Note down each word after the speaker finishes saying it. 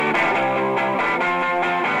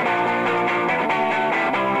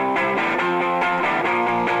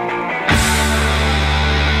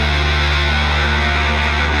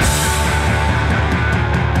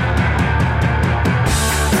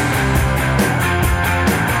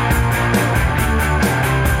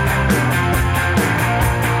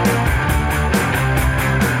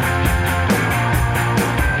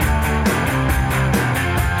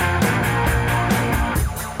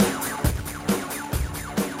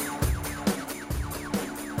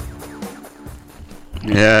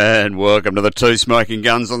Yeah, and welcome to the Two Smoking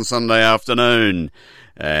Guns on Sunday afternoon.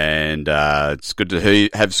 And it's good to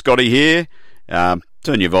have Scotty here. Turn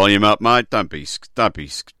your volume up, mate. Don't be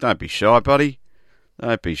shy, buddy.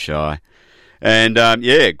 Don't be shy. And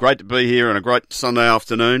yeah, great to be here on a great Sunday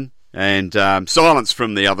afternoon. And silence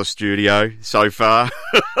from the other studio so far.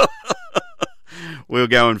 We'll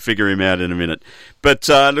go and figure him out in a minute. But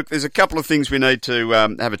look, there's a couple of things we need to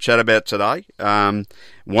have a chat about today.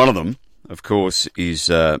 One of them, of course, is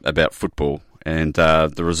about football. And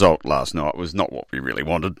the result last night was not what we really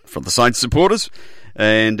wanted from the Saints supporters.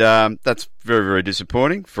 And that's very, very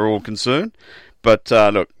disappointing for all concerned. But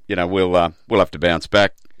look, you know, we'll have to bounce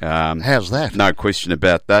back. How's that? No question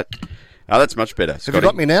about that. That's much better, Scotty. Have you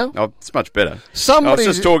got me now? Oh, it's much better. I was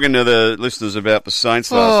just talking to the listeners about the Saints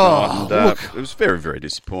last night, and it was very, very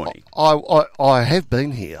disappointing. I have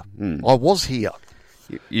been here. I was here.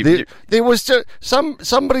 There was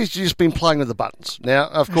somebody's just been playing with the buttons. Now,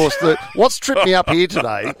 of course, what's tripped me up here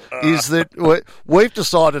today is that we've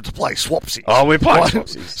decided to play swapsy. Oh, we're playing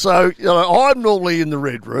swapsies. So, you know, I'm normally in the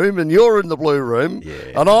red room and you're in the blue room,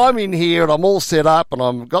 and I'm in here and I'm all set up and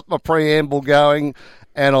I've got my preamble going.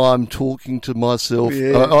 And I'm talking to myself.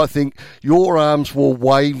 I think your arms were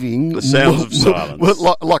waving. The sounds of silence.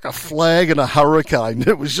 Like a flag in a hurricane.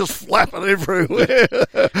 It was just flapping everywhere.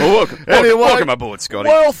 Well, welcome aboard, Scotty.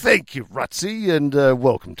 Well, thank you, Rutsy, and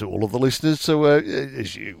welcome to all of the listeners. So,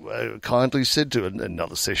 as you kindly said, to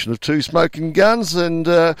another session of Two Smoking Guns. And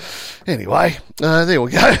anyway, there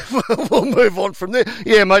we go. We'll move on from there.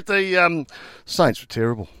 Yeah, mate, the Saints were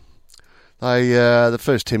terrible. The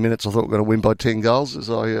first 10 minutes I thought we were going to win by 10 goals, as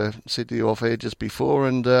I said to you off air just before,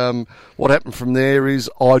 and what happened from there is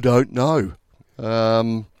I don't know.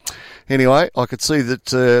 Anyway, I could see that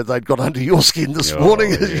they'd got under your skin this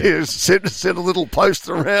morning. Yeah. You sent a little post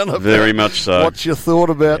around about very much so. What you thought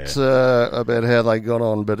about how they got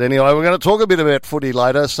on. But anyway, we're going to talk a bit about footy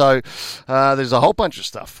later. So there's a whole bunch of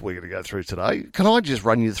stuff we're going to go through today. Can I just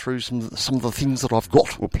run you through some of the things that I've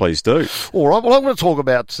got? Well, please do. All right. Well, I'm going to talk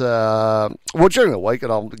about during the week,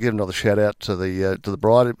 and I'll give another shout out to the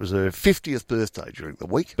bride. It was her 50th birthday during the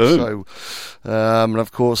week. Boom. So, and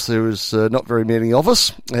of course, there was not very many of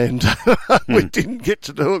us, and we didn't get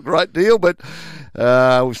to do a great deal, but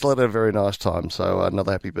we still had a very nice time. So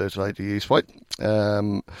another happy birthday to you, sweet.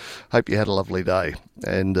 Hope you had a lovely day,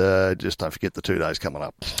 and just don't forget the 2 days coming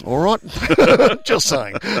up. All right? Just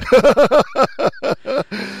saying.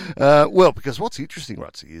 Well, because what's interesting,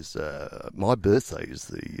 Rutsy, is my birthday is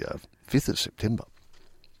the 5th of September.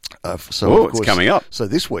 So of course, it's coming up. So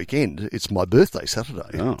this weekend, it's my birthday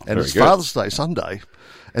Saturday, and it's Father's Day Sunday.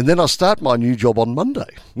 And then I start my new job on Monday.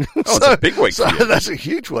 It's a big week for you. That's a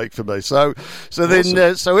huge week for me. So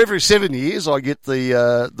then, so every 7 years I get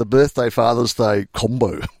the birthday Father's Day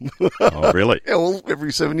combo. Oh, really? Yeah, well,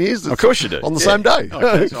 every 7 years. Of course you do. On the same day.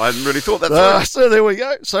 Okay. I hadn't really thought that through. So there we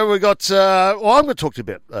go. So we got. I'm going to talk to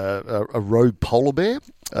you about a rogue polar bear,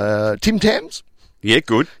 Tim Tams. Yeah,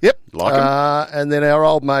 good. Yep. Like him. And then our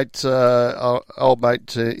old mate in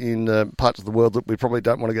parts of the world that we probably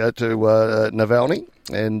don't want to go to, Navalny,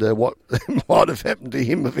 and what might have happened to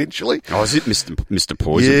him eventually. Oh, is it Mr.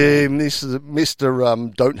 Poison? Yeah,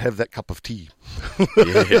 Mr. Don't have that cup of tea.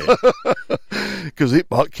 Yeah. Because it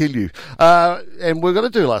might kill you. And we're going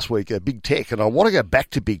to do last week big tech, and I want to go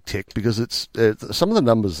back to big tech because it's some of the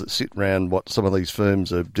numbers that sit around what some of these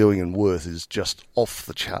firms are doing and worth is just off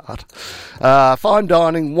the chart. Fine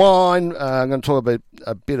dining, wine. I'm going to talk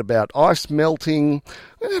a bit about ice melting.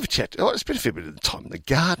 I'm going to have a chat. I spent a fair bit of time in the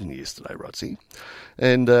garden yesterday, Rutsy,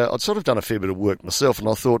 and I'd sort of done a fair bit of work myself, and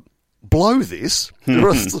I thought, blow this.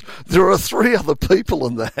 There are 3 other people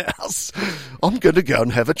in the house. I'm going to go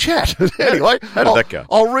and have a chat. Anyway, how did that go?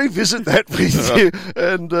 I'll revisit that with you.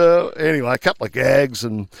 And anyway, a couple of gags,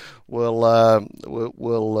 and we'll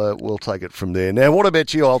take it from there. Now, what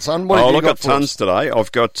about you, old son? I've got tons today.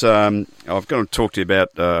 I've got to talk to you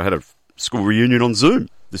about. I had a school reunion on Zoom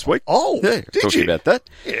this week. Oh, yeah, did you? About that.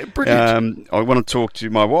 Yeah, brilliant. I want to talk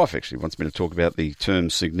to my wife. Actually, wants me to talk about the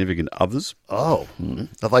term significant others. Oh,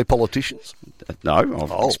 Are they politicians? No,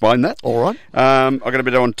 I'll explain that. All right. I got a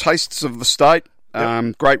bit on tastes of the state.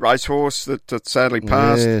 Yep. Great racehorse that sadly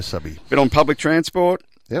passed. Yeah, subby. Bit on public transport.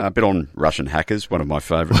 Yep. A bit on Russian hackers. One of my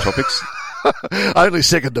favourite topics. Only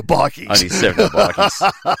second to bikies. Only second to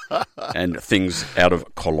bikies. And things out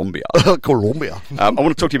of Colombia. Colombia. I want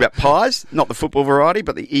to talk to you about pies, not the football variety,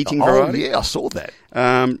 but the eating variety. Oh, yeah, I saw that.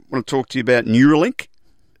 I want to talk to you about Neuralink.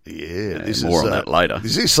 Yeah, more on that later.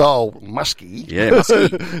 Is this old musky? Yeah, musky.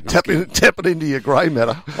 Tap it into your grey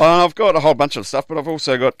matter. I've got a whole bunch of stuff, but I've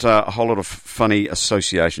also got a whole lot of funny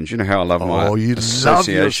associations. You know how I love my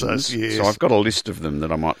associations. Yes. So I've got a list of them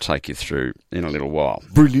that I might take you through in a little while.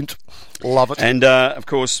 Brilliant. Love it. And, of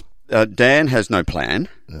course, Dan has no plan,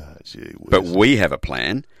 but we have a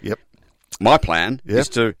plan. Yep. My plan is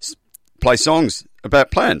to play songs about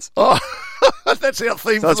plans. Oh, that's our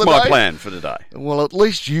theme for the day. That's my plan for today. Well, at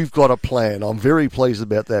least you've got a plan. I'm very pleased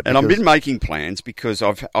about that. And I've been making plans because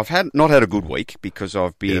I've not had a good week because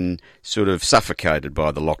I've been sort of suffocated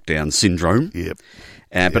by the lockdown syndrome. Yep.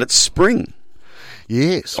 But it's spring.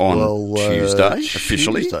 Yes. On Tuesday,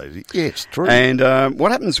 officially. Tuesday. Yes, true. And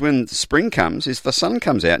what happens when spring comes is the sun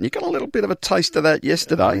comes out, and you got a little bit of a taste of that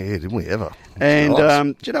yesterday. Yeah, didn't we ever? And nice.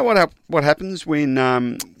 Do you know what happens when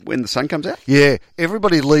the sun comes out? Yeah,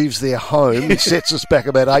 everybody leaves their home and sets us back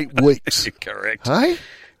about 8 weeks. Correct. Hey?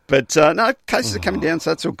 But no, cases are coming down,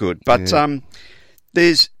 so that's all good. But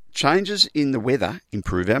there's changes in the weather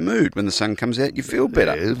improve our mood. When the sun comes out, you feel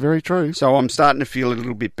better. Yeah, very true. So I'm starting to feel a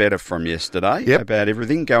little bit better from yesterday about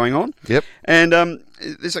everything going on. Yep. And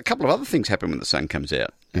there's a couple of other things happen when the sun comes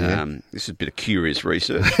out. This is a bit of curious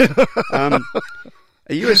research. A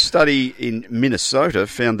US study in Minnesota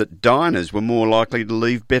found that diners were more likely to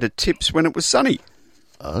leave better tips when it was sunny.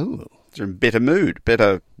 Oh. They're in better mood,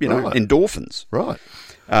 better, endorphins. Right.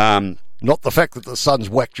 Not the fact that the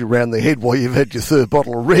sun's whacked you around the head while you've had your third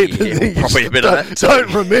bottle of red. Yeah, probably a bit of that.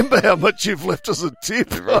 Don't remember how much you've left as a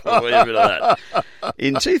tip. Probably a bit of that.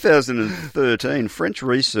 In 2013, French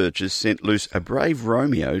researchers sent loose a brave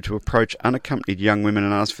Romeo to approach unaccompanied young women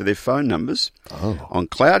and ask for their phone numbers. Oh. On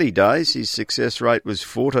cloudy days, his success rate was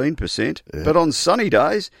 14%, but on sunny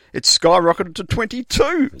days, it skyrocketed to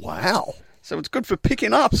 22%. Wow. So it's good for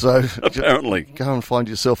picking up. So apparently, go and find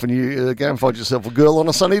yourself a girl on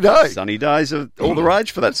a sunny day. Sunny days are all the rage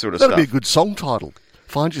for that sort of That'd stuff. That'd be a good song title.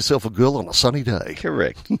 Find yourself a girl on a sunny day.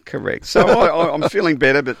 Correct. So I'm feeling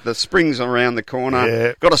better, but the spring's around the corner.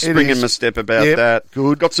 Yeah, got a spring in my step about that.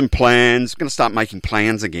 Good. Got some plans. Going to start making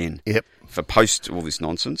plans again. Yep. For post all this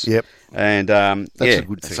nonsense. Yep. And that's a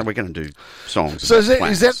good thing. So we're going to do songs. So is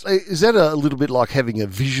that a little bit like having a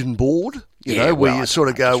vision board? You know, where you sort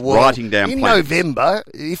of go, well, writing down in plans. November,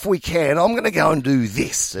 if we can, I'm going to go and do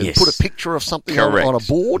this and put a picture of something on a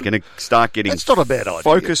board. Going to start getting That's not a bad idea.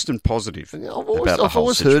 Focused and positive. I've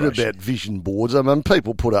always heard about vision boards. I mean,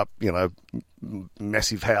 people put up,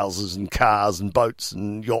 massive houses and cars and boats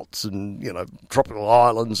and yachts and, tropical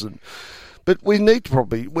islands But we're not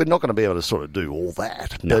going to be able to sort of do all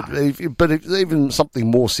that. No. But even something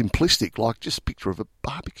more simplistic, like just a picture of a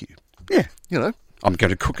barbecue. Yeah. I'm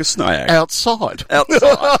going to cook a snake. Outside.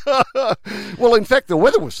 Well, in fact, the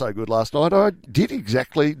weather was so good last night, I did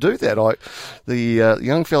exactly do that. The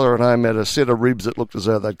young fella at home had a set of ribs that looked as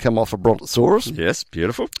though they'd come off a brontosaurus. Yes,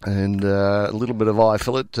 beautiful. And a little bit of eye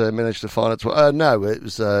fillet, managed to find its way. No, it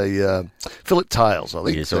was a fillet tails, I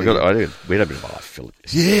think. Yeah, so we had a bit of eye fillet.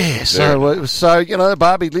 Yeah, the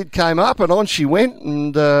Barbie lid came up and on she went,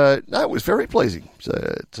 and it was very pleasing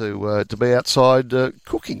to be outside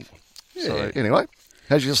cooking. Yeah. So anyway,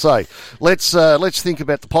 as you say, let's think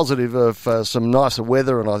about the positive of some nicer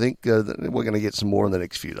weather, and I think we're going to get some more in the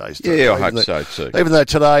next few days. Yeah, I hope so too. Even though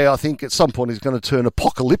today, I think at some point is going to turn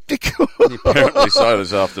apocalyptic. Apparently so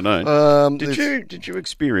this afternoon. Did you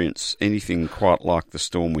experience anything quite like the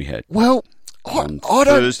storm we had? Well,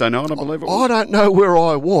 Thursday night, I believe it was. I don't know where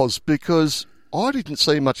I was because I didn't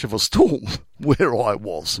see much of a storm where I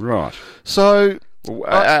was. Right. So.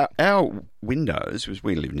 Well, our windows, as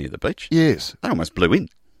we live near the beach, yes, they almost blew in.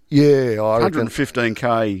 Yeah, I reckon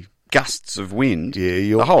 115k gusts of wind.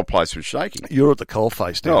 Yeah, the whole place was shaking. You're at the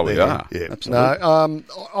coalface down there. We are. Yeah, absolutely. No,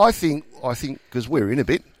 I think because we're in a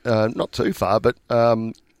bit, not too far, but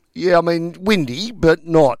windy, but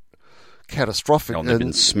not catastrophic. Oh, they've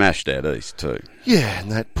been smashed out east too. Yeah,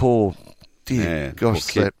 and that poor.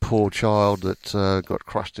 That poor child that got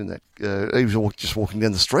crushed in that. He was just walking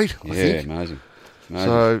down the street. I think. Amazing.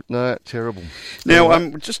 So, no, terrible.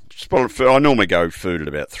 Now, just spoiled food. I normally go food at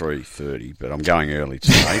about 3:30, but I'm going early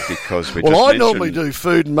today because we I normally do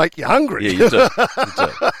food and make you hungry. Yeah, you do.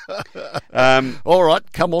 All right,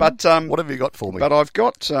 come on. But, what have you got for me? But I've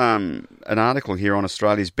got an article here on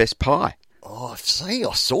Australia's best pie. Oh, I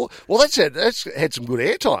saw. Well, that's had some good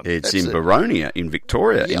airtime. It's in Baronia, in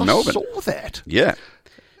Victoria, in Melbourne. I saw that. Yeah.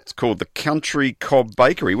 It's called the Country Cob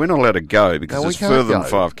Bakery. We're not allowed to go because it's further than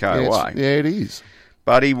 5k away. Yeah, it is.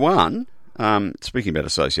 But he won Speaking about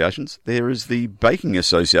associations, there is the Baking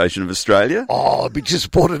Association of Australia. Oh, I'd be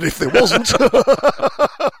disappointed if there wasn't.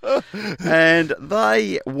 And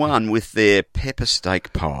they won with their pepper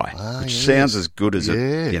steak pie, which sounds as good as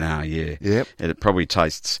it, Yep. And it probably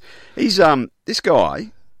tastes. He's this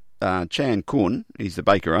guy, Chan Kun. He's the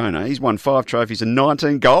baker owner. He's won 5 trophies and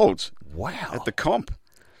 19 golds. Wow. At the comp.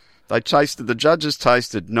 The judges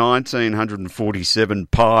tasted 1,947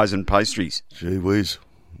 pies and pastries. Gee whiz.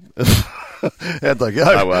 How'd they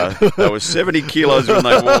go? They were 70 kilos when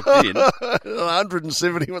they walked in.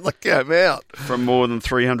 170 when they came out. From more than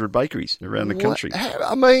 300 bakeries around the country.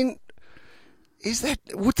 I mean,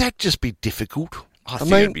 would that just be difficult? I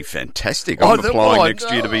think it'd be fantastic. I'm applying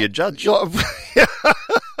next year to be a judge.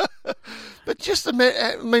 But just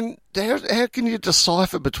how can you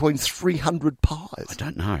decipher between 300 pies? I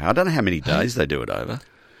don't know. I don't know how many days they do it over.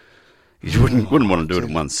 You wouldn't want to do it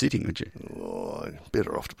in one sitting, would you? Oh,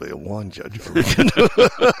 better off to be a wine judge.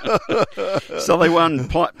 So they won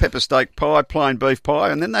pepper steak pie, plain beef pie,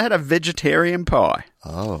 and then they had a vegetarian pie.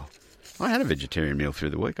 Oh. I had a vegetarian meal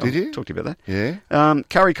through the week. Did you? Talk to you about that. Yeah.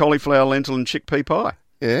 Curry cauliflower, lentil and chickpea pie.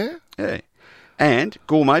 Yeah? Yeah. And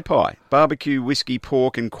gourmet pie, barbecue, whiskey,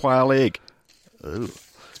 pork and quail egg. Ooh.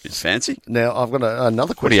 It's fancy. Now, I've got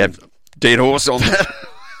another question. What do you have? Dead horse on that?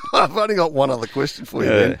 I've only got one other question for you,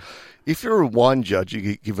 then. If you're a wine judge, you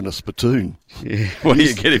get given a spittoon. Yeah. What do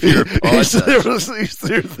you get if you're a pie Is there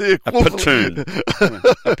the A platoon.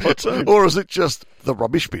 A platoon. Or is it just the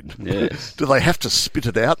rubbish bin? Yes. Do they have to spit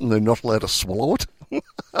it out and they're not allowed to swallow it?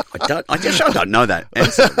 I don't know that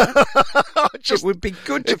answer to that. It would be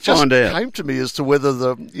good to find out. It just came to me as to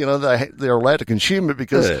whether they're allowed to consume it,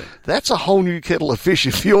 because that's a whole new kettle of fish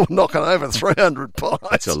if you're knocking over 300 pies.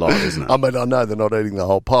 That's a lot, isn't it? I mean, I know they're not eating the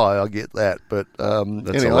whole pie. I get that, but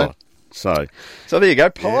that's anyway. a lot. So there you go,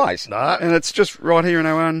 pies. Yeah, no. And it's just right here in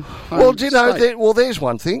our own home Well, do you know, state. there's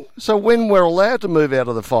one thing. So when we're allowed to move out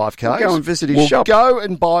of the 5Ks, We'll go and visit his we'll shop. go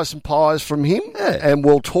and buy some pies from him, and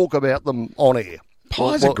we'll talk about them on air.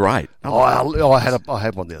 Pies are great. I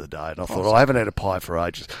had one the other day, and I thought, I haven't had a pie for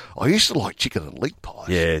ages. I used to like chicken and leek pies.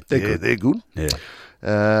 Yeah, they're good. Yeah.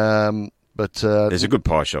 But there's a good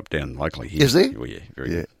pie shop down locally here. Is there? Oh, yeah, very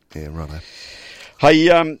good. Yeah, right. Hey,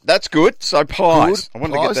 that's good. So pies. Good. I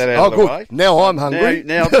wanted to get that out of the way. Now I'm hungry.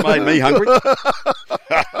 Now it's made me hungry.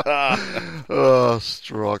 Oh,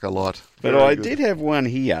 strike a lot. But I did have one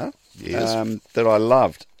here that I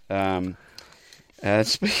loved.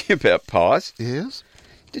 Speaking about pies, yes.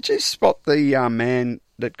 Did you spot the man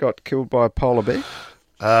that got killed by a polar bear?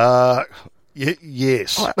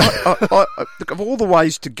 Yes. Look, of all the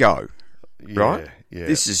ways to go, right? Yeah.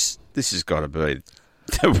 This has got to be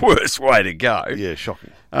the worst way to go. Yeah,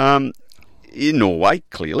 shocking. In Norway,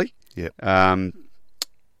 clearly. Yep.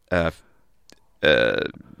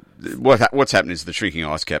 What's happened is the shrinking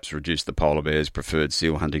ice caps reduce the polar bears' preferred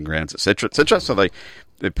seal hunting grounds, etc., etc. So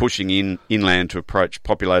they're pushing inland to approach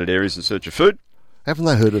populated areas in search of food. Haven't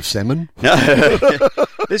they heard of salmon? No.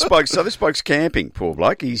 This bloke's camping, poor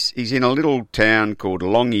bloke. He's in a little town called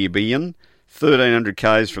Longyearbyen, 1,300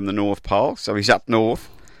 k's from the North Pole, so he's up north.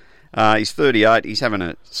 He's 38, he's having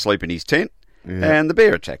a sleep in his tent, and the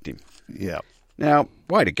bear attacked him. Yeah. Now,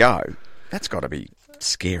 way to go. That's got to be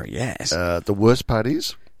scary ass. The worst part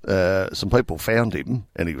is, some people found him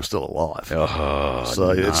and he was still alive. Oh,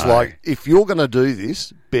 so it's like, if you're going to do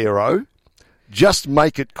this, Bearo, just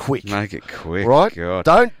make it quick. Make it quick. Right? God.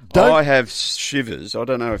 Don't. I have shivers. I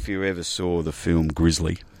don't know if you ever saw the film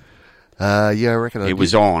Grizzly. I reckon it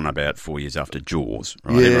was on about 4 years after Jaws.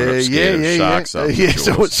 Right? Everyone got scared of sharks after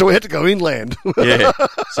Jaws. So we had to go inland. Yeah.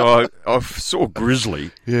 So I saw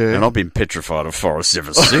Grizzly, and I've been petrified of forests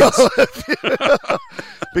ever since.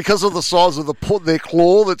 Because of the size of their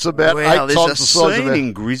claw, that's about 8 times the size of there's a scene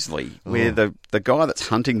in Grizzly where the guy that's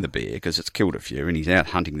hunting the bear, because it's killed a few, and he's out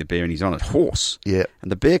hunting the bear, and he's on a horse. Yeah.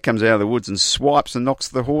 And the bear comes out of the woods and swipes and knocks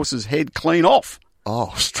the horse's head clean off.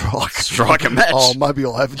 Oh, strike a match. Oh, maybe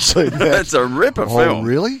I haven't seen that. That's a ripper film. Oh,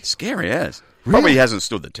 really? Scary as. Really? Probably hasn't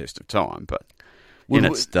stood the test of time, but in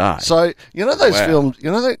its day. So those films.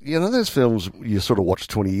 Those films you sort of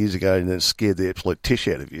watched 20 years ago and then scared the absolute tish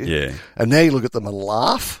out of you. Yeah. And now you look at them and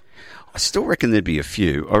laugh. I still reckon there'd be a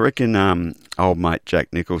few. I reckon old mate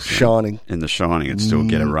Jack Nicholson Shining in The Shining would still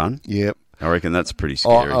get a run. Yep. I reckon that's pretty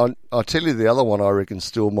scary. I'll tell you the other one I reckon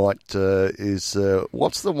still might is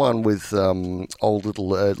what's the one with old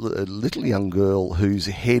little young girl whose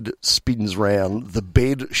head spins round, the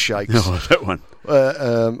bed shakes. Oh, that one.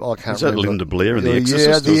 I can't Is that remember. Linda Blair in The Exorcist?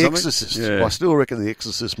 Yeah, or The something? Exorcist. Yeah. I still reckon The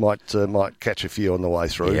Exorcist might catch a few on the way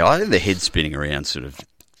through. Yeah, I think the head spinning around sort of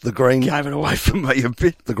The green, Gave it away from me a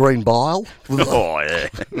bit. the green bile. Oh, yeah,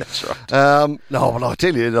 that's right. No, but I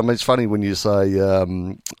tell you, I mean, it's funny when you say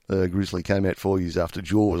Grizzly came out 4 years after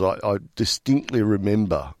Jaws. I distinctly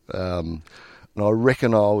remember, and I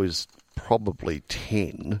reckon I was probably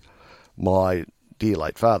 10. My dear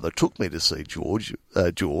late father took me to see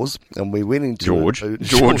Jaws, and we went into Jaws.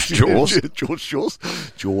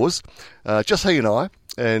 Just he and I,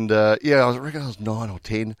 and I reckon I was 9 or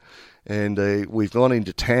 10. And we've gone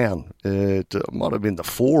into town. It might have been the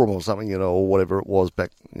Forum or something, or whatever it was back,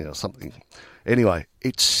 something. Anyway,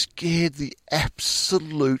 it scared the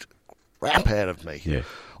absolute crap out of me. Yeah.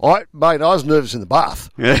 I was nervous in the bath.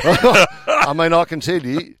 I mean, I can tell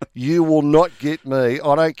you, you will not get me.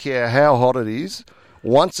 I don't care how hot it is.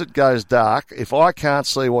 Once it goes dark, if I can't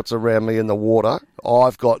see what's around me in the water,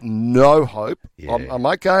 I've got no hope. Yeah. I'm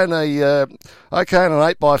okay in an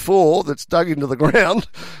 8x4 that's dug into the ground,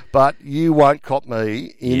 but you won't cop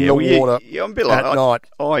me in the water I'm a bit like at night.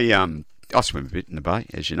 I swim a bit in the bay,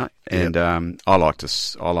 as you know, and I like to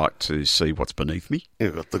see what's beneath me.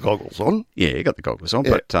 You've got the goggles on. Yeah, you got the goggles on,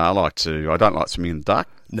 Yeah. but I don't like swimming in the dark.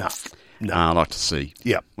 No. I like to see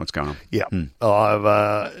Yep. what's going on. Yeah,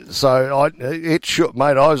 it shook,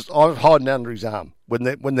 mate. I was hiding under his arm when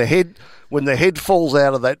the head falls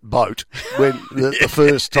out of that boat the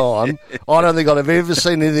first time. I don't think I'd have ever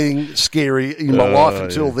seen anything scary in my life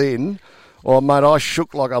until then. Oh, mate, I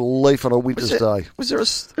shook like a leaf on a winter's day. Was there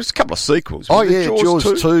there's a couple of sequels? Oh, Was there yeah,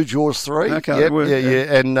 Jaws 2, Jaws 3. Okay, Yep, well,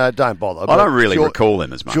 yeah, and don't bother. I don't really recall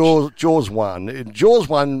them as much. Jaws 1. Jaws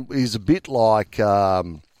 1 is a bit like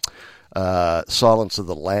Silence of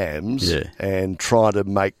the Lambs, Yeah. and trying to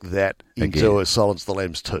make that into Again. a Silence of the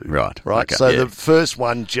Lambs 2. Right. Right. Okay, So yeah. the first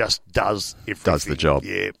one just does everything. Does the job.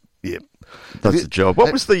 Yeah. Yeah. That's the job.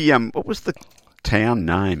 What was the town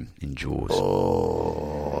name in Jaws?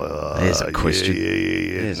 There's a question.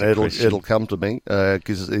 Yeah. There's a question. It'll come to me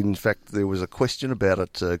because, in fact, there was a question about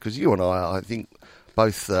it because you and I think,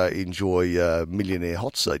 both enjoy Millionaire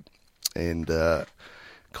Hot Seat and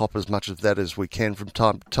cop as much of that as we can from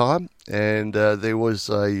time to time. And there was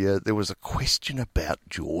a question about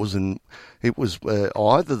Jaws, and it was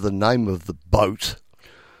either the name of the boat.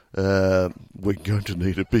 We're going to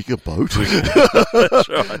need a bigger boat. That's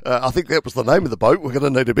right. I think that was the name of the boat. We're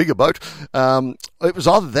going to need a bigger boat. It was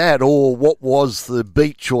either that or what was the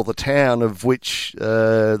beach or the town of which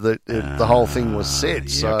the whole thing was set. Yeah,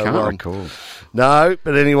 So I can't recall. no,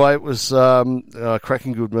 but anyway, it was a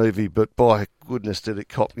cracking good movie. But by goodness, did it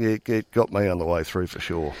got me on the way through for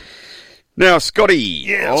sure. Now, Scotty,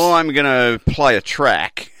 Yes. I'm going to play a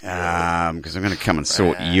track because I'm going to come and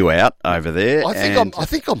sort you out over there. I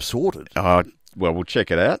think I'm sorted. Well, we'll check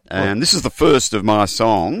it out. And this is the first of my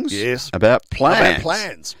songs Yes. about plans. About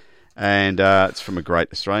plans. And it's from a great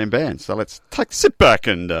Australian band. So let's sit back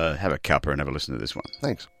and have a cuppa and have a listen to this one.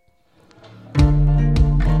 Thanks.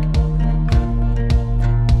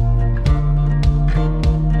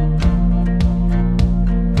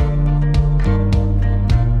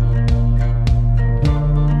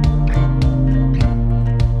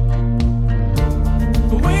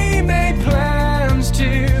 We made plans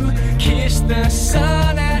to kiss the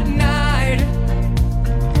sun at night.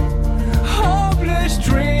 Hopeless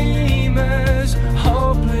dreamers,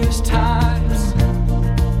 hopeless types.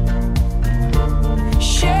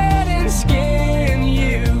 Shedding skin,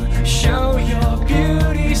 you show your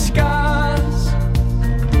beauty scars.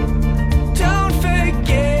 Don't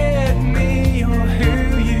forget me or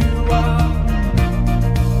who you are.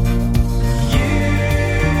 You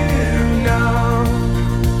know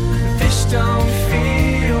this don't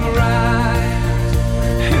feel right.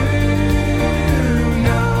 Who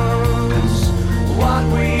knows what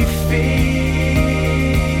we feel?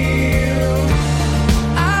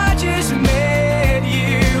 I just met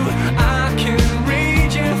you. I can read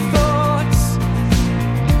your thoughts.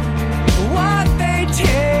 What they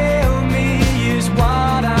tell me is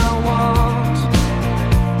what I want.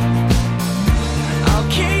 I'll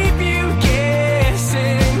keep you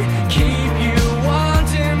guessing, keep you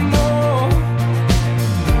wanting more.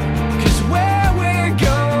 'Cause where we're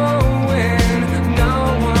going, no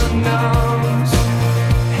one knows.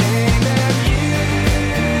 Hey man,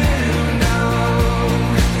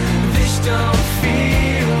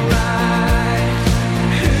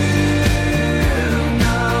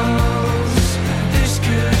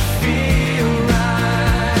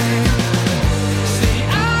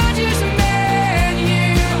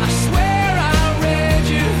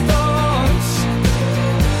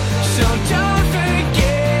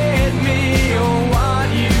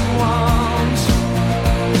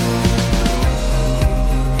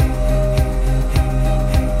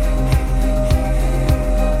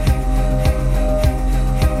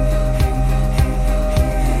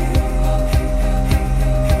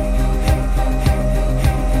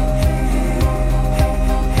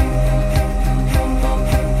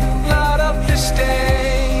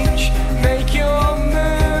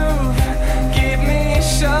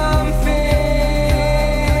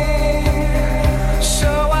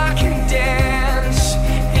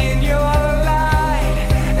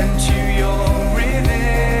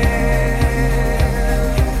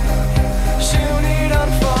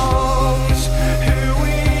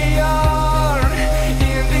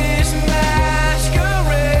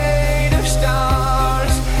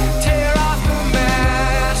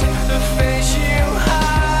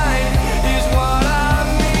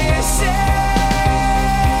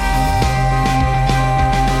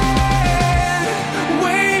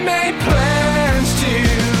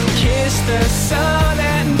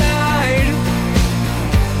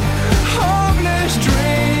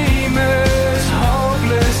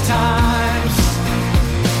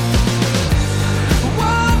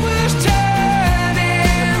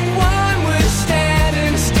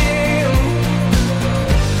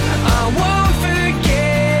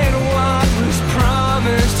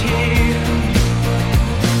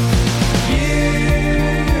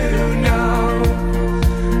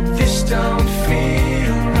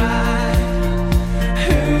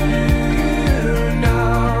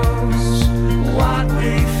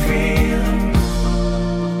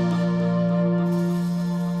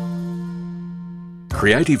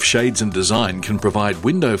 Creative Shades and Design can provide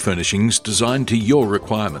window furnishings designed to your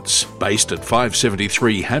requirements. Based at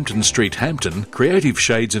 573 Hampton Street, Hampton, Creative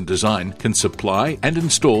Shades and Design can supply and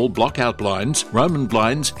install blockout blinds, Roman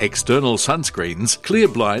blinds, external sunscreens, clear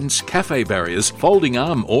blinds, cafe barriers, folding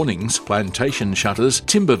arm awnings, plantation shutters,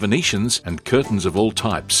 timber Venetians and curtains of all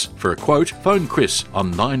types. For a quote, phone Chris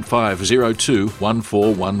on 9502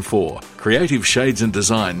 1414. Creative Shades and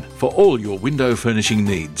Design for all your window furnishing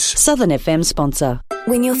needs. Southern FM sponsor.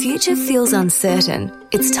 When your future feels uncertain,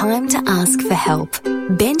 it's time to ask for help.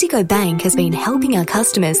 Bendigo Bank has been helping our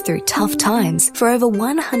customers through tough times for over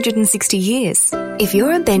 160 years. If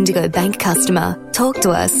you're a Bendigo Bank customer, talk to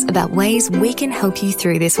us about ways we can help you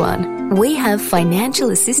through this one. We have financial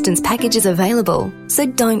assistance packages available, so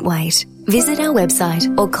don't wait. Visit our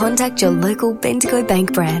website or contact your local Bendigo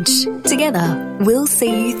Bank branch. Together, we'll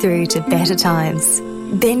see you through to better times.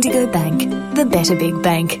 Bendigo Bank, the better big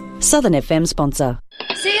bank. Southern FM sponsor.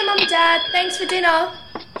 See you, Mum and Dad. Thanks for dinner.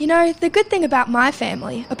 You know, the good thing about my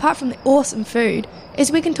family, apart from the awesome food,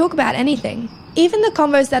 is we can talk about anything. Even the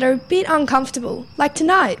convos that are a bit uncomfortable, like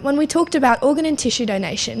tonight when we talked about organ and tissue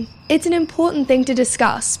donation. It's an important thing to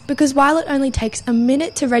discuss because while it only takes a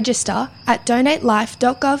minute to register at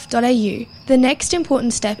donatelife.gov.au, the next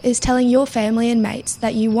important step is telling your family and mates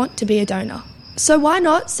that you want to be a donor. So why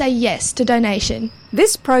not say yes to donation?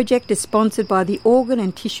 This project is sponsored by the Organ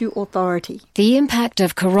and Tissue Authority. The impact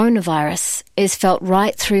of coronavirus is felt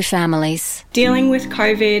right through families. Dealing with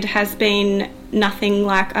COVID has been nothing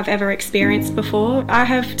like I've ever experienced before. I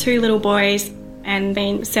have 2 little boys, and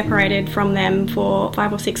being separated from them for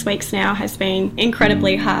 5 or 6 weeks now has been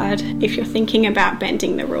incredibly hard. If you're thinking about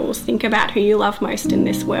bending the rules, think about who you love most in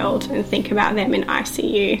this world and think about them in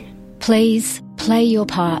ICU. Please play your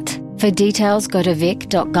part. For details, go to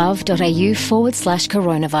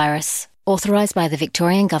vic.gov.au/coronavirus. Authorised by the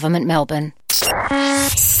Victorian Government, Melbourne.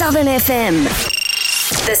 Southern FM.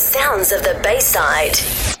 The sounds of the Bayside.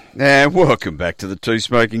 And welcome back to the Two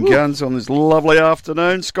Smoking Guns on this lovely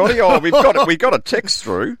afternoon, Scotty. Oh, we got a text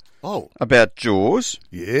through. Oh, about Jaws.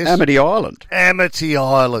 Yes, Amity Island. Amity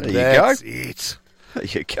Island. There you That's go. it. There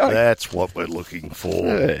you go. That's what we're looking for.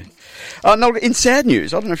 Yeah. No, in sad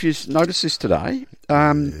news, I don't know if you noticed this today.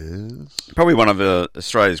 Yes. Probably one of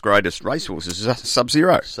Australia's greatest racehorses,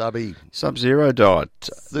 Sub-Zero. Sub-Zero died.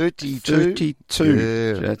 32.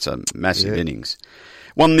 Yeah. That's a massive innings.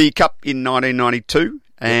 Won the Cup in 1992,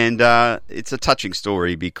 and it's a touching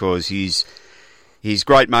story because his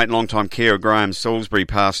great mate and long-time carer, Graham Salisbury,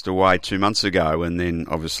 passed away 2 months ago, and then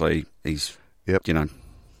obviously he's,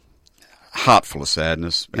 heart full of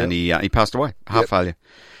sadness, and he passed away, heart failure.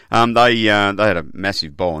 They had a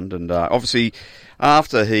massive bond, and obviously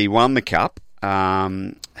after he won the Cup,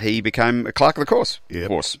 he became a clerk of the course.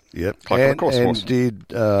 Horse. Yep. Clerk of the course. And did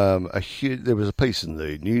there was a piece in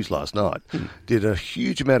the news last night. Did a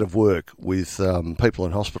huge amount of work with people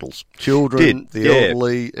in hospitals, children,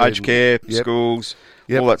 elderly, aged care, schools,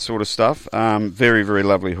 all that sort of stuff. Very, very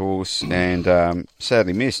lovely horse, and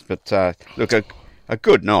sadly missed. But look, a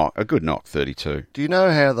good knock, 32. Do you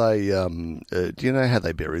know how they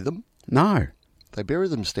bury them? No. They bury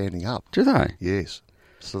them standing up. Do they? Yes.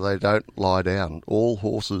 So they don't lie down. All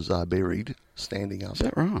horses are buried standing up. Is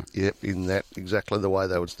that right? Yep, in that exactly the way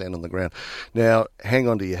they would stand on the ground. Now, hang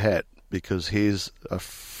on to your hat, because here's a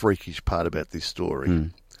freakish part about this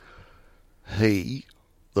story. He,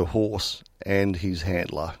 the horse, and his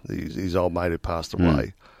handler, his old mate who passed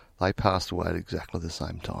away, they passed away at exactly the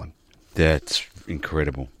same time. That's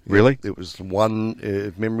incredible. Really? It was one,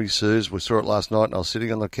 if memory serves, we saw it last night, and I was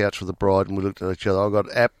sitting on the couch with the bride, and we looked at each other. I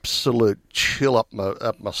got absolute chill up my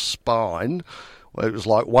spine. It was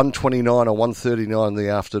like 1:29 or 1:39 in the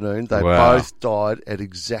afternoon. They both died at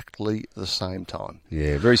exactly the same time.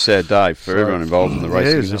 Yeah, very sad day for everyone involved in the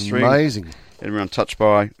racing industry. It was amazing. Everyone touched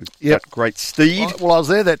by that great steed. I was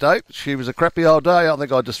there that day. She was a crappy old day. I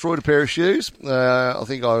think I destroyed a pair of shoes. I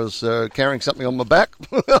think I was carrying something on my back.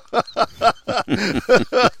 And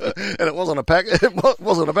it wasn't a pack. It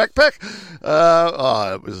wasn't a backpack.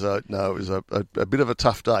 It was a bit of a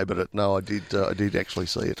tough day, but I did actually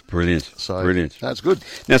see it. Brilliant. So brilliant. That's good.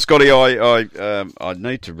 Now, Scotty, I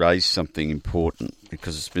need to raise something important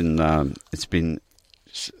because it's been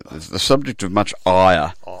the subject of much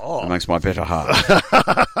ire amongst my better half.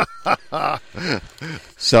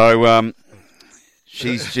 So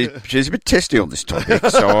she's a bit testy on this topic,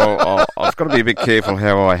 so I've got to be a bit careful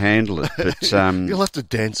how I handle it. But you'll have to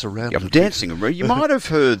dance around. I'm dancing around. You might have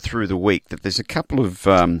heard through the week that there's a couple of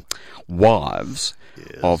wives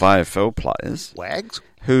of AFL players. Wags?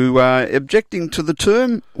 who are objecting to the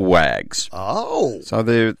term wags. Oh. So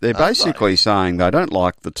they're basically saying they don't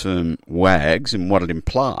like the term wags and what it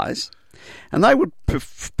implies, and they would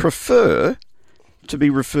prefer to be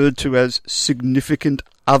referred to as significant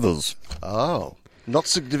others. Oh. Not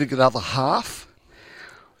significant other half?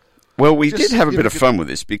 Well, we did have a bit of fun with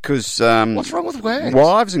this because... what's wrong with wags?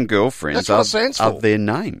 Wives and girlfriends are their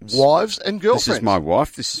names. Wives and girlfriends. This is my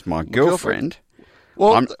wife, this is my girlfriend.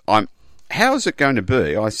 Well, how is it going to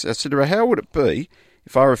be? I said to her, how would it be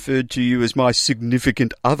if I referred to you as my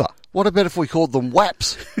significant other? What about if we called them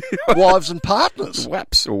WAPs, wives and partners?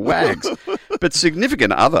 WAPs or wags. But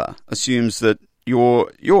significant other assumes that you're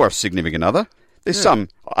a significant other. There's some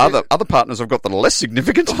other partners I've got that are less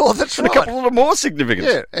significant. Oh, that's and right. a couple that are more significant.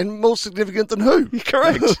 Yeah, and more significant than who?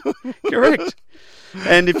 Correct. Correct.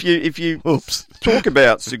 And if you talk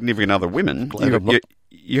about significant other women,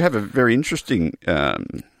 you have a very interesting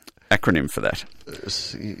acronym for that.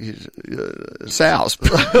 SOWS.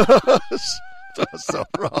 That's all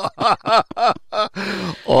right.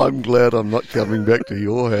 I'm glad I'm not coming back to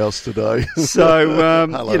your house today. So,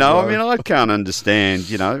 Hello, I mean, I can't understand,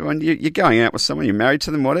 when you're going out with someone, you're married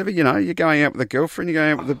to them, whatever, you're going out with a girlfriend, you're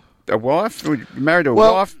going out with a wife, or you're married to a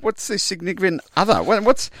wife. What's the significant other?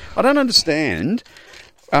 I don't understand.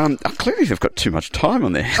 Clearly they've got too much time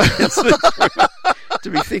on their hands to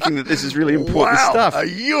be thinking that this is really important stuff. Are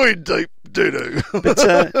you in deep doo-doo? But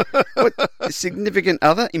what significant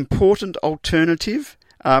other, important alternative,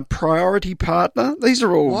 priority partner, these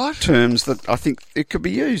are all terms that I think it could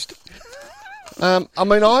be used. I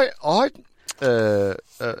mean,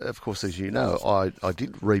 of course, as you know, I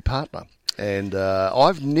did repartner, and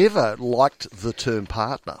I've never liked the term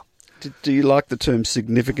partner. Do you like the term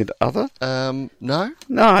significant other? No. No.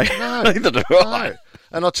 Neither do I. No.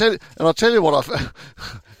 And I'll tell you what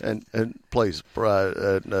and please,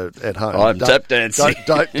 at home, I'm tap dancing.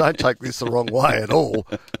 Don't take this the wrong way at all.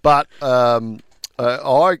 But I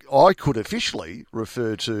could officially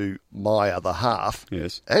refer to my other half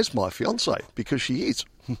as my fiancée because she is.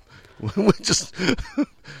 We're just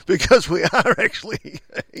because we are actually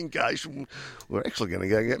engaged. We're actually going to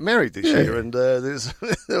go get married this year, and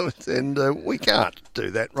we can't do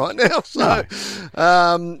that right now. So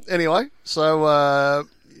anyway, I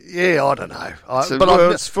don't know.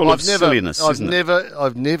 It's full of silliness, isn't it?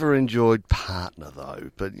 I've never enjoyed partner though.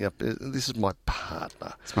 But this is my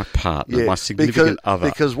partner. It's my partner, my significant other.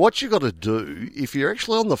 Because what you got to do if you're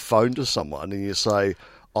actually on the phone to someone and you say,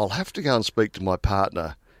 "I'll have to go and speak to my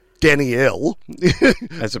partner." Danielle,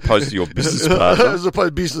 as opposed to your business partner, as opposed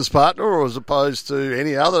to business partner, or as opposed to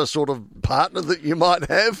any other sort of partner that you might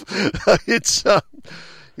have. It's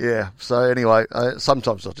So anyway,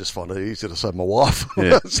 sometimes I just find it easier to say my wife.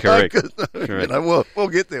 Yeah, correct. We'll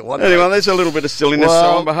get there one day. Anyway, there's a little bit of silliness.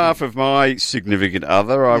 So on behalf of my significant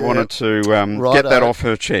other, I wanted to get that off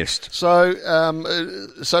her chest. So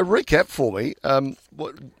recap for me.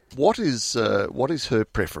 What is her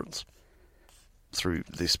preference through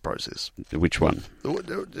this process? Which one?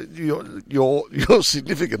 Your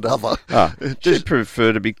significant other. She'd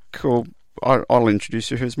prefer to be called. I'll introduce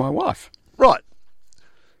her as my wife. Right.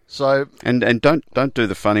 So and don't do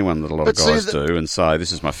the funny one that a lot of guys do and say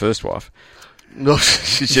this is my first wife. No, it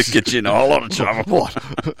just gets you in a whole lot of trouble. What?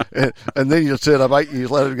 And then you turn up 8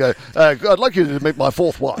 years later and go, "I'd like you to meet my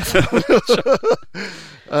fourth wife."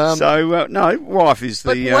 No, wife is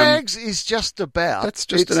the... But WAGS is just about... That's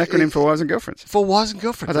just an acronym for wives and girlfriends. For wives and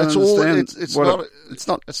girlfriends. I don't understand.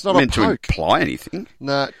 It's not meant to imply anything.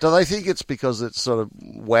 No. Do they think it's because it sort of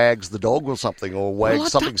wags the dog or something, or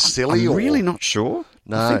wags something silly? I'm really not sure.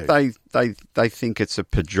 No. I think they think it's a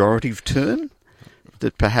pejorative term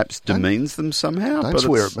that perhaps demeans them somehow. Don't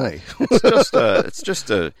swear at me.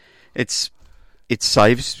 It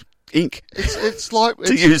saves ink. It's like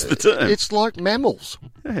use the term. It's like mammals.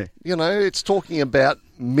 Yeah. It's talking about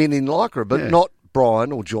men in lycra, but not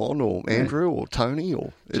Brian or John or Andrew or Tony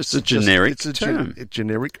or just a generic term. A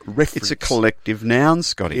generic reference. It's a collective noun,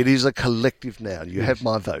 Scotty. It is a collective noun. You have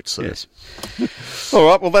my vote, sir. Yes. All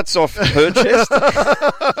right. Well, that's off her chest.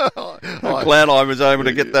 I'm glad I was able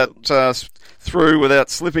to get that through without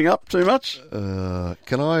slipping up too much.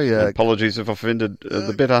 Can I... Apologies if I offended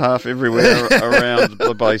the better half everywhere around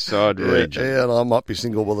the Bayside region. Yeah, and I might be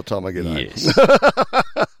single by the time I get home. Yes.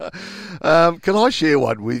 Can I share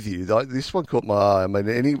one with you? This one caught my eye. I mean,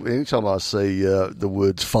 any time I see the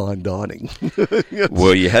words fine dining.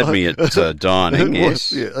 Well, you had me at dining,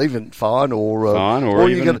 yes. Yeah, even fine or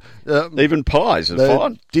even pies are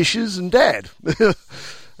fine. Dishes and dad.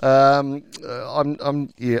 I'm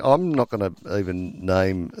not going to even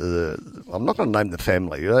name I'm not going to name the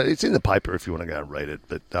family. It's in the paper if you want to go and read it.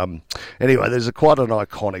 But anyway, there's quite an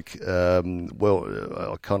iconic,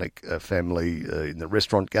 family in the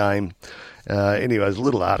restaurant game. Anyway, there's a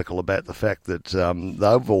little article about the fact that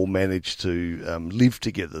they've all managed to live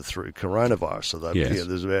together through coronavirus. So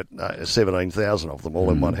there's about 17,000 of them all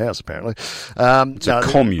in one house, apparently. It's a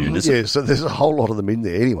commune, isn't it? Yeah, so there's a whole lot of them in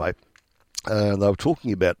there. Anyway, they were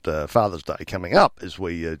talking about Father's Day coming up, as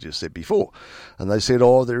we just said before. And they said,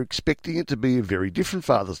 they're expecting it to be a very different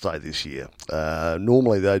Father's Day this year.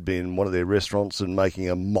 Normally they'd be in one of their restaurants and making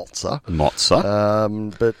a mozza.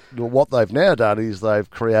 But what they've now done is they've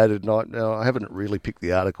created, now I haven't really picked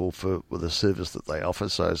the article for the service that they offer,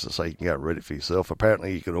 so as to say, you can go and read it for yourself.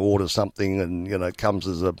 Apparently you can order something and, it comes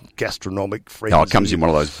as a gastronomic frenzy. Oh, it comes in one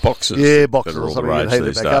of those boxes. Yeah, boxes or all something. You can hand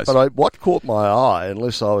it back up. But what caught my eye,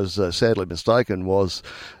 unless I was sadly mistaken, was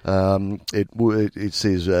it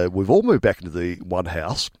says we've all moved back into the one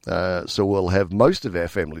house, so we'll have most of our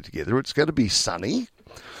family together. It's going to be sunny,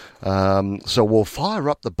 so we'll fire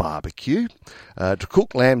up the barbecue to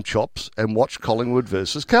cook lamb chops and watch Collingwood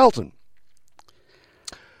versus Carlton.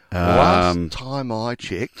 Last time I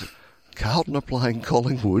checked, Carlton are playing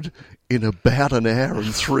Collingwood in about an hour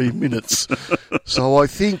and 3 minutes. So I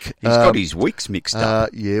think he's got his weeks mixed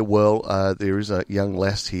up. There is a young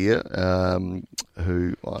lass here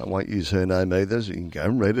who, I won't use her name either, so you can go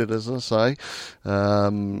and read it, as I say.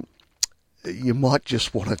 You might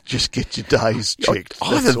just want to just get your days checked.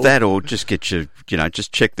 Either that or just get your,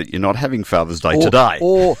 just check that you're not having Father's Day today.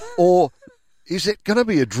 Or is it going to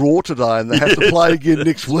be a draw today and they have to play again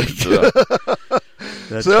next week?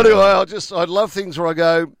 So anyway, I'd love things where I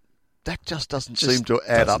go, that just doesn't seem to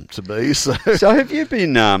add up to me. So have you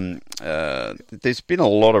been, there's been a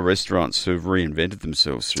lot of restaurants who've reinvented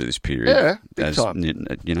themselves through this period. Yeah, big time.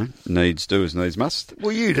 Needs do as needs must.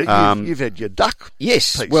 Well, you've had your duck.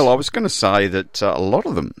 Yes. Piece. Well, I was going to say that a lot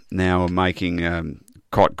of them now are making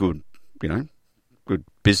quite good, good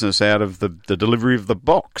business out of the delivery of the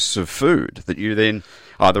box of food that you then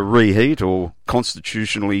either reheat or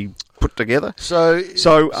constitutionally put together. So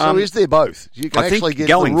is there both? You can actually get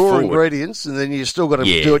the raw ingredients and then you still got to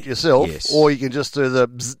do it yourself, or you can just do the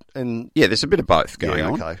bzz and... Yeah, there's a bit of both going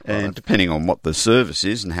on. Okay, and right. depending on what the service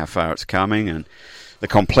is and how far it's coming and the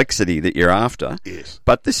complexity that you're after. Yes.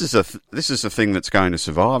 But this is a thing that's going to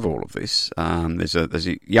survive all of this. There's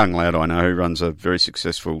a young lad I know who runs a very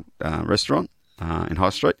successful restaurant in High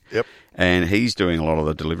Street. Yep. And he's doing a lot of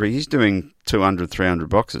the delivery. He's doing 200, 300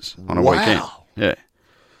 boxes on a weekend. Yeah.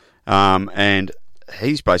 And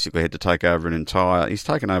he's basically had to take over he's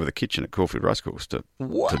taken over the kitchen at Caulfield Racecourse to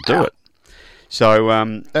do it. So,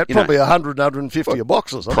 at probably 100, 150 a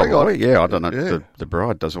boxes. Probably, I don't know. Yeah. The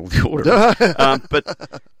bride does all the ordering.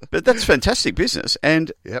 But that's fantastic business.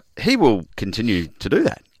 And he will continue to do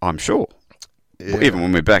that, I'm sure. Yeah. Even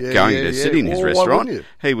when we're back going to sit in his restaurant,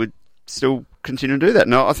 he would still continue to do that.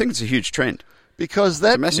 No, I think it's a huge trend. Because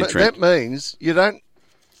that means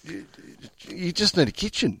you just need a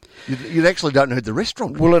kitchen. You actually don't need the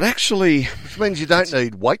restaurant. Well, which means you don't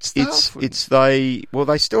need wait staff. They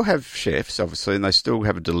still have chefs, obviously, and they still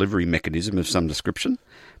have a delivery mechanism of some description,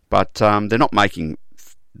 but they're not making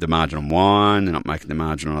the margin on wine. They're not making the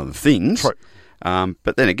margin on other things. True.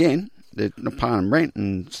 But then again, they're not paying them rent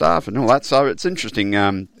and staff and all that. So it's interesting,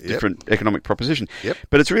 different economic proposition. Yep.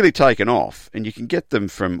 But it's really taken off, and you can get them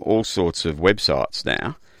from all sorts of websites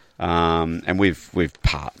now. And we've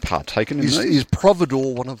partaken in these. Is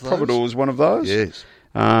Providor one of those? Providor is one of those. Yes.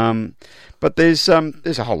 But there's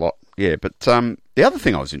a whole lot. Yeah. But the other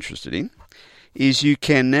thing I was interested in is you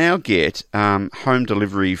can now get home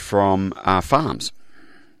delivery from farms.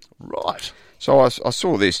 Right. So I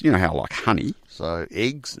saw this. You know how like honey. So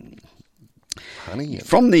eggs and honey.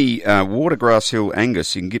 From the Watergrass Hill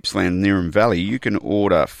Angus in Gippsland, Neerim Valley, you can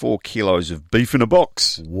order 4 kilos of beef in a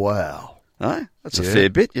box. Wow. No? That's a fair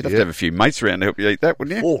bit. You'd have to have a few mates around to help you eat that,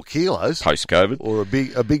 wouldn't you? 4 kilos. Post-COVID. Or a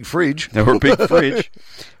big fridge. Or a big fridge.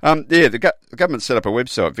 The government set up a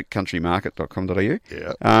website, viccountrymarket.com.au.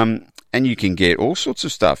 Yeah. And you can get all sorts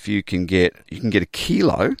of stuff. You can get a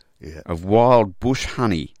kilo of wild bush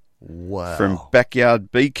honey. Wow. From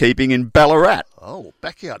backyard beekeeping in Ballarat. Oh,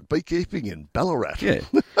 backyard beekeeping in Ballarat. Yeah.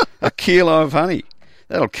 A kilo of honey.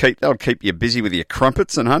 That'll keep you busy with your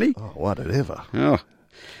crumpets and honey. Oh, whatever. Oh.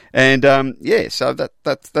 And so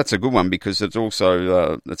that's a good one because it's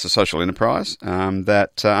also it's a social enterprise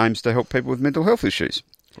that aims to help people with mental health issues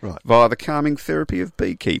via the calming therapy of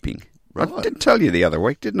beekeeping. Right. I did tell you the other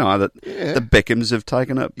week, didn't I, that the Beckhams have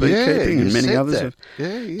taken up beekeeping and many others have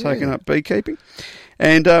taken up beekeeping.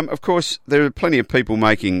 And, of course, there are plenty of people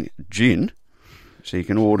making gin, so you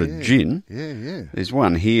can order gin. Yeah. There's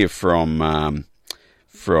one here from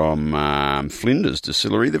Flinders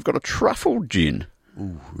Distillery. They've got a truffle gin.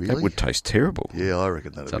 Ooh, really? That would taste terrible. Yeah, I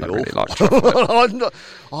reckon that'd So be I awful. don't really like truffle.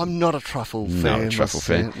 I'm not a truffle fan. Not a truffle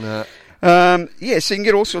fan. No. So you can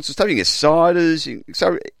get all sorts of stuff. You can get ciders.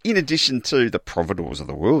 So in addition to the Providors of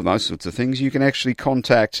the world and those sorts of things, you can actually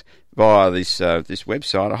contact via this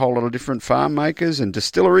website a whole lot of different farm makers and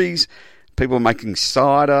distilleries. People are making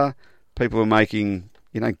cider. People are making,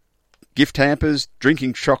 gift hampers,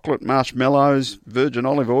 drinking chocolate, marshmallows, virgin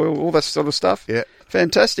olive oil, all that sort of stuff. Yeah.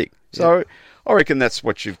 Fantastic. So I reckon that's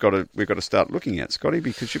what we've got to start looking at, Scotty,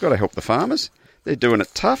 because you've got to help the farmers. They're doing it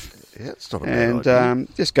tough. Yeah, it's not a bad idea.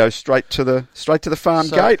 And just go straight to the farm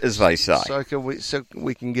gate, as they say. So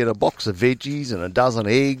we can get a box of veggies and a dozen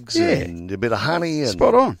eggs and a bit of honey. And,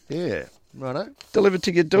 Spot on. Yeah, righto. Delivered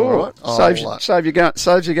to your door. All right. Saves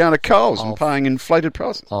you going to Coles and paying inflated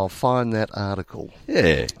prices. I'll find that article.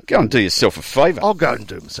 Yeah, go and do yourself a favour. I'll go and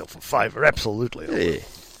do myself a favour, absolutely. Yeah.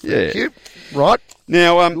 Thank you. Right.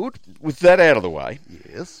 Now, with that out of the way,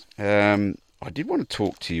 yes, I did want to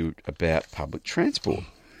talk to you about public transport.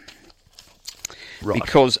 Right.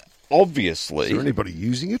 Because obviously... Is there anybody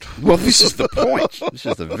using it? Well, this is the point. This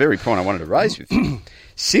is the very point I wanted to raise with you.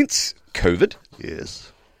 Since COVID...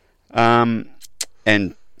 Yes. And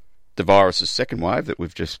the virus's second wave that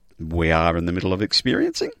we are in the middle of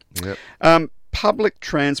experiencing. Yep. Public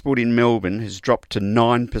transport in Melbourne has dropped to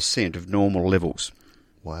 9% of normal levels.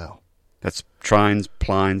 Wow. That's trains,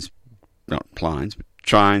 buses,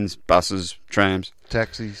 trams.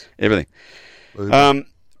 Taxis. Everything.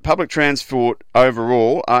 Public transport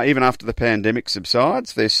overall, even after the pandemic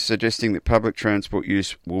subsides, they're suggesting that public transport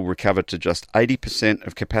use will recover to just 80%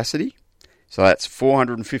 of capacity. So that's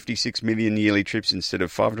 456 million yearly trips instead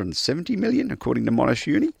of 570 million, according to Monash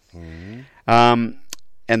Uni. Mm-hmm.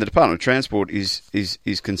 And the Department of Transport is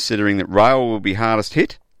considering that rail will be hardest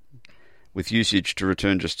hit, with usage to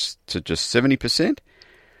return just 70%.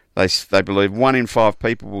 They believe 1 in 5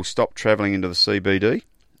 people will stop travelling into the CBD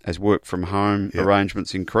as work from home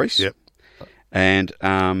arrangements increase. Yep. And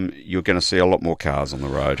you're going to see a lot more cars on the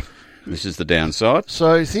road. This is the downside.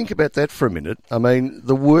 So think about that for a minute. I mean,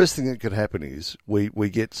 the worst thing that could happen is we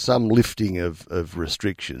get some lifting of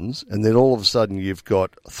restrictions, and then all of a sudden you've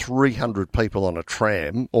got 300 people on a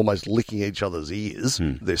tram almost licking each other's ears.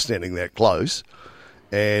 They're standing that close,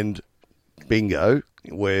 and bingo,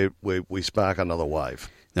 we spark another wave.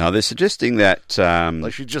 Now, they're suggesting that they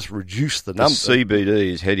should just reduce the number. The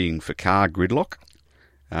CBD is heading for car gridlock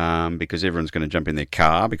because everyone's going to jump in their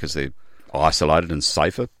car because they're isolated and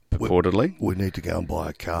safer, purportedly. We need to go and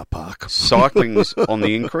buy a car park. Cycling's on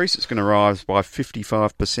the increase. It's going to rise by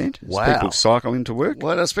 55% Wow. as people cycle into work.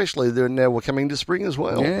 Well, especially now we're coming to spring as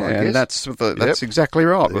well. Yeah, I and guess. that's exactly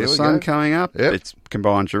right. There With the we sun go. coming up, it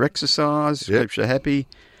combines your exercise, keeps you happy.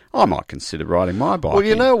 I might consider riding my bike. Well,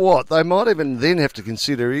 you know what? They might even then have to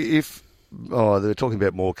consider if... Oh, they're talking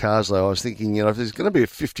about more cars, though. I was thinking, if there's going to be a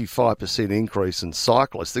 55% increase in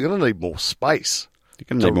cyclists, they're going to need more space. You're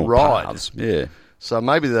going to need more ride. paths. Yeah. So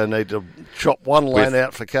maybe they need to chop one lane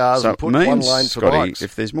out for cars and put one lane for Scotty, bikes.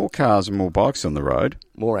 if there's more cars and more bikes on the road...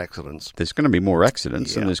 More accidents. There's going to be more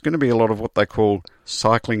accidents, and there's going to be a lot of what they call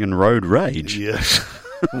cycling and road rage. Yes.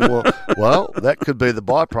 well, that could be the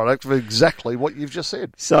byproduct of exactly what you've just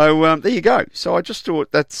said. So there you go. So I just thought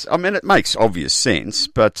it makes obvious sense,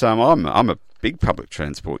 but I'm a big public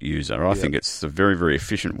transport user. I think it's a very, very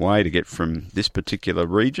efficient way to get from this particular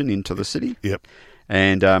region into the city. Yep.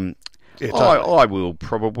 And I will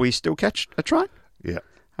probably still catch a train. Yeah.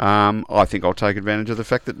 I think I'll take advantage of the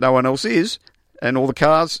fact that no one else is. And all the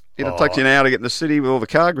cars, it takes you an hour to get in the city with all the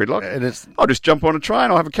car gridlock. And I'll just jump on a train,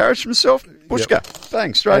 I'll have a carriage for myself, bushka,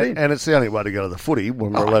 bang, straight in. And it's the only way to go to the footy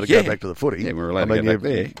when we're allowed to go back to the footy. Yeah, we're allowed to go back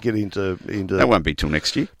there. Get into that won't be till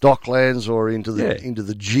next year. Docklands or into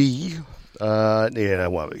the G. That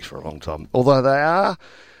won't be for a long time. Although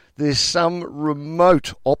there's some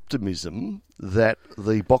remote optimism that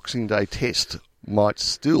the Boxing Day test might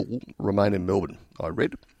still remain in Melbourne, I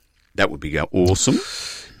read. That would be awesome.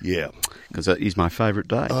 Yeah. Because that is my favourite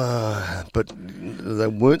day. But they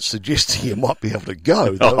weren't suggesting you might be able to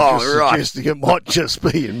go. They were suggesting it might just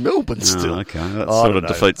be in Melbourne still. Okay, that sort of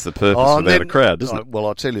defeats the purpose without a crowd, doesn't it? Well,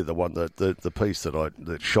 I'll tell you the one the piece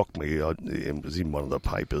that shocked me. It was in one of the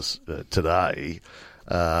papers today,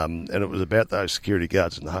 and it was about those security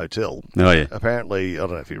guards in the hotel. Oh yeah. Apparently, I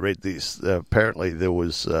don't know if you read this. Apparently, there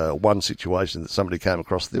was one situation that somebody came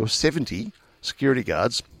across. There were 70 security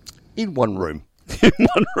guards in one room.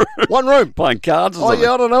 One room. Playing cards or Oh, something.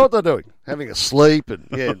 yeah, I don't know what they're doing. Having a sleep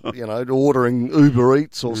and, ordering Uber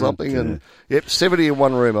Eats or something. dear. And, 70 in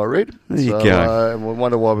one room, I read. There you go. And we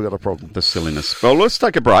wonder why we've got a problem. The silliness. Well, let's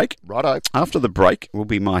take a break. Righto. After the break will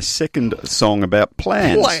be my second song about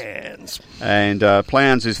plans. Plans. And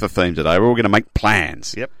plans is the theme today. We're all going to make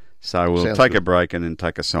plans. Yep. So we'll Sounds take good. a break and then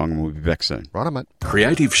take a song, and we'll be back soon. Righto, mate.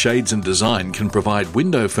 Creative Shades and Design can provide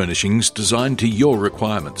window furnishings designed to your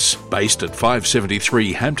requirements. Based at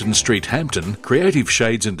 573 Hampton Street, Hampton, Creative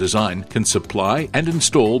Shades and Design can supply and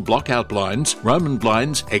install blockout blinds, Roman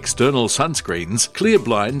blinds, external sunscreens, clear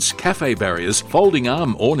blinds, cafe barriers, folding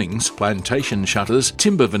arm awnings, plantation shutters,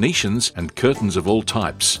 timber Venetians, and curtains of all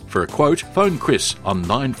types. For a quote, phone Chris on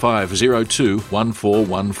 9502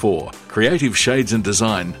 1414. Creative Shades and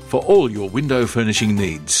Design for all your window furnishing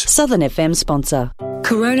needs. Southern FM sponsor.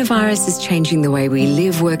 Coronavirus is changing the way we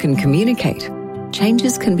live, work and communicate.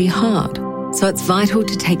 Changes can be hard, so it's vital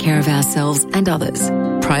to take care of ourselves and others.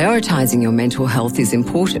 Prioritising your mental health is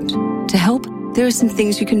important. To help, there are some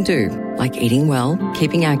things you can do, like eating well,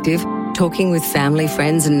 keeping active, talking with family,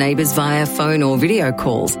 friends and neighbours via phone or video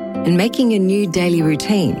calls, and making a new daily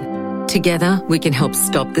routine. Together, we can help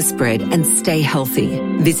stop the spread and stay healthy.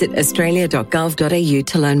 Visit australia.gov.au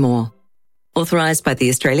to learn more. Authorised by the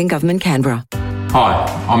Australian Government, Canberra. Hi,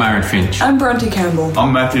 I'm Aaron Finch. I'm Bronte Campbell.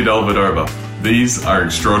 I'm Matthew Delvedova. These are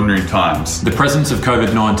extraordinary times. The presence of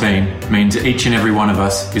COVID-19 means each and every one of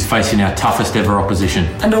us is facing our toughest ever opposition.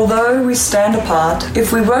 And although we stand apart,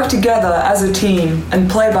 if we work together as a team and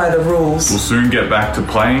play by the rules, We'll soon get back to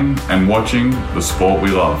playing and watching the sport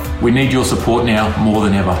we love. We need your support now more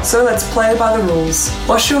than ever. so let's play by the rules.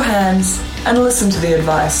 Wash your hands and listen to the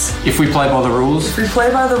advice. If we play by the rules, If we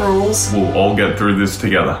play by the rules, we'll all get through this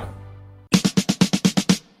together.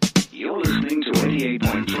 You're listening to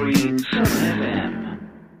 88.3 Southern FM.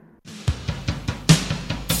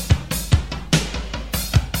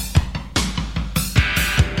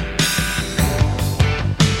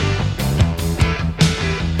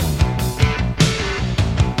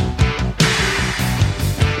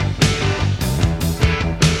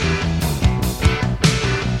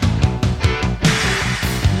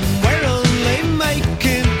 We're only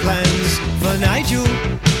making plans for Nigel.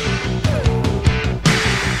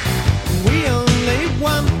 We only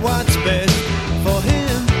want what's best for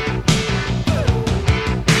him.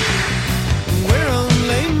 We're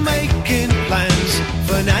only making plans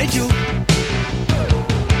for Nigel.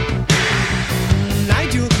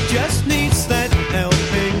 Nigel just needs that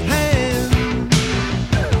helping hand.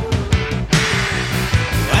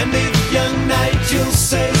 And if young Nigel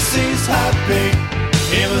says he's happy,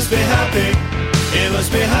 he must be happy, he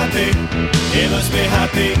must be happy, he must be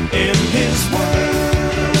happy in his world.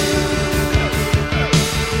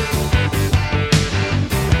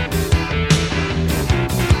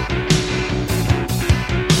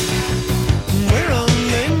 We're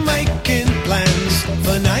only making plans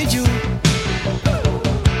for Nigel.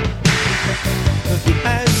 He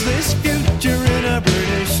has this future in a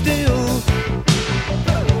British steel.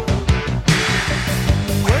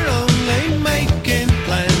 We're only making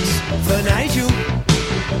plans for Nigel.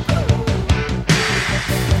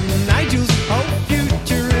 Nigel's whole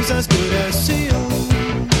future is as good as sealed.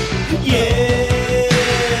 Yeah,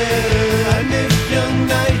 and if young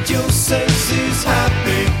Nigel says he's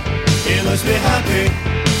happy, he must be happy,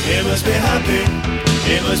 he must be happy,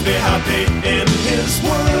 he must be happy in his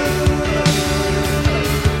world.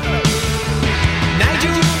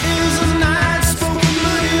 Nigel is a nice spoken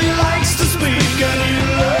man, he likes to speak and he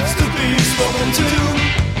loves to be spoken to.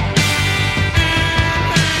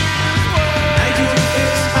 Nigel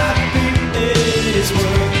is happy in his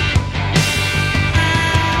world.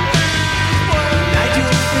 Nigel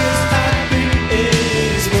is happy in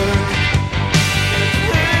his world.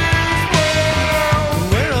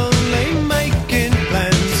 We're only making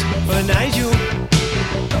plans for Nigel.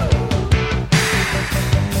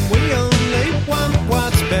 We only want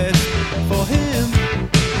what's best for him.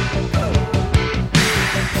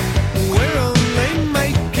 We're only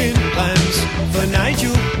making plans for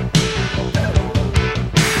Nigel.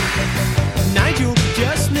 Nigel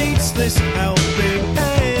just needs this helping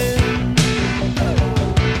hand.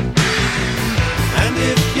 And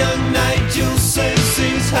if young Nigel says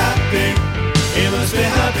he's happy, he must be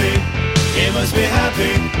happy, he must be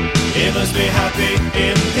happy, he must be happy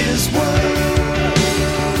in his world.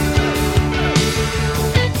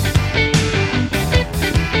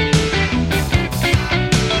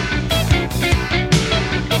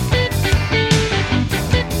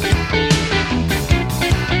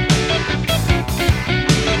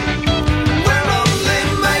 We're only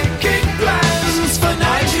making plans for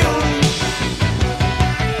Nigel.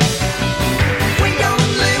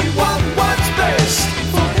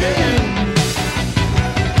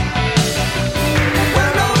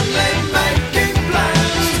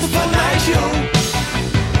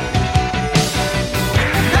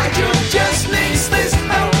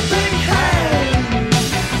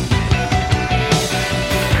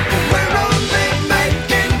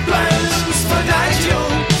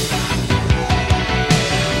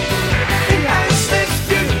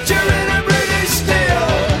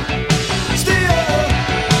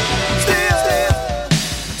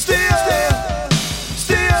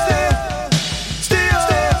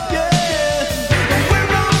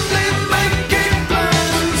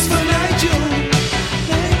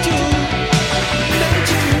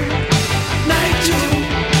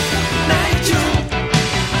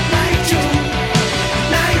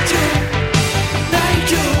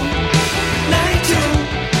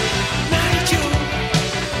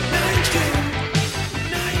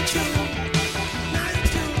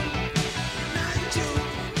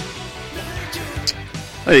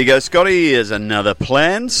 There you go, Scotty. Here's another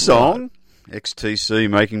planned song. XTC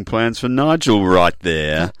making plans for Nigel right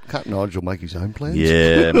there. Can't Nigel make his own plans?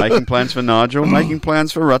 Yeah, making plans for Nigel, making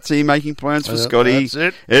plans for Rutsy, making plans for Scotty. That's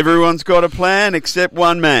it. Everyone's got a plan except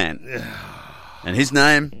one man. And his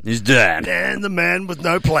name is Dan. Dan, the man with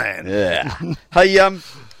no plan. Yeah. Hey,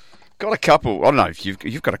 got a couple. I don't know if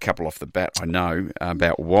you've got a couple off the bat. I know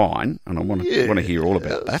about wine, and I want to hear all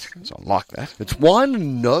about that. So I like that. It's wine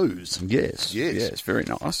and nose. Yes, yes, very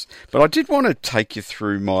nice. But I did want to take you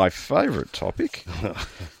through my favourite topic.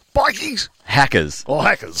 Bikies. Hackers. Oh,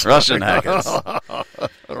 hackers. Russian hackers.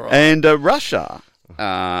 Right. And Russia,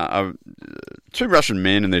 two Russian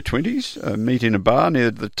men in their 20s meet in a bar near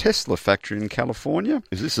the Tesla factory in California.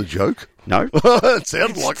 Is this a joke? No. It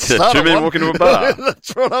sounded like the start two of men one. walk into a bar.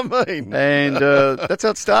 That's what I mean. And that's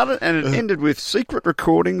how it started, and it ended with secret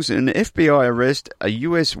recordings, an FBI arrest, a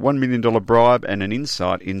US $1 million bribe, and an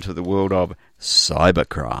insight into the world of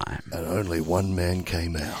cybercrime. And only one man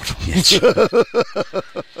came out. Yes.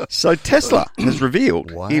 So Tesla has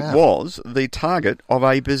revealed it was the target of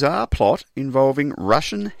a bizarre plot involving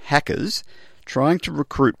Russian hackers trying to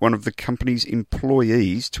recruit one of the company's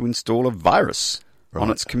employees to install a virus on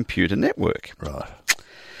its computer network. Right.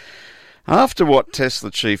 After what Tesla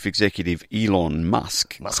chief executive Elon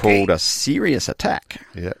Musk called a serious attack,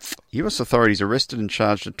 US authorities arrested and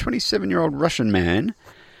charged a 27-year-old Russian man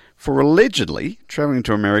for allegedly travelling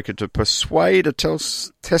to America to persuade a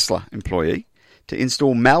Tesla employee to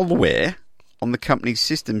install malware on the company's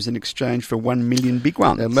systems in exchange for 1 million big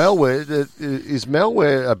ones. Now, is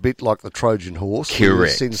malware a bit like the Trojan horse?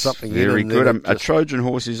 Correct. You send something Very in good. A Trojan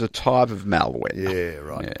horse is a type of malware. Yeah,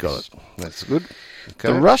 right. Yes. Got it. That's good.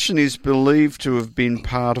 Okay. The Russian is believed to have been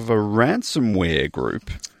part of a ransomware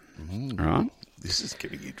group. Right. This is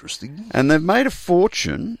getting interesting. And they've made a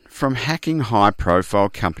fortune from hacking high-profile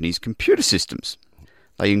companies' computer systems.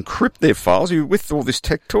 They encrypt their files. Are you with all this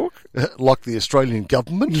tech talk? Like the Australian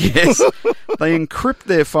government? Yes. They encrypt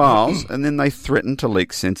their files and then they threaten to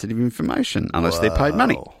leak sensitive information unless they're paid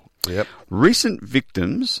money. Yep. Recent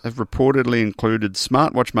victims have reportedly included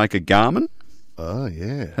smartwatch maker Garmin. Oh,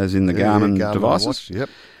 yeah. As in the Garmin devices. Watch, yep.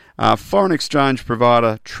 Foreign exchange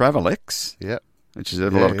provider Travelex. Yep. Which is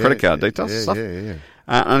a lot of credit card details and stuff.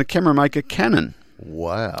 And a camera maker Canon.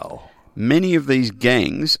 Wow. Many of these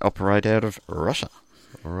gangs operate out of Russia.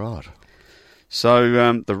 Right.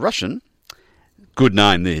 So the Russian, good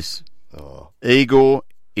name this, Igor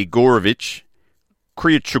Igorovich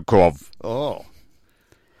Krychukov. Oh.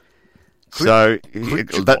 So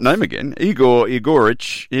that name again, Igor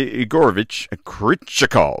Igorovich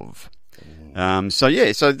Krychukov. So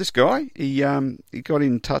this guy, he got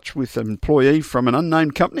in touch with an employee from an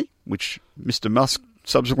unnamed company, which Mr. Musk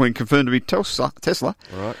subsequently confirmed to be Tesla,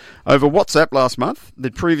 right, over WhatsApp last month.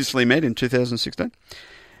 They'd previously met in 2016.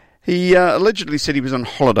 He allegedly said he was on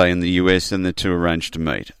holiday in the US and the two arranged to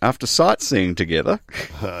meet. After sightseeing together,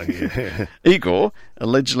 Igor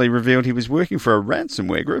allegedly revealed he was working for a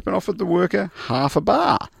ransomware group and offered the worker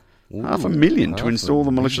 $500,000 to install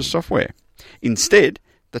the malicious software. Instead,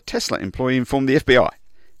 the Tesla employee informed the FBI,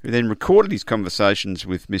 who then recorded his conversations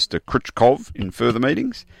with Mr. Krychkov in further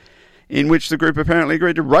meetings, in which the group apparently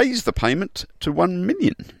agreed to raise the payment to $1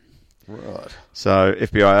 million. Right. So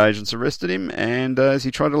FBI agents arrested him, and as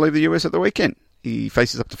he tried to leave the US at the weekend, he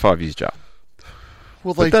faces up to 5 years jail.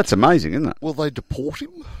 But that's amazing, isn't it? Will they deport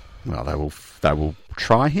him? Well, they will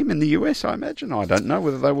try him in the US, I imagine. I don't know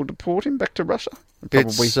whether they will deport him back to Russia.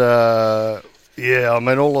 Probably. Yeah, I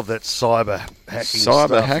mean, all of that cyber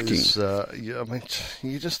hacking Is, I mean,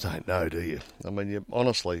 you just don't know, do you? I mean,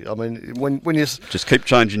 honestly, when you... Just keep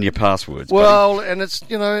changing your passwords. Well, buddy. And it's,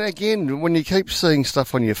 again, when you keep seeing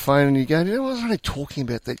stuff on your phone and you go, I was only talking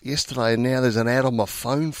about that yesterday and now there's an ad on my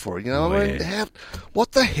phone for it. I mean,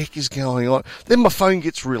 what the heck is going on? Then my phone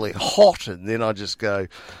gets really hot and then I just go,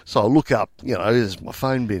 so I look up, has my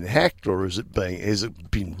phone been hacked or has it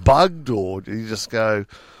been bugged, or do you just go...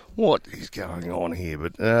 What is going on here?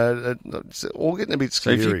 But it's all getting a bit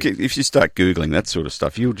scary. So if you start Googling that sort of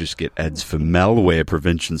stuff, you'll just get ads for malware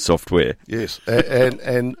prevention software. Yes,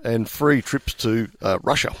 and free trips to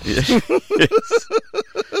Russia.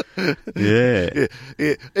 Yeah.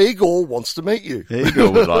 Yeah. Igor wants to meet you.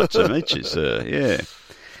 Igor would like to meet you, sir. Yeah.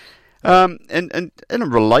 And a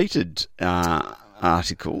related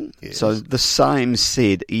article. Yes. So the same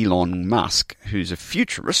said Elon Musk, who's a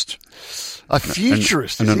futurist. A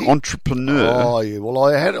futurist, and an entrepreneur. Oh, yeah. Well,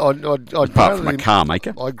 apart from a car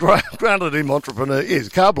maker. I granted him entrepreneur. Yes,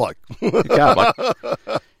 car bloke. Car bloke.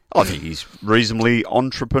 I think he's reasonably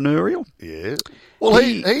entrepreneurial. Yeah. Well,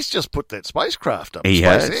 he's just put that spacecraft up. He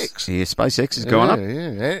SpaceX. has. Yeah, SpaceX has gone up.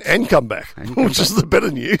 Yeah, and come back, which is the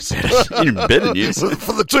better news. Even better news.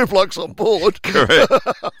 For the two blokes on board. Correct.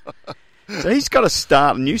 So he's got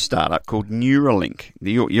a new startup called Neuralink.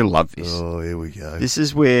 You'll love this. Oh, here we go. This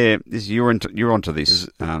is where you're onto this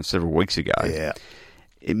several weeks ago. Yeah.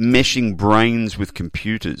 Meshing brains with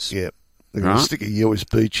computers. Yeah. They're going to stick a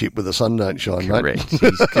USB chip where the sun don't shine, Correct.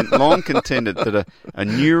 mate. He's long contended that a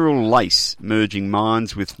neural lace merging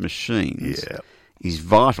minds with machines is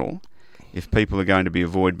vital if people are going to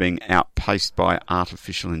avoid being outpaced by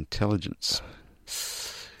artificial intelligence.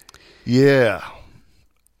 Yeah.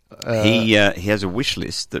 He has a wish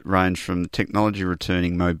list that range from technology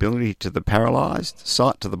returning mobility to the paralysed,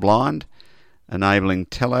 sight to the blind, enabling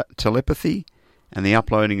telepathy and the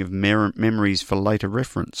uploading of memories for later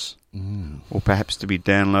reference, or perhaps to be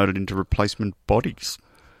downloaded into replacement bodies.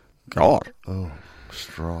 God. Oh,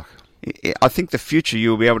 strike. I think the future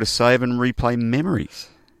you'll be able to save and replay memories.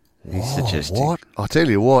 He's suggesting. What? I tell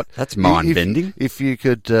you what. That's mind-bending. If you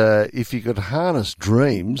could harness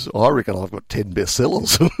dreams, I reckon I've got 10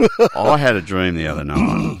 bestsellers. I had a dream the other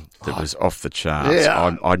night that was off the charts.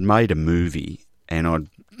 Yeah. I'd made a movie and I'd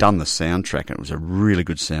done the soundtrack, and it was a really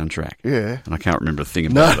good soundtrack. Yeah. And I can't remember a thing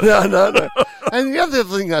about it. No. And the other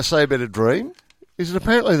thing I say about a dream is that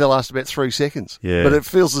apparently they last about 3 seconds. Yeah. But it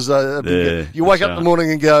feels as though you wake up in the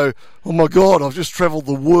morning and go, oh my God, I've just travelled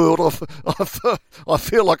the world. I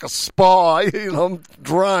feel like a spy. I'm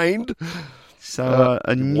drained. So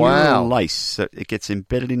a neural lace, so it gets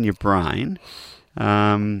embedded in your brain.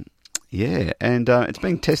 And it's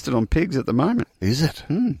being tested on pigs at the moment. Is it?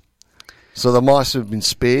 So the mice have been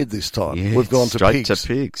spared this time. Yeah, We've gone to straight pigs. to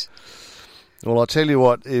pigs. Well, I tell you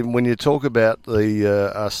what, when you talk about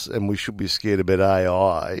us and we should be scared about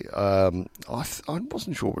AI, I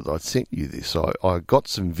wasn't sure whether I'd sent you this. I got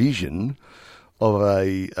some vision of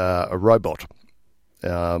a robot,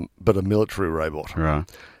 but a military robot. Right.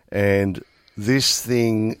 And this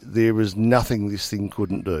thing, there was nothing this thing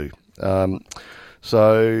couldn't do.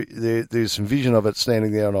 So there's some vision of it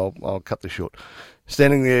standing there, and I'll cut this short.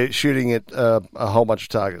 Standing there shooting at a whole bunch of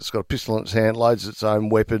targets. It's got a pistol in its hand, loads its own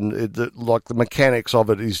weapon. Like the mechanics of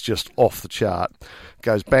it is just off the chart.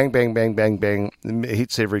 Goes bang, bang, bang, bang, bang,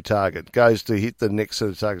 hits every target. Goes to hit the next set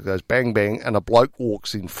of targets, goes bang, bang, and a bloke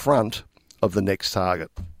walks in front of the next target.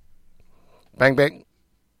 Bang, bang.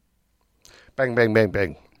 Bang, bang, bang,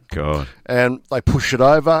 bang. God. And they push it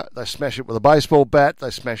over, they smash it with a baseball bat,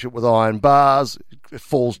 they smash it with iron bars, it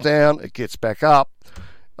falls down, it gets back up.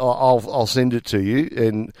 I'll send it to you,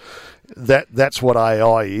 and that's what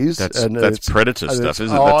AI is. That's predator stuff,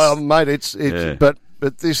 isn't it? Oh, mate, it's but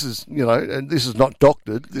this is, and this is not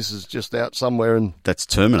doctored. This is just out somewhere, and that's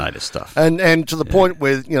Terminator stuff. And to the point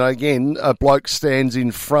where again, a bloke stands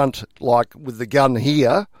in front, like with the gun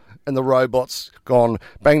here, and the robot's gone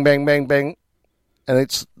bang, bang, bang, bang, and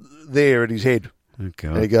it's there at his head. Oh,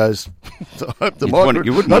 God. And he goes,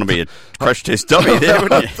 you wouldn't want to be a crash test dummy there,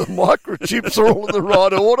 would you? The microchips are all in the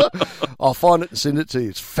right order. I'll find it and send it to you.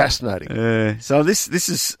 It's fascinating. So this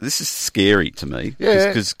is scary to me.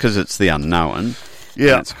 Yeah. Because it's the unknown.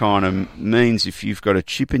 Yeah. And it's kind of means if you've got a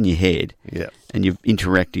chip in your head and you're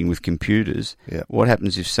interacting with computers, what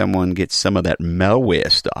happens if someone gets some of that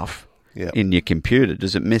malware stuff in your computer?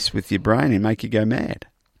 Does it mess with your brain and make you go mad?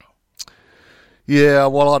 Yeah,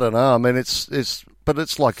 well, I don't know. I mean, but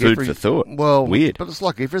it's like food for thought. Well, weird. But it's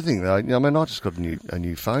like everything, though. I mean, I just got a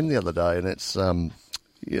new phone the other day, and it's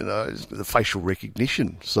it's the facial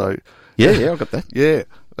recognition. So yeah, I got that. Yeah,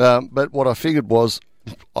 but what I figured was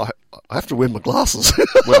I have to wear my glasses.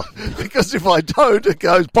 Well, because if I don't, it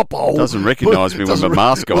goes pop. It doesn't recognise me with my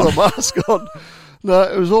mask on. With a mask on. No,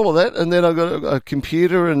 it was all of that, and then I got a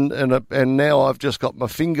computer, and now I've just got my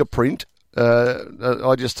fingerprint.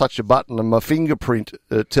 I just touch a button and my fingerprint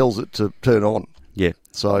tells it to turn on. Yeah.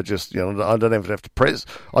 So I just, I don't even have to press.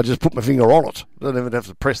 I just put my finger on it. I don't even have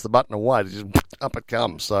to press the button and wait. It just up it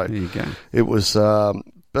comes. So there you go. It was,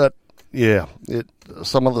 but yeah,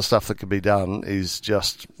 some of the stuff that can be done is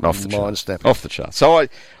just mind-snapping. Off the chart. So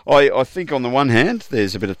I think on the one hand,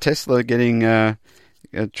 there's a bit of Tesla getting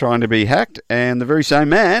trying to be hacked, and the very same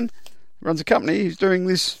man runs a company who's doing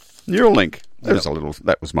this Neuralink.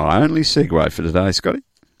 That was my only segue for today, Scotty.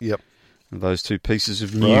 Yep. Those two pieces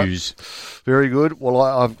of news. Right. Very good. Well,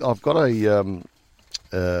 I've got a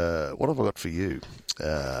what have I got for you?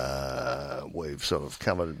 We've sort of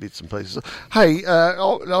covered bits and pieces. Hey,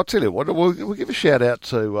 I'll tell you what. We'll give a shout out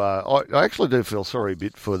to. I actually do feel sorry a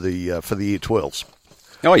bit for the year 12s.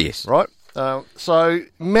 Oh yes, right. So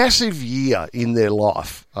massive year in their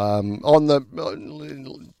life.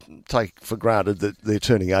 Take for granted that they're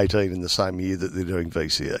turning 18 in the same year that they're doing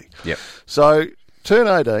VCE. Yep. So turn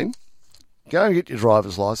 18, go and get your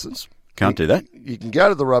driver's license. Can't do that. You can go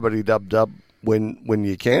to the rubbity-dub-dub when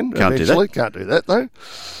you can. Can't do eventually. that. Can't do that though.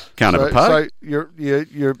 Can't have a party. So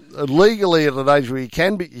you're legally at an age where you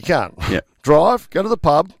can, but you can't. Yeah. Drive, go to the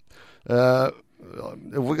pub. Have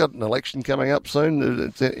we got an election coming up soon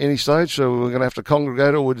at any stage? So we're going to have to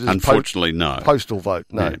congregate, or just unfortunately, no. Postal vote?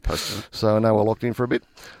 No. Yeah, postal. So I know we're locked in for a bit.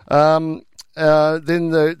 Then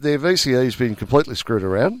their VCE's been completely screwed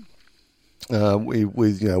around.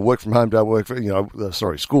 With work from home, don't work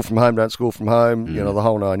for school from home, don't school from home. The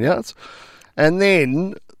whole 9 yards. And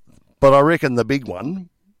then, but I reckon the big one,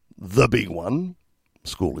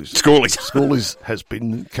 Schoolies has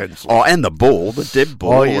been cancelled. Oh, and the ball, the Deb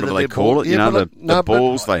ball, what do they call it? Yeah, the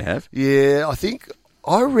balls they have. Yeah,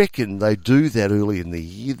 I reckon they do that early in the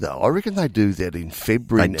year, though. I reckon they do that in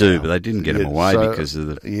February. They do, but they didn't get them away because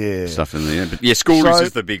of the stuff in the end. But yeah, Schoolies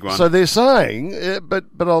is the big one. So they're saying, but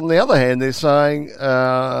on the other hand, they're saying,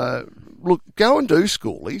 look, go and do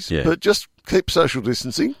Schoolies, but just keep social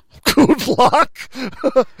distancing. Good luck.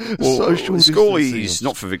 Social Schoolies,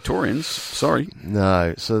 not for Victorians. Sorry.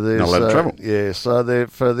 No, so there's not allowed to travel. Yeah, so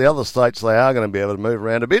for the other states, they are going to be able to move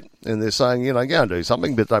around a bit, and they're saying, go and do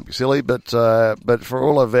something, but don't be silly. But for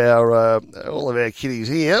all of our kiddies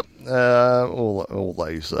here, all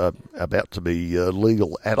these about to be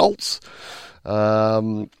legal adults.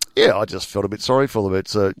 I just felt a bit sorry for them.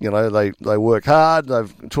 It's they work hard.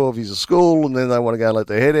 They've 12 years of school, and then they want to go and let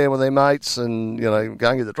their head down with their mates, and go and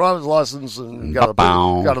get the driver's license and go to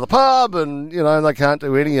the pub, and they can't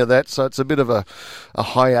do any of that. So it's a bit of a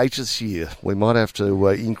hiatus year. We might have to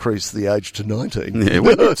increase the age to 19. Yeah,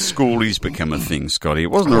 when did Schoolies become a thing, Scotty?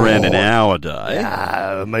 It wasn't around in our day.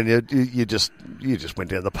 I mean, you just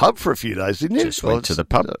went down to the pub for a few days, didn't you? Just went to the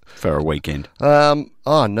pub for a weekend.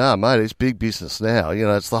 Oh, no, mate, it's big business now.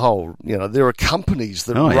 It's the whole, there are companies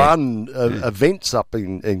that run events up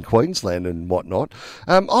in Queensland and whatnot.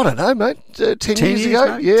 I don't know, mate, 10 years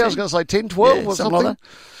ago? Mate, 10. I was 10. going to say 10, 12 or something. Like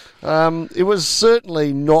that. It was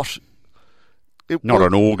certainly not... Not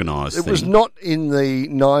an organised thing. It was not in the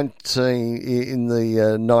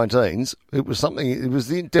 19s. It was something. It was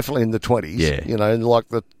definitely in the 20s. Yeah. Like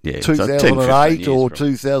the 2008 or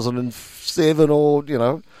 2007 or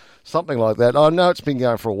something like that. I know it's been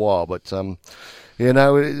going for a while, but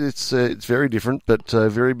it's very different, but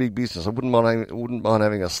very big business. I wouldn't mind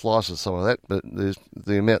having a slice of some of that, but there's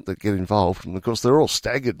the amount that get involved, and of course they're all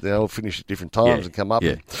staggered. They all finish at different times and come up.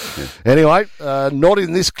 Yeah. Anyway, not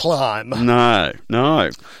in this climb. No.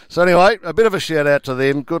 So anyway, a bit of a shout out to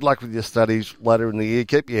them. Good luck with your studies later in the year.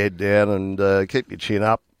 Keep your head down and keep your chin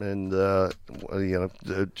up, and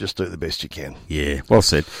just do the best you can. Yeah, well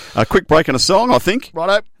said. A quick break and a song, I think.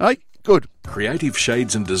 Righto. Hey. Good. Creative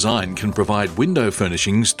Shades and Design can provide window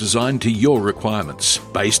furnishings designed to your requirements.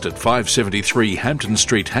 Based at 573 Hampton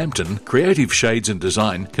Street, Hampton, Creative Shades and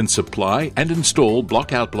Design can supply and install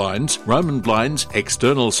block-out blinds, Roman blinds,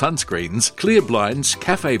 external sunscreens, clear blinds,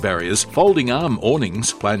 cafe barriers, folding arm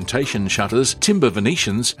awnings, plantation shutters, timber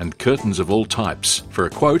Venetians, and curtains of all types. For a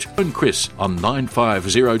quote, phone Chris on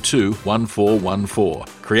 9502 1414.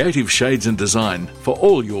 Creative Shades and Design for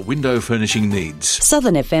all your window furnishing needs.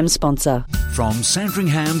 Southern FM sponsor. From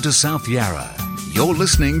Sandringham to South Yarra, you're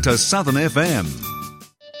listening to Southern FM.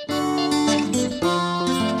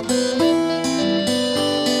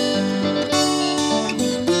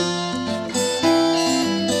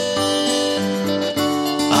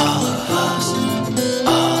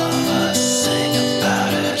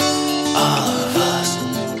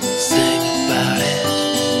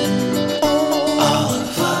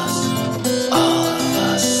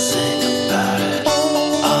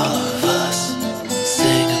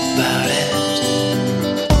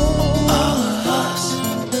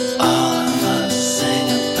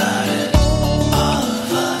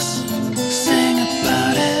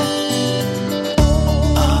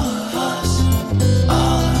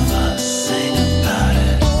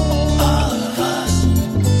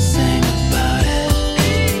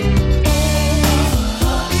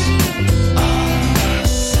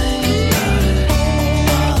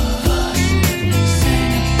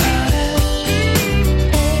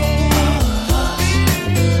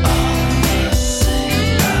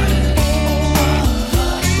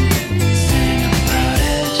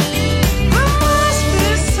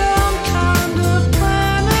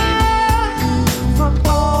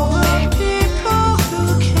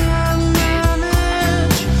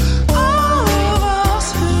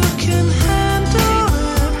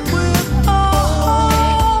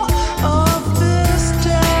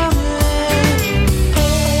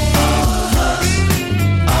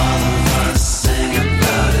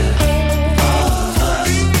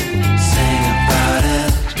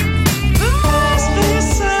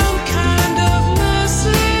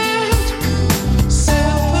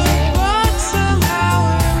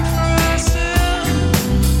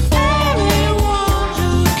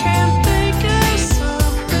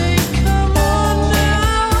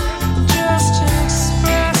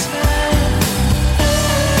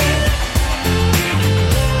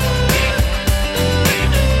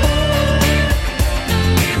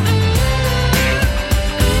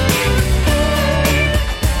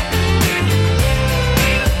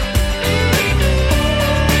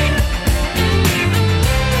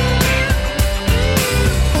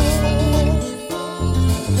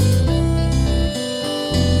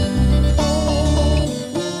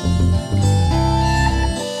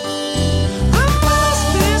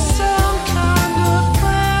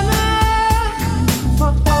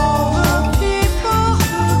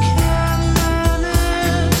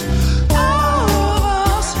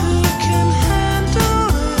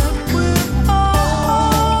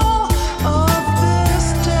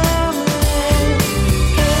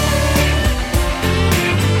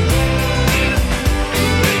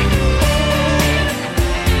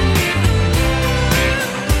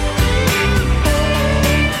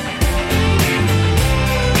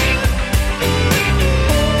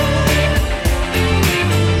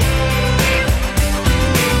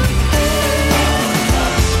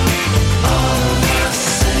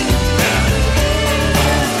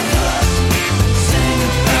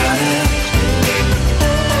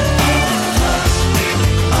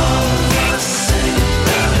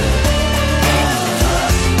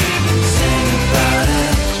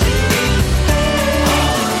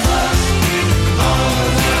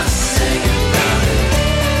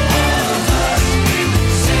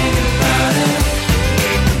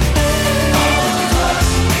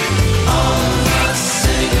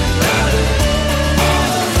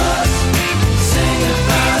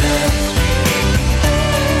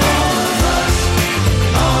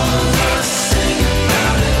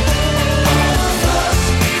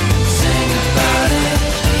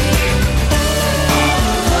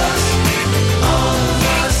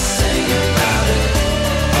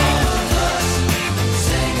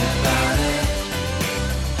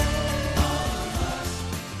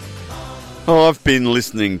 Oh, I've been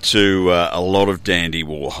listening to a lot of Dandy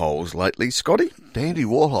Warhols lately, Scotty. Dandy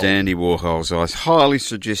Warhol? Dandy Warhols. I highly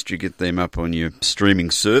suggest you get them up on your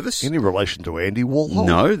streaming service. Any relation to Andy Warhol?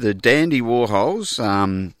 No, the Dandy Warhols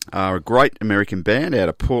are a great American band out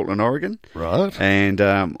of Portland, Oregon. Right. And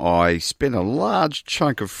I spent a large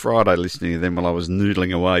chunk of Friday listening to them while I was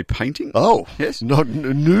noodling away painting. Oh, yes. Not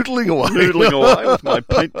noodling away. Noodling away with my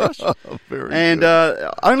paintbrush. Very and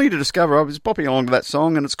only to discover I was bopping along to that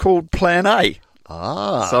song, and it's called Plan A.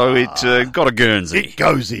 Ah. So it got a Guernsey. It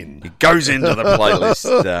goes in. It goes into the playlist.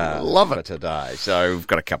 Love it. For today. So we've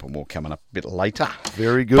got a couple more coming up a bit later.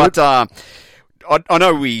 Very good. But I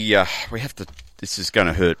know we have to. This is going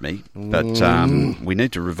to hurt me, but we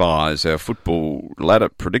need to revise our football ladder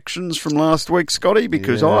predictions from last week, Scotty,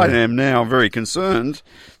 because I am now very concerned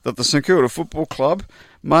that the St Kilda Football Club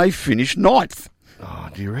may finish 9th. Oh,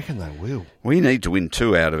 do you reckon they will? We need to win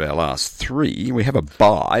 2 out of our last 3. We have a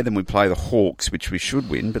bye, then we play the Hawks, which we should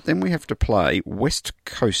win, but then we have to play West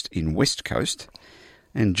Coast in West Coast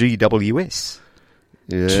and GWS.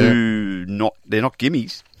 Yeah. They're not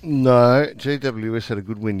gimmies. No, GWS had a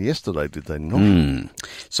good win yesterday, did they not?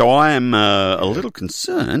 So I am a little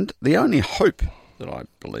concerned. The only hope that I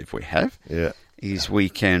believe we have is we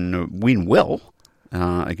can win well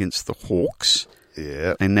against the Hawks.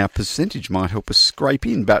 Yeah. And our percentage might help us scrape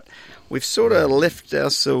in, but we've sort of left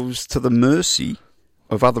ourselves to the mercy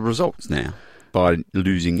of other results now by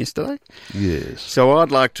losing yesterday. Yes. So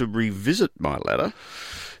I'd like to revisit my ladder.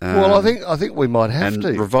 Well, I think we might have and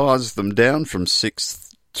to revise them down from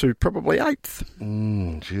 6th to probably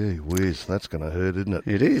 8th. Gee whiz, that's going to hurt, isn't it?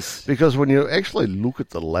 It is. Because when you actually look at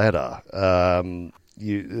the ladder,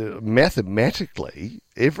 you mathematically,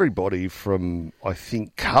 everybody from, I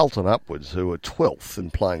think, Carlton upwards, who are 12th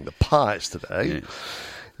and playing the Pies today,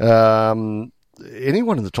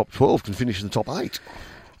 anyone in the top 12 can finish in the top 8.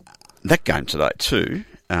 That game today too,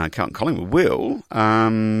 Carlton Collingwood will,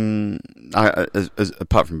 apart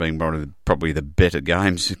from being one of probably the better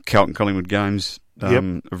games, Carlton Collingwood games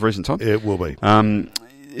of recent time. It will be.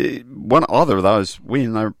 Either of those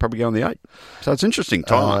win, they'll probably go in the 8. So it's interesting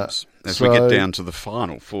times as we get down to the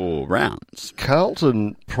final 4 rounds.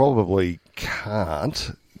 Carlton probably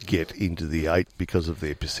can't get into the 8 because of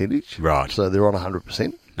their percentage. Right. So they're on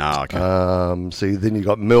 100%. Oh, okay. So then you've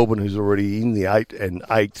got Melbourne, who's already in the 8 and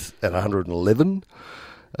 8th at 111.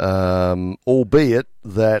 Albeit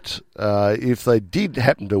that if they did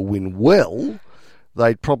happen to win well,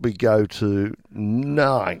 they'd probably go to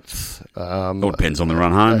 9th. All depends on the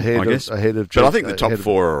run home, I guess. But I think the top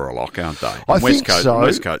 4 are a lock, aren't they? I think so.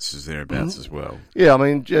 West Coast is thereabouts as well. Yeah, I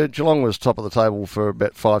mean, Geelong was top of the table for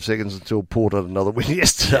about 5 seconds until Port had another win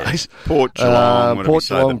yesterday. Port, Geelong, what did we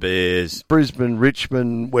say, the Bears? Brisbane,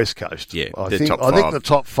 Richmond, West Coast. Yeah, I think the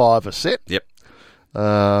top 5 are set. Yep.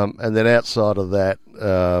 And then outside of that,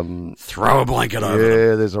 throw a blanket over them.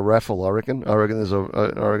 Yeah, there's a raffle. I reckon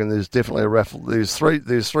there's definitely a raffle. There's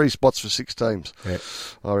 3 spots for 6 teams. Yep.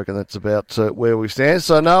 I reckon that's about where we stand.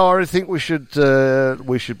 So no, I think we should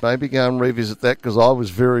maybe go and revisit that, because I was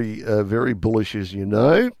very bullish, as you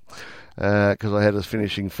know. Because I had us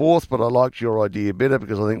finishing 4th, but I liked your idea better,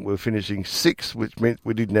 because I think we're finishing 6th, which meant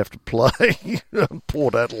we didn't have to play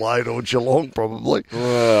Port Adelaide or Geelong, probably.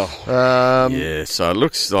 Well, so it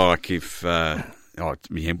looks like if we've got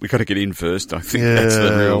to get in first. I think that's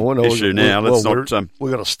the real issue now.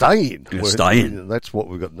 We've got to stay in. Stay in. That's what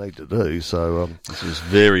we've got need to do. So this is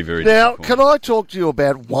very, very now, difficult. can I talk to you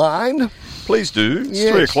about wine? Please do.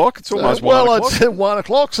 It's 3 o'clock. It's almost 1 well, o'clock. It's 1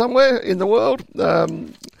 o'clock somewhere in the world.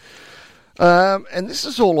 And this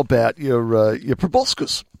is all about your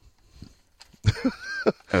proboscis.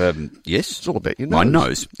 Yes. It's all about your nose. My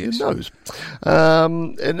nose. Yes. Your nose.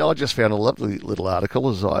 And I just found a lovely little article,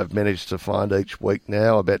 as I've managed to find each week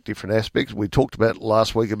now, about different aspects. We talked about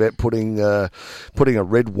last week about putting a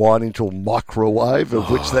red wine into a microwave, of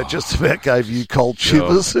which that just about gave you cold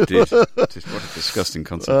shivers. What a disgusting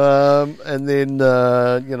concept. And then,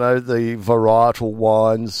 the varietal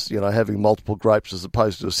wines, having multiple grapes as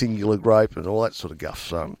opposed to a singular grape and all that sort of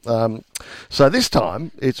guff. So this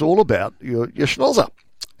time, it's all about your schnozzer.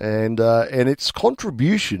 And its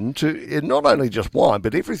contribution to not only just wine,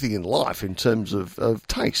 but everything in life in terms of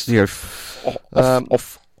taste. Olfactory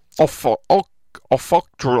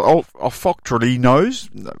nose.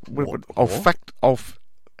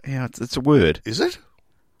 It's a word. Is it?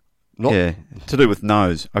 To do with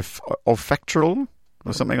nose. Olfactory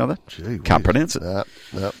or something like that. Gee, can't pronounce it. No,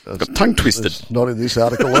 got tongue twisted. It's not in this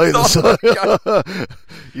article either. So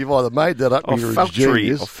you've either made that up or you're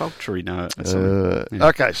ingenious. Olfactory, no.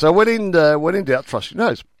 Okay, so when in doubt, trust your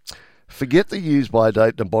nose. Forget the use-by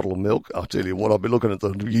date in a bottle of milk. I'll tell you what, I'll be looking at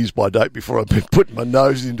the use-by date before I've been putting my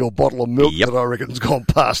nose into a bottle of milk that I reckon's gone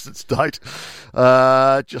past its date.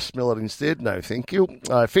 Just smell it instead. No, thank you.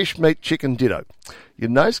 Fish, meat, chicken, ditto. Your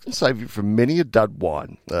nose can save you from many a dud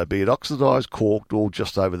wine, be it oxidised, corked, or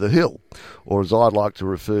just over the hill, or as I'd like to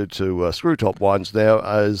refer to screw-top wines now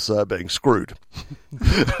as being screwed.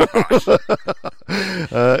 It's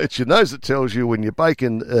your nose that tells you when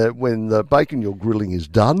the bacon you're grilling is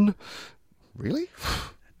done. Really?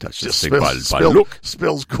 That's just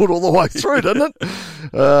smells good all the way through, doesn't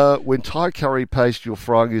it? When Thai curry paste you're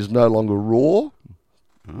frying is no longer raw.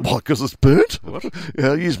 Why? Because it's burnt?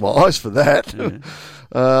 I'll use my eyes for that. Yeah.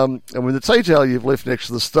 And when the tea towel you've left next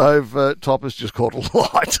to the stove top is just caught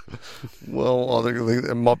alight. Well, I think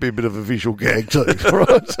there might be a bit of a visual gag too.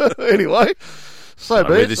 Right? Anyway, so I know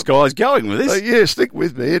where this guy's going with this. Yeah, stick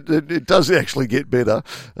with me. It does actually get better.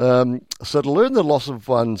 So to learn the loss of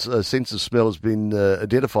one's sense of smell has been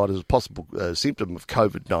identified as a possible symptom of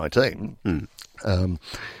COVID-19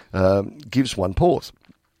 gives one pause.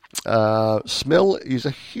 Smell is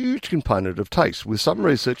a huge component of taste, with some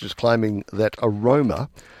researchers claiming that aroma,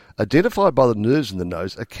 identified by the nerves in the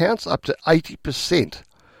nose, accounts up to 80%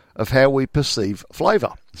 of how we perceive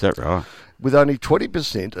flavour. Is that right? With only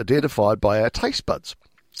 20% identified by our taste buds.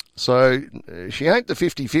 So she ain't the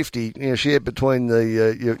 50-50 shared between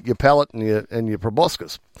your palate and your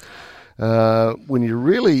proboscis. When you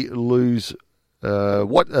really lose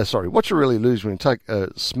what you really lose when you take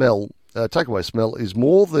takeaway smell is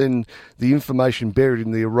more than the information buried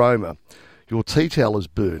in the aroma. Your tea towel is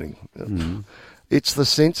burning. Mm. It's the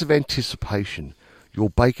sense of anticipation. Your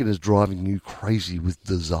bacon is driving you crazy with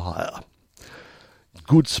desire.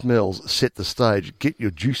 Good smells set the stage, get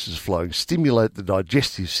your juices flowing, stimulate the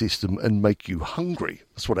digestive system and make you hungry.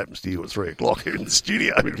 That's what happens to you at 3 o'clock here in the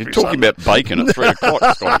studio. You're talking about bacon at 3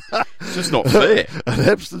 o'clock, Scott. It's just not fair. An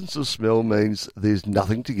absence of smell means there's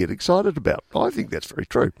nothing to get excited about. I think that's very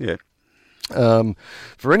true. Yeah.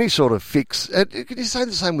 For any sort of fix, can you say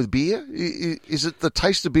the same with beer? Is it the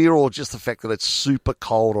taste of beer or just the fact that it's super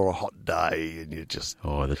cold or a hot day and you just...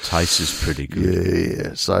 Oh, the taste is pretty good.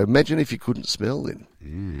 Yeah. So imagine if you couldn't smell then.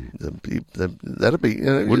 That'd be...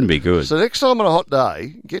 Wouldn't be good. So next time on a hot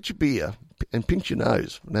day, get your beer and pinch your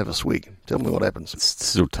nose and have a swig. Tell me what happens. It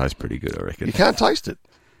still tastes pretty good, I reckon. You can't taste it.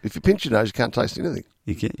 If you pinch your nose, you can't taste anything.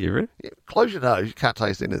 You can't? You ready? Yeah, close your nose, you can't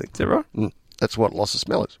taste anything. Is that right? That's what loss of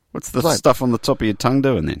smell is. What's the stuff on the top of your tongue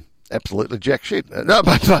doing then? Absolutely jack shit. No,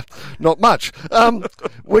 but not much.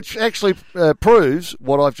 Which actually proves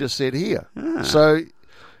what I've just said here. Ah. So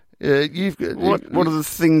you've what are the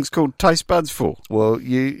things called taste buds for? Well,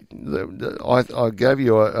 I gave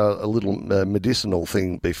you a little medicinal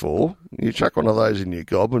thing before. You chuck one of those in your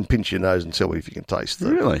gob and pinch your nose and tell me if you can taste it.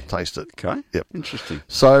 Really? Taste it. Okay. Yep. Interesting.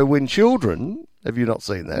 So when children, have you not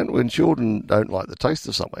seen that? When children don't like the taste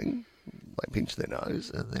of something, they pinch their nose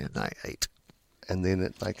and then they eat. And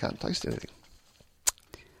then they can't taste anything.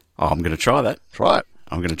 Oh, I'm going to try that. Try it.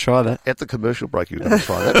 I'm going to try that. At the commercial break, you're going to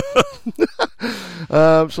try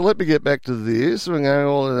that. So let me get back to this. We're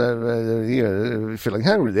going, feeling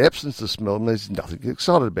hungry. The absence of smell, there's nothing to get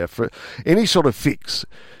excited about. For any sort of fix,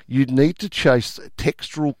 you need to chase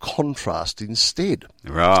textural contrast instead.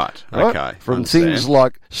 Right. Okay. From things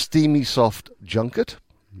like steamy soft junket.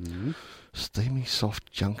 Mm-hmm. Steamy soft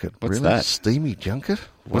junket. What's really? That? Steamy junket?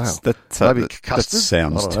 Wow. What's that? Maybe custard? That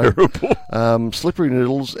sounds terrible. Slippery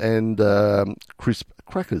noodles and crisp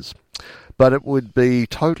crackers. But it would be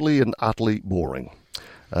totally and utterly boring.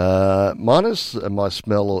 Minus my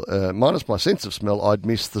sense of smell, I'd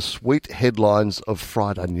miss the sweet headlines of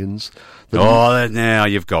fried onions. Now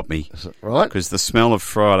you've got me. Is that right? Because the smell of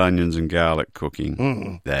fried onions and garlic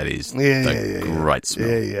cooking, that is great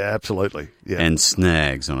smell. Yeah, absolutely. Yeah. And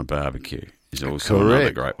snags on a barbecue is also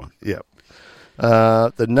another great one. Yeah.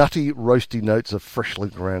 The nutty, roasty notes of freshly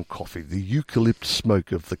ground coffee, the eucalypt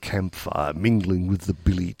smoke of the campfire mingling with the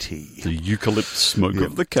billy tea. The eucalypt smoke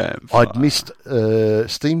of the campfire. I'd missed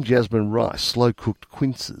steamed jasmine rice, slow-cooked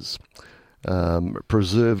quinces,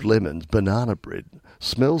 preserved lemons, banana bread,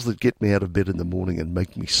 smells that get me out of bed in the morning and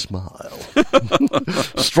make me smile.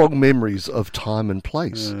 Strong memories of time and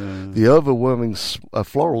place. The overwhelming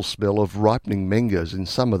floral smell of ripening mangoes in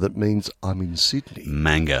summer that means I'm in Sydney.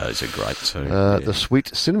 Mangoes are great too. The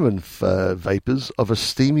sweet cinnamon vapours of a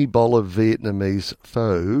steamy bowl of Vietnamese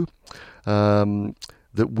pho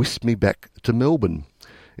that whisked me back to Melbourne.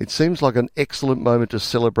 It seems like an excellent moment to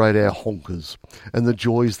celebrate our honkers and the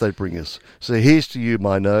joys they bring us. So here's to you,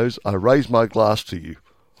 my nose. I raise my glass to you.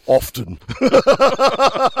 often.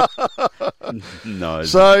 No.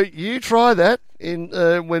 So you try that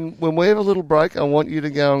when we have a little break. I want you to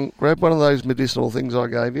go and grab one of those medicinal things I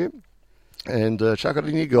gave you, and chuck it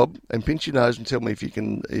in your gob and pinch your nose and tell me if you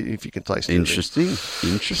can taste it. Interesting.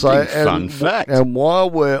 Fun fact. And while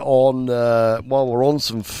we're on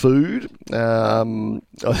some food,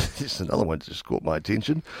 this is another one that just caught my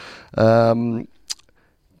attention.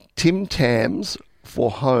 Tim Tams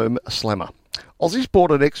for home slammer. Aussies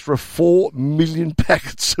bought an extra 4 million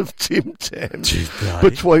packets of Tim Tams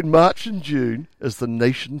between March and June as the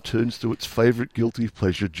nation turns to its favourite guilty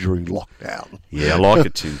pleasure during lockdown. Yeah, I like a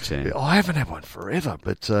Tim Tam. I haven't had one forever,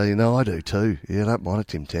 but I do too. Yeah, I don't mind a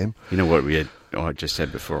Tim Tam. You know what I just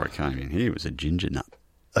had before I came in here was a ginger nut.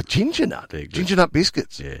 A ginger nut? Ginger nut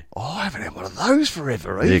biscuits? Yeah. Oh, I haven't had one of those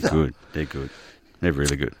forever either. They're good. They're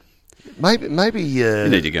really good. Maybe you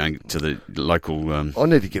need to go to the local I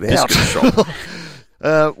need to get out. shop.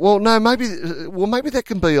 Maybe that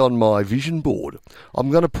can be on my vision board. I'm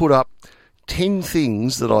going to put up 10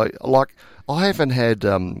 things that I like. I haven't had.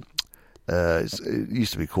 It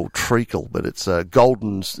used to be called treacle, but it's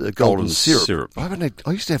golden syrup.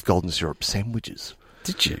 I used to have golden syrup sandwiches.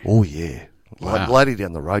 Did you? Oh yeah. Wow. My lady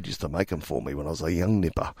down the road used to make them for me when I was a young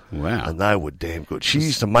nipper. Wow. And they were damn good. She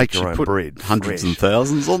used to make her own bread. Hundreds and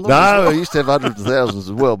thousands on them? No, I used to have hundreds of thousands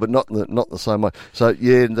as well, but not the same way. So,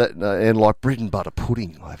 yeah, and like bread and butter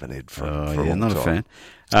pudding I haven't had for a long not time. a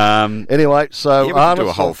fan. Anyway, so... we could do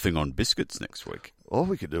a whole thing on biscuits next week. Oh,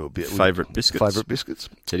 we could do a bit. Favourite biscuits.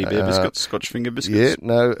 Teddy bear biscuits, Scotch finger biscuits. Yeah,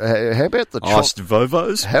 no. How about the iced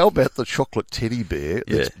Vovos? How about the chocolate teddy bear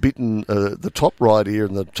that's bitten the top right ear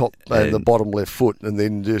and the top and the bottom left foot, and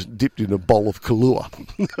then just dipped in a bowl of Kahlua,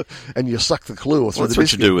 and you suck the Kahlua through the biscuit. That's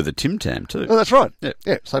what you do with a Tim Tam too. Oh, that's right.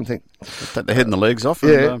 Yeah, same thing. Take the head and the legs off.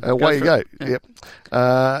 And, and away you go. Yeah. Yep.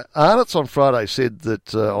 Arnott's on Friday said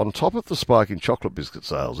that on top of the spike in chocolate biscuit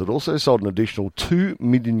sales, it also sold an additional 2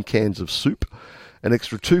 million cans of soup, an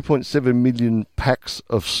extra 2.7 million packs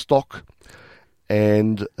of stock,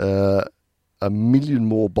 and 1 million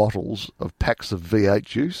more bottles of packs of V8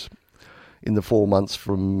 juice in the 4 months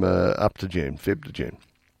from up to June, Feb to June.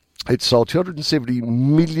 It sold 270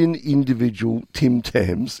 million individual Tim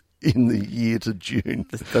Tams in the year to June.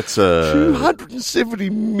 That's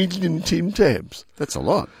 270 million Tim Tams. That's a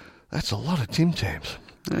lot. That's a lot of Tim Tams.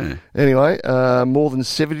 Yeah. Anyway, more than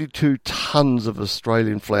 72 tonnes of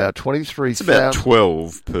Australian flour, 23,000... It's about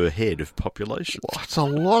 12 per head of population. Oh, it's a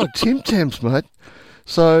lot of Tim Tams, mate.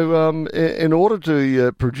 So, in order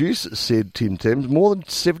to produce said Tim Tams, more than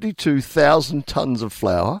 72,000 tonnes of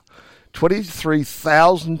flour,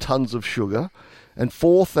 23,000 tonnes of sugar, and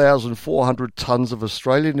 4,400 tonnes of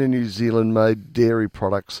Australian and New Zealand-made dairy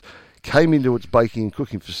products came into its baking and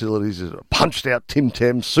cooking facilities as it punched out Tim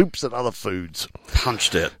Tams, soups and other foods.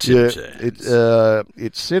 Punched out Tim Tams.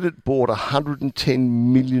 It said it bought $110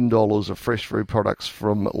 million of fresh food products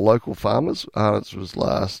from local farmers. Arnott's was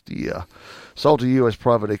last year. Sold to US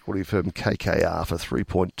private equity firm KKR for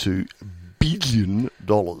 $3.2 billion.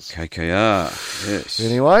 KKR, yes.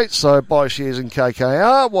 Anyway, so buy shares in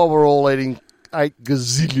KKR while we're all eating 8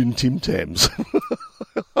 gazillion Tim Tams.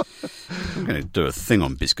 I'm going to do a thing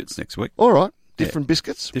on biscuits next week. All right. Different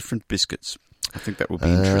biscuits? Different biscuits. I think that would be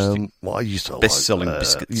interesting. Well, I used to Best-selling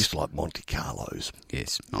biscuits. I used to like Monte Carlos.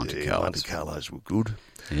 Yes, Monte Carlos. Monte Carlos were good.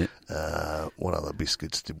 Yeah. What other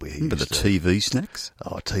biscuits did we Remember the TV snacks?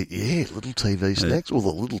 Oh, little TV snacks. Or the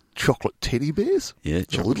little chocolate teddy bears. Yeah,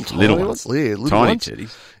 the little ones. Yeah, little tiny ones.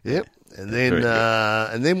 teddies. Yep. And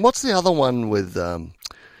then what's the other one with...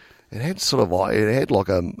 It had like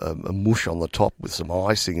a mush on the top with some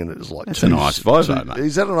icing, and it was like That's an ice Vovo, mate.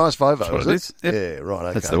 Is that an ice Vovo? That's what it is. Yep. Yeah, right.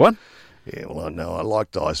 Okay. That's the one. Yeah, well, I know. I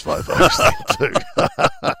liked ice Vovos too.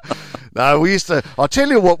 No, we used to. I'll tell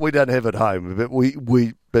you what, we don't have at home, but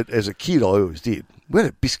but as a kid, I always did. We had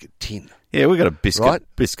a biscuit tin. Yeah, we got a biscuit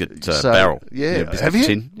barrel. Yeah, biscuit have you?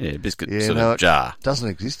 tin. Yeah, biscuit jar. It doesn't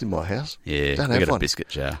exist in my house. Yeah, don't we have got one. a biscuit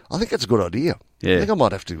jar. I think that's a good idea. Yeah. I think I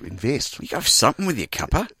might have to invest. You have something with your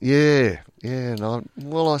cuppa. Yeah. No,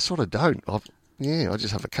 I sort of don't. I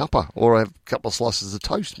just have a cuppa, or I have a couple of slices of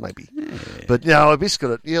toast, maybe. Yeah. But no, a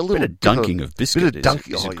biscuit. Yeah, a little bit of dunking of biscuit. Bit of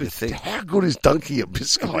dunking is a good thing. How good is dunking a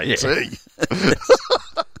biscuit tea?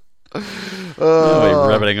 We're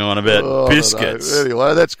rabbiting on about biscuits.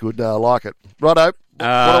 Anyway, that's good. No, I like it. Righto. What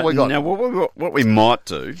have we got? Now, what we might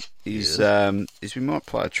do is we might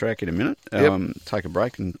play a track in a minute. Take a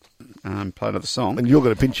break and play another song. And you're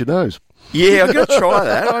going to pinch your nose. Yeah, I'm going to try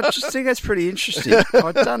that. I just think that's pretty interesting.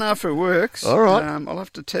 I don't know if it works. All right. I'll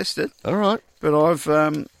have to test it. All right. But I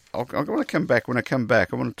want to come back. When I come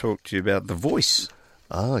back, I want to talk to you about The Voice.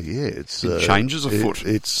 Oh, yeah. It changes afoot.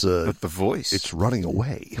 It's with the voice. It's running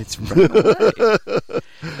away. It's running away.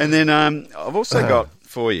 And then I've also got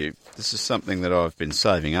for you, this is something that I've been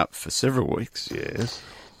saving up for several weeks. Yes.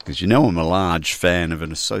 Because you know I'm a large fan of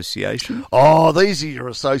an association. Oh, these are your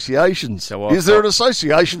associations. So is there an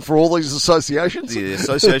association for all these associations? The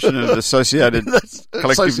Association of Associated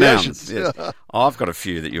Collective Nouns. Yes. I've got a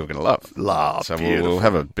few that you're going to love. So we'll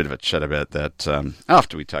have a bit of a chat about that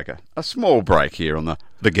after we take a small break here on the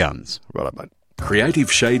guns. Right, mate.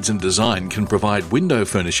 Creative Shades and Design can provide window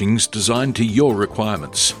furnishings designed to your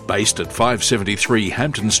requirements. Based at 573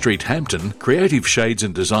 Hampton Street, Hampton, Creative Shades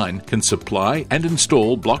and Design can supply and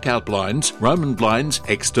install block-out blinds, Roman blinds,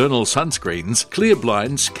 external sunscreens, clear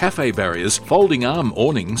blinds, cafe barriers, folding arm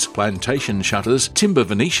awnings, plantation shutters, timber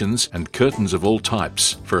Venetians and curtains of all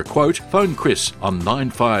types. For a quote, phone Chris on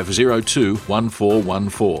 9502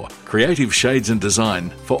 1414. Creative Shades and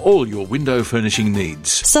Design for all your window furnishing needs.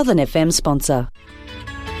 Southern FM sponsor.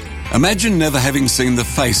 Imagine never having seen the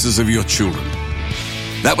faces of your children.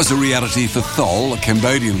 That was a reality for Thol, a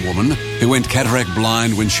Cambodian woman who went cataract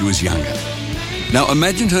blind when she was younger. Now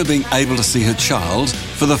imagine her being able to see her child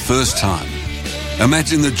for the first time.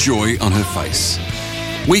 Imagine the joy on her face.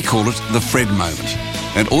 We call it the Fred moment,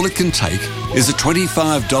 and all it can take is a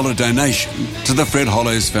 $25 donation to the Fred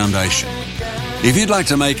Hollows Foundation. If you'd like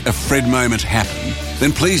to make a Fred moment happen,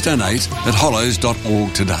 then please donate at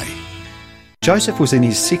hollows.org today. Joseph was in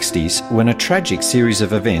his 60s when a tragic series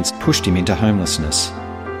of events pushed him into homelessness.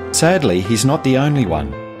 Sadly, he's not the only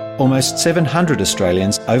one. Almost 700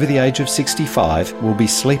 Australians over the age of 65 will be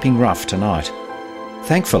sleeping rough tonight.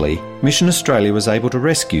 Thankfully, Mission Australia was able to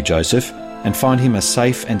rescue Joseph and find him a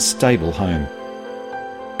safe and stable home.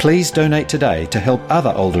 Please donate today to help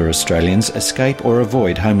other older Australians escape or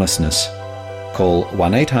avoid homelessness. Call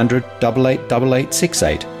 1800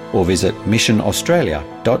 888868 or visit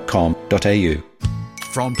missionaustralia.com.au.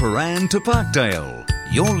 From Paran to Parkdale,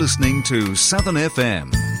 you're listening to Southern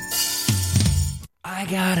FM. I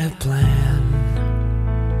got a plan.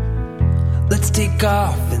 Let's take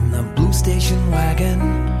off in the blue station wagon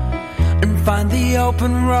and find the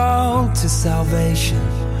open road to salvation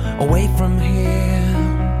away from here.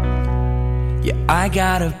 Yeah, I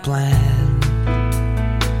got a plan.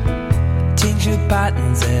 Change the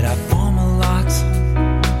patterns that I form a lot.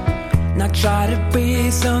 Not try to be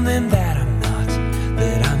something that I'm not,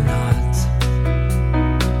 that I'm not.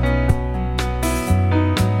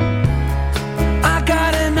 I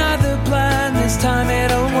got another plan, this time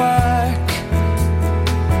it'll work.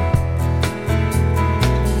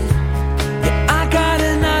 Yeah, I got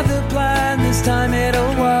another plan, this time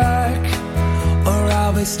it'll work. Or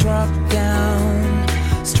I'll be struck down,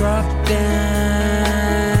 struck down.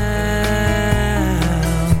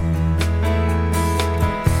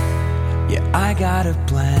 I got a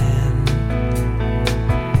plan.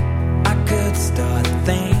 I could start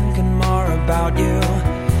thinking more about you,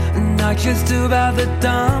 not just about the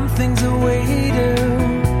dumb things that we do.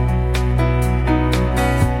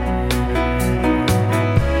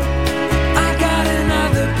 I got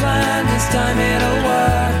another plan, this time it'll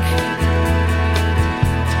work.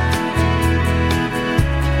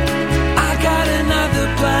 I got another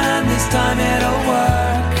plan, this time it'll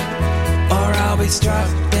work. Or I'll be struck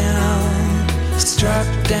down.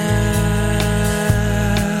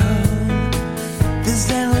 There's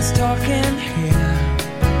endless talking here.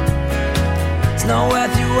 It's not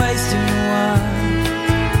worth you wasting your while.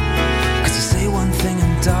 'Cause you say one thing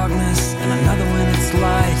in darkness and another when it's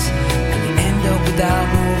light, and you end up without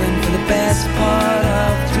moving for the best part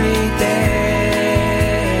of 3 days.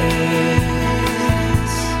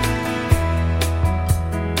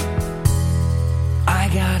 I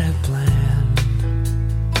got a plan.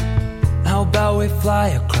 How about we fly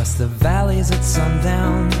across the valleys at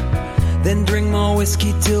sundown, then drink more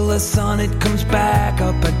whiskey till the sun it comes back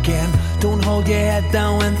up again. Don't hold your head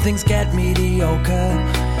down when things get mediocre.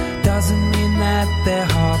 Doesn't mean that they're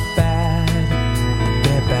half bad,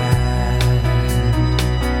 they're bad.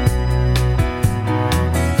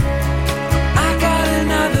 I got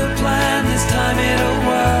another plan, this time it'll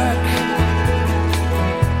work.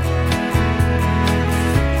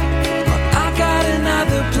 I got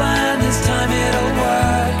another plan, this time it'll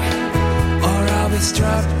work. Or I'll be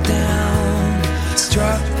struck down,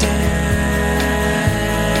 struck down.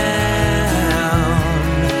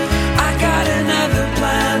 I got another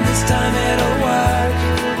plan, this time it'll work.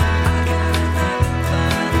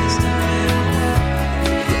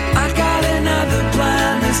 I got another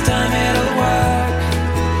plan, this time it'll work.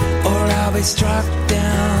 Or I'll be struck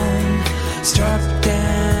down, struck down.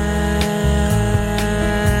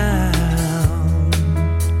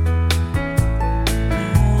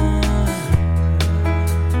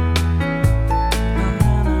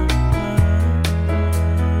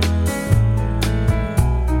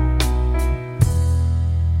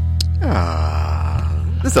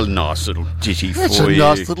 There's a nice little ditty That's for a you.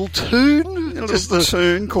 nice little tune. A little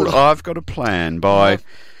tune called I've Got a Plan by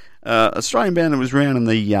Australian band that was around in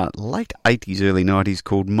the late 80s, early 90s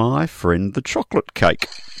called My Friend the Chocolate Cake.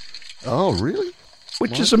 Oh, really?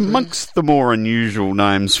 Which is amongst the more unusual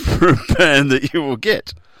names for a band that you will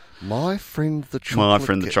get. My Friend the Chocolate My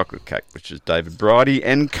Friend the Chocolate Cake, which is David Bridie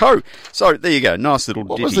and co. So there you go, nice little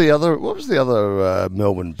ditty. What was the other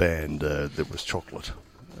Melbourne band that was chocolate?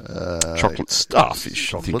 Chocolate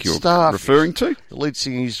Starfish, I think you're Starfish. referring to. The lead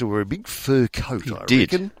singer used to wear a big fur coat, I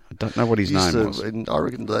did. reckon. I don't know what his name was. And I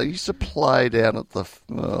reckon they used to play down at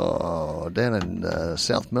down in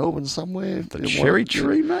South Melbourne somewhere. The Cherry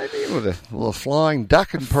Tree, maybe? Or the Flying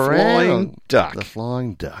Duck and Paran. Flying Duck. The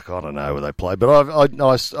Flying Duck. I don't know where they play, but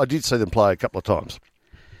I did see them play a couple of times.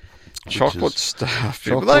 Chocolate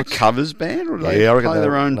Starfish. Were they a covers band, or did they play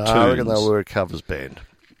their own tunes? I reckon they were a covers band.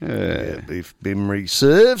 Yeah, if memory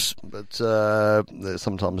serves, but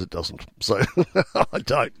sometimes it doesn't. So I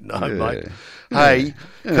don't know, mate. Hey,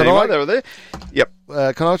 anyway, they were there. Yep.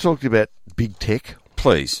 Can I talk to you about big tech?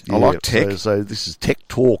 Please. I like tech. So this is tech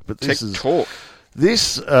talk, but I sort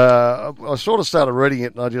of started reading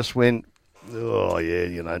it and I just went, oh yeah,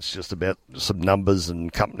 it's just about some numbers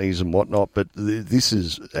and companies and whatnot. But this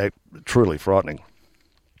is truly frightening.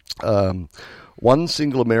 One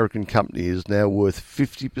single American company is now worth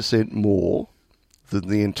 50% more than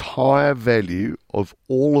the entire value of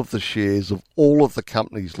all of the shares of all of the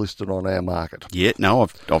companies listed on our market. Yeah, no,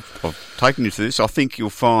 I've taken you to this. I think you'll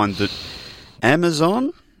find that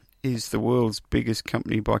Amazon is the world's biggest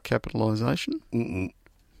company by capitalisation.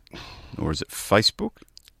 Or is it Facebook?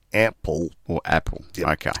 Apple. Or Apple. Yep.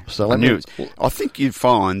 Okay. So I think you'd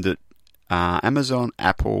find that Amazon,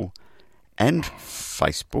 Apple and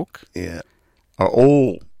Facebook are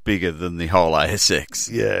all bigger than the whole ASX.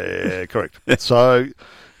 Yeah, correct. So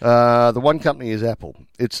the one company is Apple.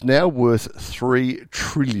 It's now worth $3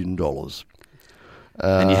 trillion.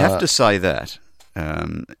 And you have to say that,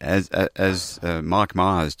 as Mike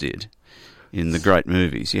Myers did in the great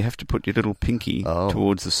movies, you have to put your little pinky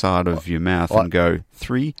towards the side of your mouth and go,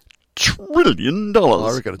 $3 trillion.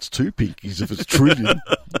 I reckon it's two pinkies if it's trillion.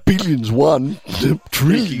 Billions one,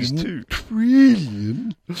 trillion two.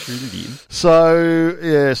 Trillion. So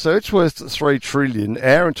it's worth $3 trillion.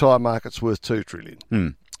 Our entire market's worth $2 trillion.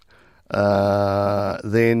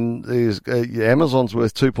 Then there's Amazon's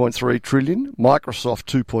worth $2.3 trillion.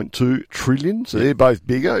 Microsoft $2.2 trillion. So they're both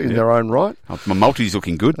bigger in their own right. My multi's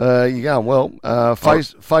looking good. Facebook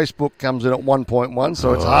comes in at 1.1,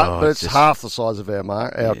 so it's half the size of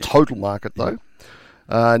our total market though.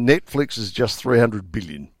 Netflix is just $300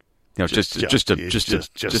 billion. Just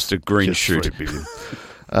a green shoot. $3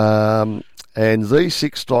 billion. And these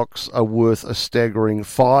six stocks are worth a staggering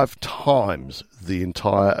 5 times the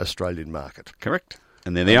entire Australian market. Correct.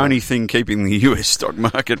 And they're the only thing keeping the US stock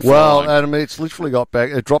market flying. Well, I mean, it's literally got back.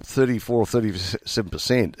 It dropped 34 or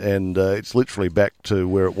 37%, and it's literally back to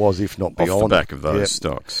where it was, if not beyond. Off the back of those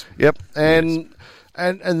stocks. Yep. And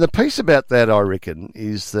the piece about that, I reckon,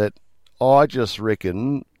 is that I just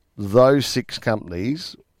reckon those 6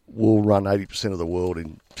 companies will run 80% of the world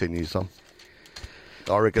in 10 years' time.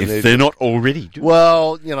 I reckon if they're not already doing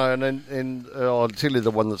well, and I'll tell you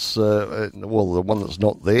the one that's the one that's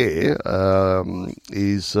not there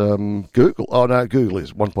is Google. Oh no, Google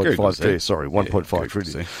is 1.5 there. Sorry, 1.5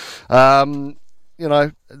 trillion.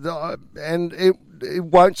 And it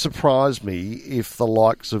won't surprise me if the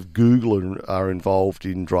likes of Google are involved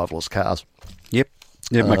in driverless cars. Yep.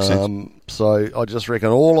 Yeah, it makes sense. So I just reckon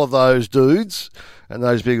all of those dudes and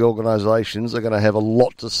those big organisations are going to have a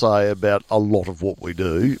lot to say about a lot of what we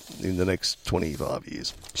do in the next 25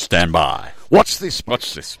 years. Stand by. Watch this space.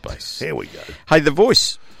 Watch this space. Here we go. Hey, The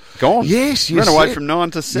Voice. Gone. Yes, you ran said, away from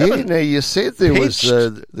 9 to 7. Yeah, now you said there was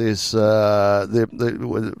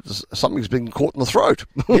something's been caught in the throat.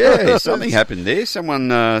 Yeah, something happened there.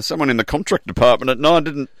 Someone in the contract department at 9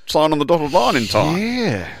 didn't sign on the dotted line in time.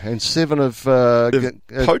 Yeah, and 7 have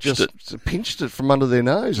pinched it from under their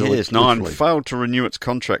nose. Yes, 9 failed to renew its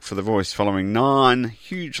contract for The Voice following 9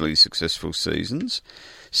 hugely successful seasons,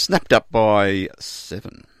 snapped up by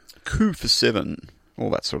 7. Coup for 7.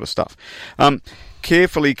 All that sort of stuff.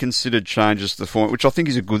 Carefully considered changes to the format, which I think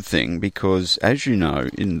is a good thing because, as you know,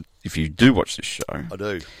 if you do watch this show, I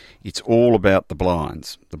do. It's all about the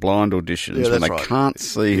blinds, the blind auditions when they can't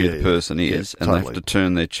see who the person is, and totally. they have to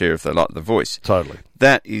turn their chair if they like the voice. Totally.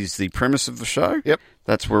 That is the premise of the show. Yep.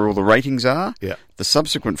 That's where all the ratings are. Yep. The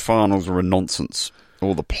subsequent finals are a nonsense.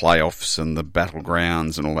 All the playoffs and the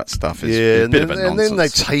battlegrounds and all that stuff is a bit of a nonsense. And then they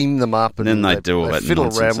team them up and then they do all that fiddle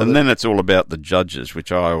nonsense. around with and then it's all about the judges,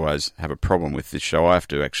 which I always have a problem with this show. I have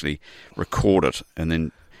to actually record it and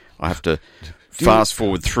then I have to fast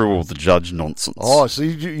forward through all the judge nonsense. Oh, so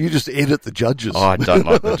you just edit the judges. I don't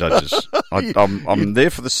like the judges. I'm there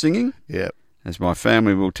for the singing. Yeah. As my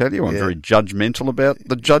family will tell you, I'm very judgmental about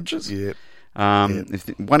the judges. Yeah.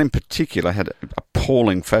 One in particular had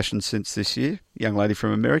appalling fashion sense this year. Young lady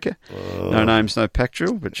from America. No names, no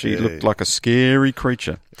pactual, but she looked like a scary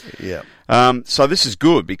creature. Yeah. So this is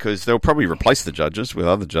good because they'll probably replace the judges with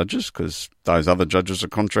other judges because those other judges are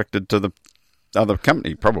contracted to the other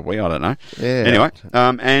company, probably. I don't know. Yeah. Anyway,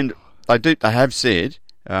 and they have said,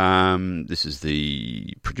 this is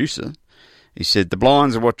the producer, he said the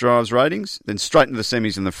blinds are what drives ratings, then straight into the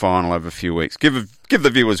semis and the final over a few weeks. Give the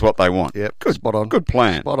viewers what they want. Yep, good, spot on. Good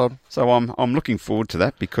plan. Spot on. So I'm looking forward to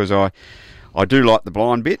that because I do like the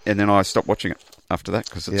blind bit, and then I stop watching it after that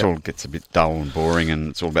because it all gets a bit dull and boring, and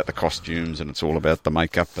it's all about the costumes and it's all about the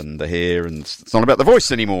makeup and the hair, and it's not about the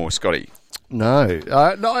voice anymore, Scotty. No,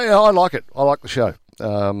 I like it. I like the show.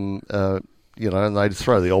 And they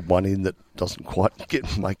throw the odd one in that doesn't quite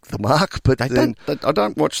make the mark. But I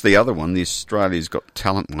don't watch the other one, the Australia's Got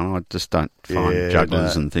Talent one. I just don't find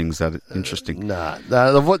jugglers and things that interesting. No,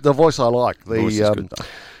 the voice I like. The voice is good, though.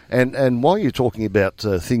 And while you're talking about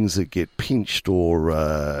things that get pinched or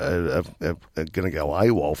are going to go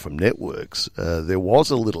AWOL from networks, there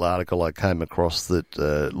was a little article I came across that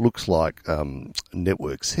looks like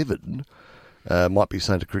Network 7 might be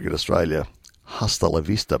saying to Cricket Australia, hasta la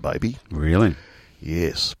vista, baby. Really?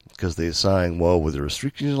 Yes, because they're saying, well, with the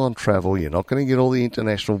restrictions on travel, you're not going to get all the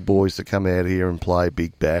international boys to come out here and play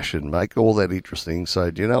Big Bash and make all that interesting.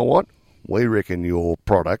 So do you know what? We reckon your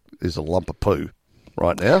product is a lump of poo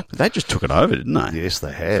right now. But they just took it over, didn't they? Yes,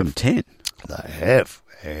 they have. From 10. They have.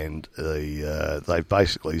 And they've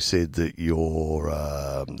basically said that you're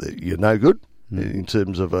no good. In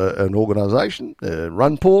terms of an organisation,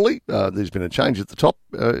 run poorly. There's been a change at the top,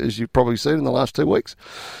 as you've probably seen in the last 2 weeks.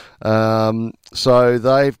 So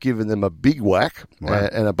they've given them a big whack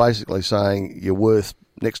and are basically saying you're worth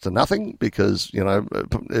next to nothing because,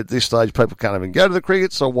 at this stage people can't even go to the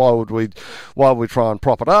cricket, so why would we try and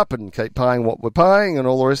prop it up and keep paying what we're paying and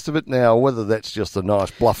all the rest of it? Now, whether that's just a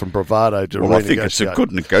nice bluff and bravado to renegotiate. I think it's a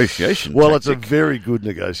good negotiation tactic. It's a very good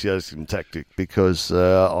negotiation tactic because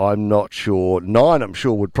I'm not sure, Nine I'm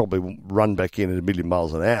sure would probably run back in at 1 million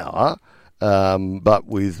miles an hour, but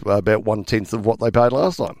with about 1/10 of what they paid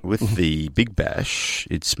last time. With the Big Bash,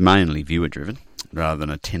 it's mainly viewer-driven rather than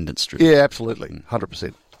attendance-driven. Yeah, absolutely,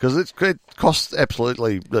 100%. Because it costs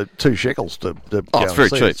absolutely 2 shekels to go it's very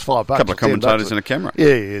see. cheap. It's $5. A couple of commentators and a camera. Yeah,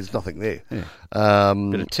 there's nothing there. Yeah.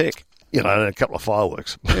 Bit of tech. And a couple of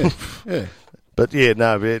fireworks. Yeah. But yeah,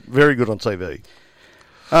 no, very good on TV.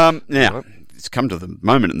 Now, it's come to the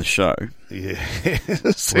moment in the show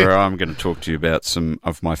where I'm going to talk to you about some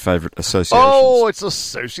of my favourite associations. Oh, it's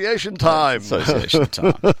association time. Association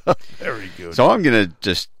time. Very good. So I'm going to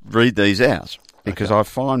just read these out because I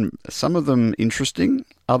find some of them interesting,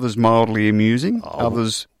 others mildly amusing,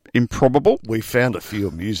 others improbable. We found a few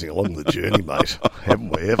amusing along the journey, mate. Haven't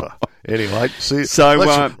we ever? Anyway, so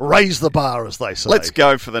let's raise the bar, as they say. Let's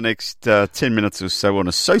go for the next 10 minutes or so on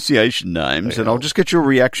association names, and I'll just get your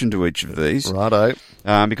reaction to each of these. Righto.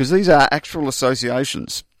 Because these are actual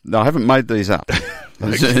associations. No, I haven't made these up.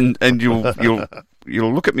 and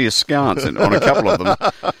you'll look at me askance on a couple of them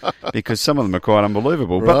because some of them are quite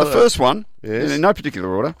unbelievable. Right. But the first one, in no particular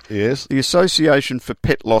order, the Association for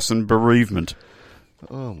Pet Loss and Bereavement.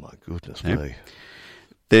 Oh, my goodness me.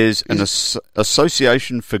 There's an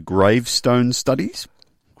Association for Gravestone Studies.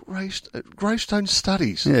 Gravestone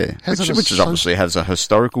Studies? Yeah, which obviously has a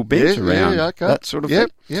historical bent around that sort of thing.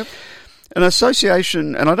 Yep. An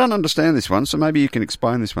association, and I don't understand this one, so maybe you can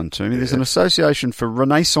explain this one to me. There's an Association for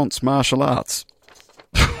Renaissance Martial Arts.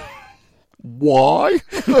 Why?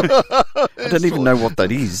 I don't even know what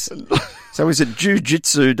that is. So is it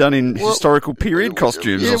jiu-jitsu done in historical period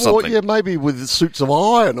costumes or something? Well, maybe with suits of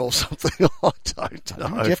iron or something. I don't know.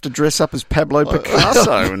 Do you have to dress up as Pablo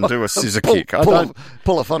Picasso and do a scissor kick?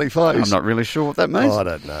 Pull a funny face. I'm not really sure what that means. I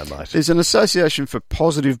don't know, mate. There's an Association for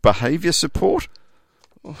Positive Behaviour Support.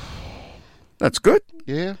 That's good.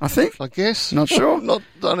 Yeah, I think. I guess. Not sure.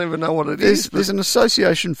 Don't even know what it is. There's an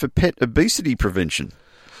Association for Pet Obesity Prevention.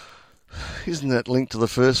 Isn't that linked to the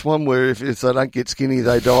first one where if they don't get skinny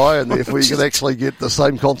they die, and therefore you can actually get the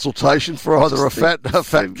same consultation for either a fat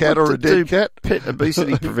cat or a dead cat? Pet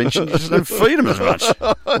obesity prevention. You just don't feed them as much.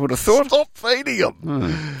 I would have thought. Stop feeding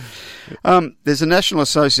them. There's a National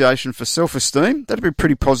Association for Self-Esteem. That'd be a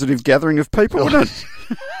pretty positive gathering of people, wouldn't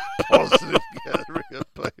it? Positive gathering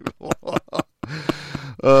of people.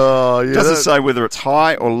 Oh, yeah. It doesn't say whether it's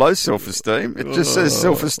high or low self-esteem. It just says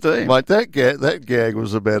self-esteem. Mate, that gag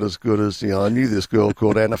was about as good as, I knew this girl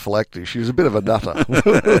called Anaphylactic. She was a bit of a nutter.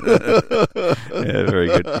 Yeah, very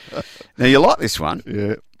good. Now, you like this one?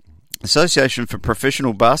 Yeah. Association for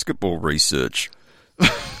Professional Basketball Research.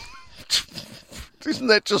 Isn't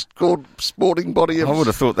that just called sporting body? I would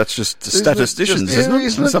have thought that's just statisticians,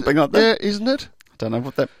 isn't it? Something like that. Yeah, isn't it? I don't know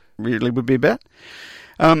what that really would be about.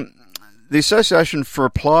 The Association for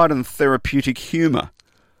Applied and Therapeutic Humour.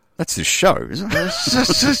 That's this show, isn't it?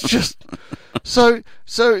 It's just so.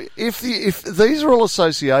 If these are all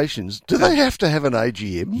associations, do they have to have an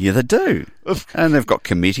AGM? Yeah, they do, and they've got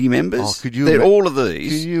committee members. Oh, could you? All of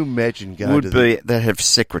these. Can you imagine going would to be? They have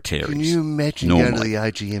secretaries. Can you imagine going to the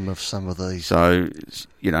AGM of some of these? So,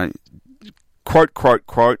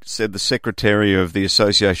 quote, said the secretary of the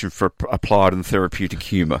Association for Applied and Therapeutic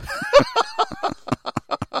Humour.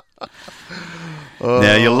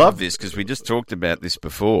 Now, you'll love this because we just talked about this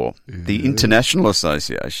before. The International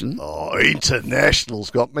Association. Oh,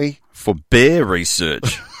 International's got me. For Bear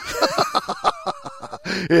Research.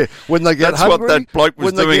 Yeah, when they get That's hungry, what that bloke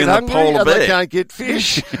was doing in the polar bear. They can't get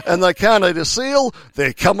fish and they can't eat a seal,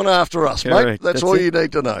 they're coming after us, mate. That's all you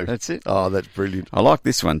need to know. That's it. Oh, that's brilliant. I like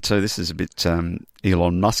this one too. This is a bit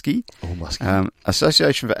Elon Musky. Oh, Musky.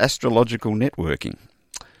 Association for Astrological Networking.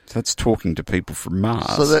 So that's talking to people from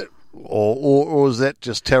Mars. So that, or is that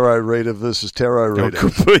just tarot reader versus tarot reader? It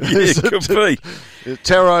could be. Yeah, it could be.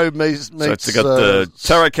 Tarot meets. So it's got the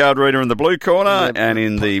tarot card reader in the blue corner,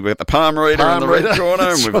 and we've got the palm reader in the red corner,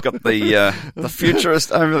 and we've got the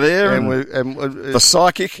futurist over there, and the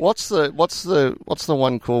psychic. What's the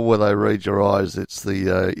one called where they read your eyes? It's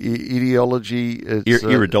the ideology. It's,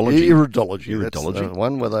 iridology. Iridology. That's the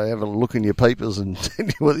one where they have a look in your papers and tell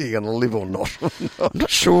you whether you're going to live or not. I'm not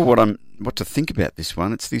sure what to think about this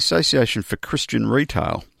one. It's the Association for Christian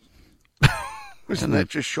Retail. Isn't that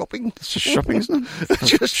just shopping? It's just shopping, isn't it?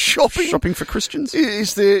 Just shopping? Shopping for Christians?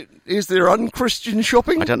 Is there un-Christian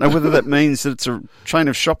shopping? I don't know whether that means that it's a chain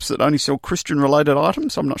of shops that only sell Christian-related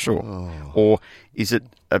items. I'm not sure. Or is it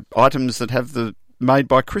items that have made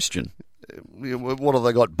by Christian? What have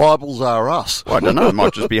they got? Bibles are us. Well, I don't know. It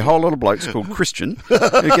might just be a whole lot of blokes called Christian who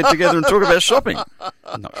get together and talk about shopping.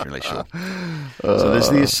 I'm not really sure. So there's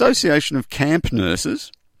the Association of Camp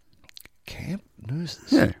Nurses. Camp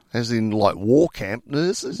nurses? Yeah. As in, like, war camp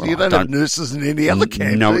nurses? Well, you don't have nurses in any other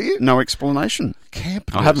camp, do you? No explanation.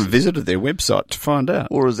 Camp I haven't visited their website to find out.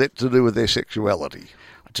 Or is that to do with their sexuality?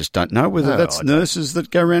 I just don't know whether that's nurses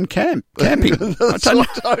that go around camping.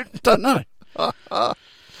 I don't know.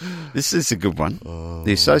 This is a good one.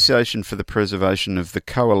 The Association for the Preservation of the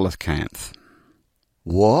Coelacanth.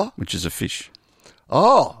 What? Which is a fish.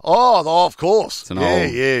 Oh, of course. It's an old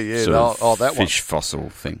sort of that fish fossil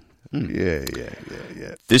thing. Yeah.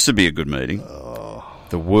 This would be a good meeting.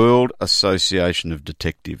 The World Association of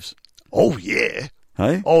Detectives. Oh, yeah.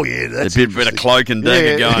 Hey? Oh, yeah. That's a bit of cloak and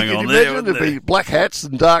dagger going on there. There'd be black hats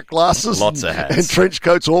and dark glasses. Lots of hats. And trench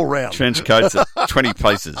coats all round. Trench coats at 20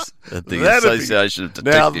 paces at the Association of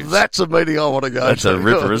Detectives. Now, that's a meeting I want to go to. That's a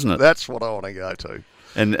ripper, isn't it? That's what I want to go to.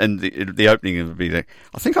 And the opening would be there.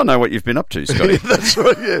 I think I know what you've been up to, Scotty. That's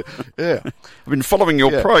right, yeah. I've been following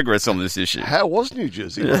your progress on this issue. How was New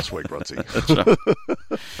Jersey last week, Rutsy? That's right.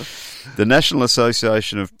 The National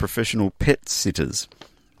Association of Professional Pet Sitters.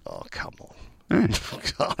 Oh, come on. Yeah.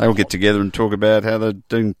 They all get together and talk about how they're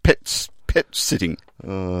doing pet sitting.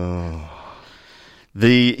 The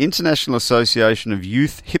International Association of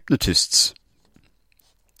Youth Hypnotists.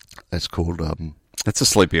 That's called... That's a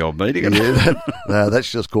sleepy old meeting. No,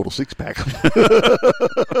 that's just called a six-pack.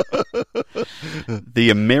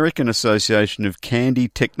 The American Association of Candy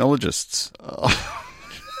Technologists.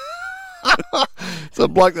 It's a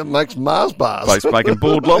bloke that makes Mars bars. Bloke's making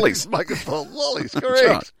boiled lollies. Making boiled lollies, correct.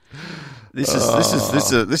 Right.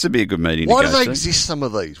 This would be a good meeting. Why to do go they to. exist? Some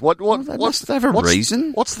of these. They have a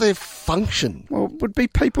reason. What's their function? Well, it would be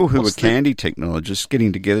people who are candy technologists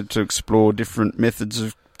getting together to explore different methods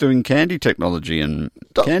of doing candy technology and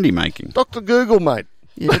candy making. Dr. Google, mate.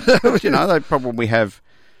 Yeah, but, they probably have,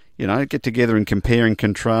 get together and compare and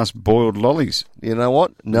contrast boiled lollies. You know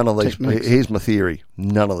what? None of these. Here's my theory.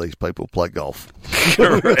 None of these people play golf.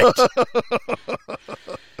 Correct.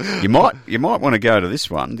 You might want to go to this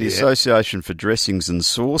one. The Association for Dressings and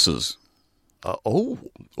Sauces.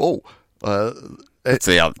 It's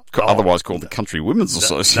otherwise called the Country Women's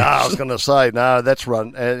Association. No, I was going to say, no, that's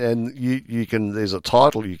run, and you can, there's a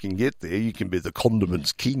title you can get there. You can be the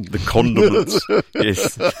Condiments King. The Condiments,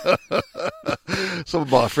 yes. Some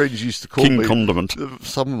of my friends used to call King me... Condiment.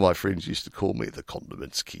 Some of my friends used to call me the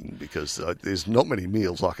Condiments King because there's not many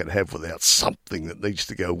meals I can have without something that needs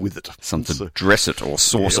to go with it. Something to dress it or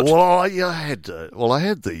sauce it. Well, I had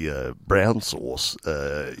the brown sauce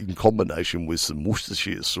in combination with some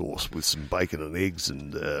Worcestershire sauce with some bacon and eggs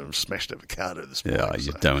and smashed avocado this morning. Yeah,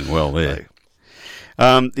 you're doing well there.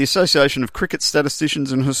 The Association of Cricket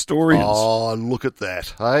Statisticians and Historians. Oh, look at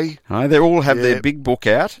that, hey? They all have their big book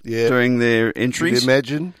out doing their entries. Can you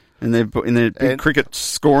imagine? In their big cricket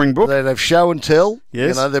scoring book. They'd have show and tell.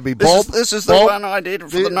 Yes. You know, there'd be Bob. This is the one I did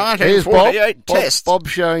for the 1948 test. Bob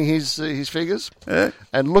showing his figures. Yeah.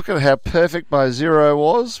 And look at how perfect my zero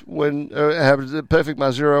was when there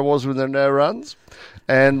are no runs.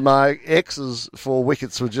 And my X's for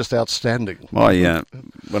wickets were just outstanding. One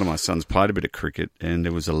of my sons played a bit of cricket, and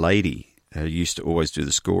there was a lady who used to always do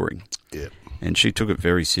the scoring. Yeah. And she took it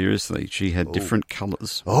very seriously. She had different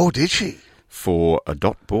colours. Oh, did she? For a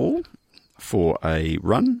dot ball, for a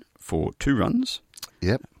run, for 2 runs.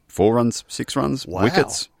 Yep. 4 runs, 6 runs,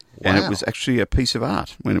 wickets. Wow. And it was actually a piece of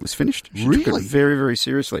art when it was finished. She really? took it very, very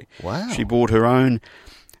seriously. Wow. She bought her own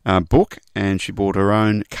book, and she bought her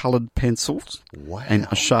own coloured pencils. Wow. And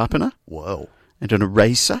a sharpener. Wow. And an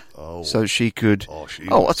eraser. Oh. So she could...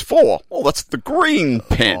 that's 4. Oh, that's the green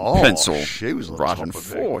pencil. She was on right top and of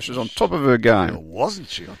 4. her. She was on top of her game. Wasn't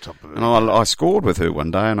she on top of her And I scored with her one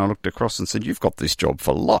day, and I looked across and said, "You've got this job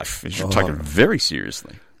for life. You should take it very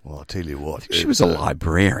seriously." Well, I'll tell you what. I think she was a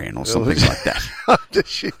librarian or something like that. Did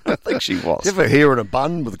she? I think she was. Did you ever hear her in a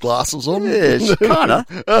bun with glasses on? Yeah, she kind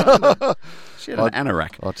of. She had an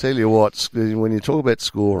anorak. I'll tell you what. When you talk about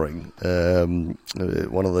scoring, one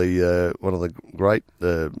of the great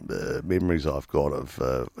memories I've got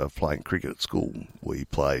of playing cricket at school, we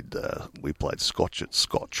played Scotch at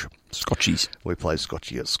Scotch. Scotchies. We played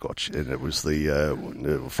Scotchy at Scotch, and it was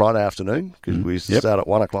the Friday afternoon because we used to start at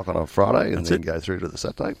 1 o'clock on a Friday and then go through to the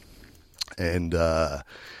Saturday. And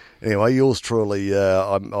anyway, yours truly,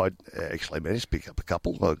 I actually managed to pick up a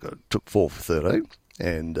couple. I took 4 for 13.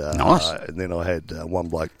 And nice. And then I had one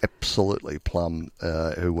bloke absolutely plumb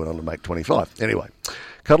who went on to make 25. Anyway,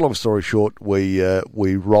 cut a long story short, we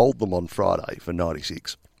rolled them on Friday for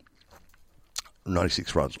 96.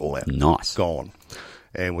 96 runs all out. Nice. Gone.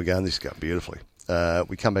 And we're going, this is going beautifully.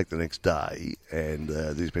 We come back the next day, and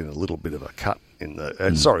there's been a little bit of a cut in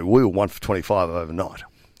the... Sorry, we were 1 for 25 overnight,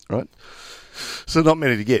 right? So not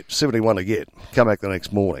many to get, 71 to get. Come back the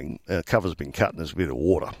next morning, cover's been cut and there's a bit of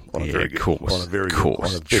water on a very good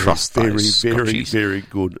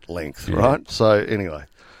length, right? So anyway,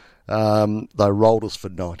 they rolled us for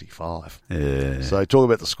 95. Yeah. So talk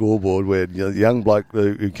about the scoreboard where the young bloke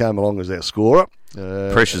who came along as our scorer.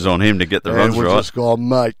 Pressure's on him to get the runs right. And we've just gone,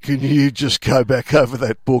 mate, can you just go back over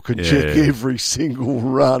that book and check every single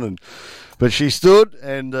run? But she stood,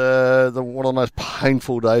 and one of the most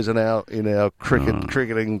painful days in our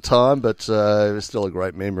cricketing time. But it was still a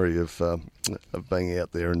great memory of being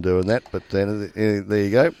out there and doing that. But then there you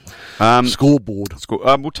go. Scoreboard.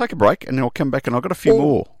 We'll take a break, and then I'll come back, and I've got a few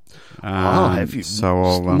more. Have you?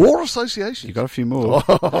 So more associations. You got a few more.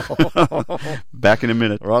 Back in a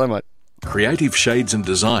minute. Righto, mate. Creative Shades and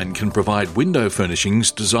Design can provide window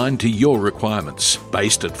furnishings designed to your requirements.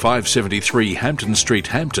 Based at 573 Hampton Street,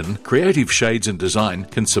 Hampton, Creative Shades and Design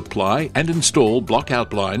can supply and install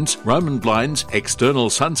block-out blinds, Roman blinds,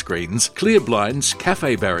 external sunscreens, clear blinds,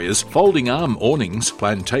 cafe barriers, folding arm awnings,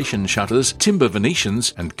 plantation shutters, timber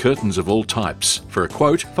Venetians, and curtains of all types. For a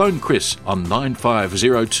quote, phone Chris on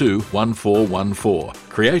 9502 1414.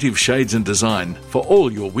 Creative Shades and Design for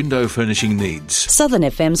all your window furnishing needs. Southern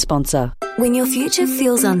FM sponsor. When your future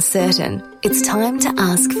feels uncertain, it's time to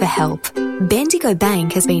ask for help. Bendigo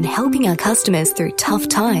Bank has been helping our customers through tough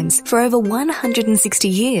times for over 160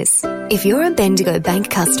 years. If you're a Bendigo Bank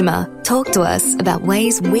customer, talk to us about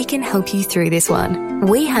ways we can help you through this one.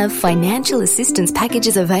 We have financial assistance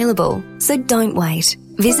packages available, so don't wait.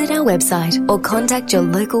 Visit our website or contact your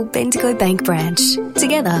local Bendigo Bank branch.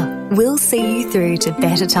 Together, we'll see you through to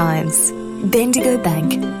better times. Bendigo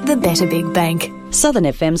Bank, the better big bank. Southern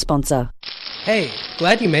FM sponsor. Hey,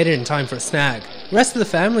 glad you made it in time for a snag. The rest of the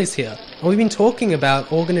family's here, and we've been talking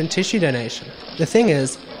about organ and tissue donation. The thing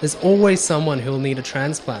is, there's always someone who will need a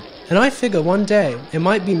transplant, and I figure one day it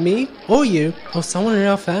might be me, or you, or someone in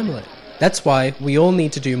our family. That's why we all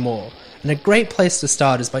need to do more. And a great place to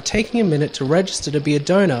start is by taking a minute to register to be a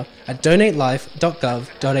donor at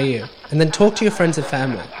donatelife.gov.au, and then talk to your friends and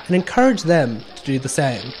family, and encourage them to do the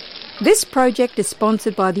same. This project is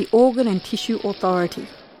sponsored by the Organ and Tissue Authority.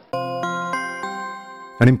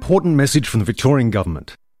 An important message from the Victorian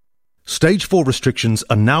Government. Stage 4 restrictions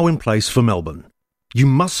are now in place for Melbourne. You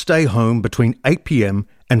must stay home between 8 p.m.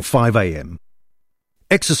 and 5 a.m.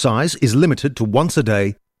 Exercise is limited to once a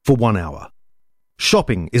day for 1 hour.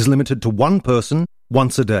 Shopping is limited to one person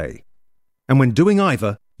once a day. And when doing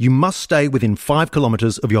either, you must stay within 5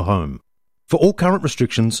 kilometres of your home. For all current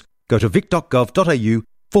restrictions, go to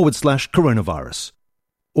vic.gov.au/coronavirus.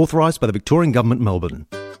 Authorised by the Victorian Government, Melbourne.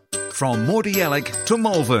 From Mordialloc to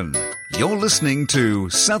Malvern, you're listening to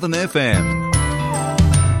Southern FM.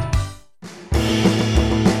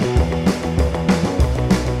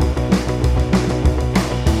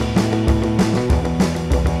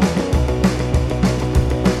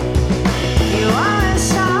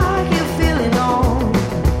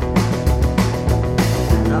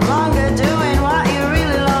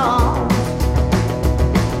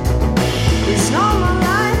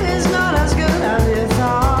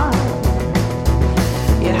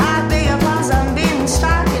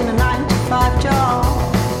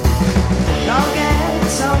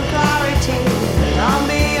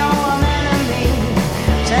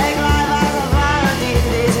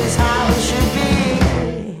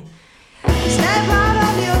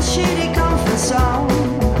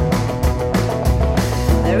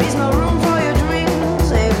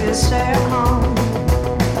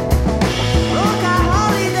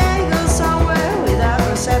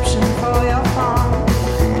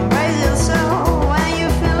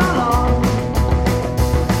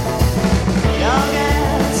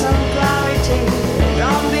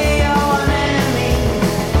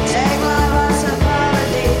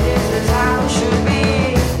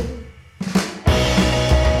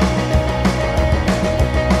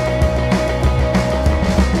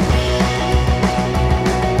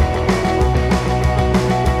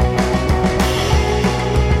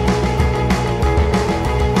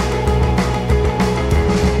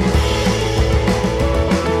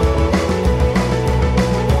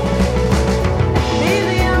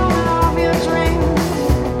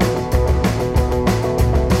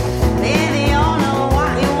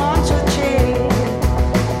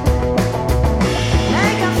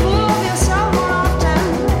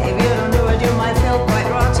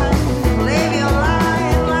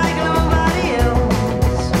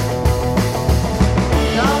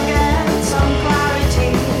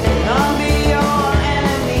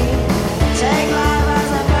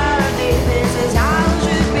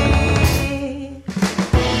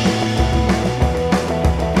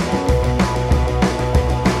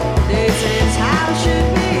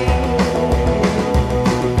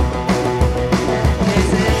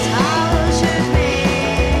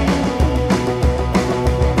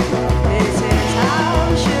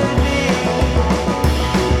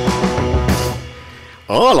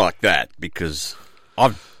 I like that because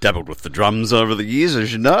I've dabbled with the drums over the years,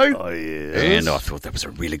 as you know. Oh, yes. And I thought that was a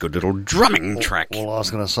really good little drumming track. Well, I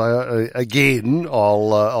was going to say, again,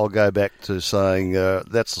 I'll go back to saying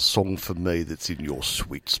that's a song for me that's in your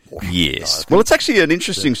sweet spot. Yes. Well, it's actually an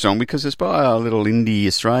interesting song because it's by a little indie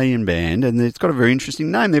Australian band and it's got a very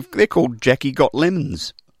interesting name. They're called Jackie Got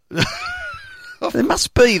Lemons. There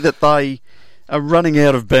must be that they are running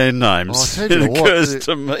out of band names. It occurs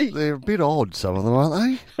to me. They're a bit odd, some of them,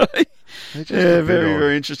 aren't they? Yeah, very,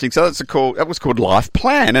 very interesting. So that was called Life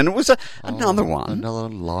Plan, and it was another one. Another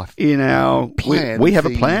life in our plan. We have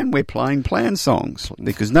a plan. We're playing plan songs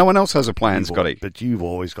because no one else has a plan, Scotty. But you've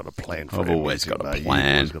always got a plan. I've always got a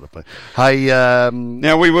plan. Hey,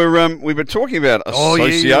 now we were talking about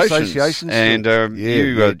associations, and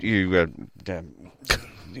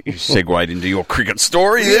you segued into your cricket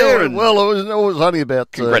story there. And well, it was only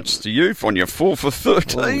about... Congrats to you on your 4 for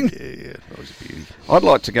 13. Oh, yeah, that was a beauty. I'd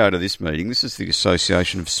like to go to this meeting. This is the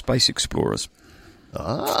Association of Space Explorers.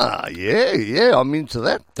 Ah, yeah, I'm into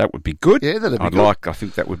that. That would be good. Yeah, that'd be good. I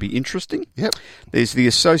think that would be interesting. Yep. There's the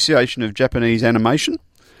Association of Japanese Animation.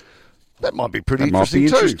 That might be pretty interesting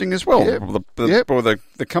too. Interesting as well. Yep. Or the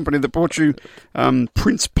company that brought you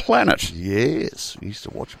Prince Planet. Yes, we used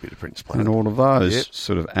to watch a bit of Prince Planet. And all of those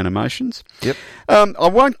sort of animations. Yep. I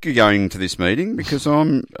won't be going to this meeting because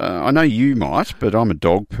I know you might, but I'm a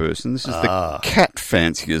dog person. This is the Cat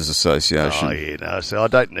Fanciers Association. Oh, yeah, no, so I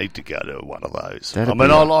don't need to go to one of those.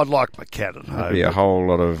 I'd like my cat at home. There'd be a whole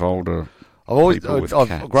lot of older... I've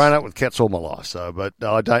grown up with cats all my life, but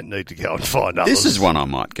I don't need to go and find others. This is one I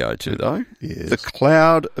might go to, though. Yes. The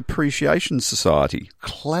Cloud Appreciation Society.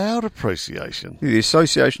 Cloud Appreciation? The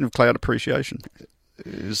Association of Cloud Appreciation.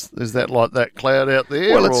 Is that like that cloud out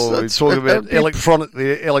there? Well, or it's talking about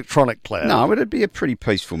the electronic cloud. No, it'd be a pretty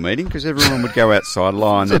peaceful meeting because everyone would go outside,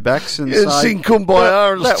 lie on their backs, and say, sing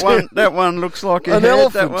Kumbaya. That one looks like an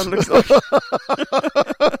elephant. That one looks like.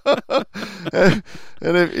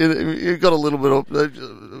 And if you've got a little bit of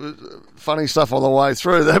funny stuff on the way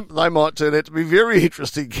through, they might turn out to be very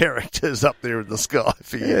interesting characters up there in the sky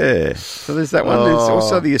for you. Yeah. So there's that one. There's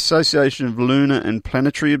also the Association of Lunar and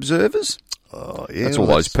Planetary Observers. Oh, yeah. That's all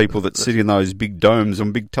those people that sit in those big domes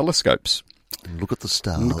on big telescopes. Look at the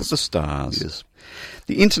stars. Look at the stars. Yes.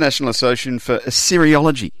 The International Association for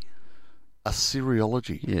Assyriology.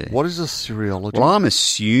 Assyriology? Yeah. What is Assyriology? Well, I'm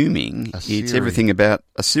assuming it's everything about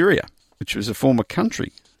Assyria, which was a former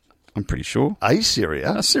country, I'm pretty sure.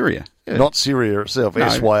 Assyria? Assyria. Yeah. Not Syria itself, no.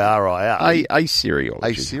 Syria.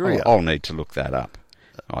 Assyriology. Assyria. I'll need to look that up,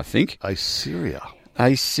 I think. Assyria.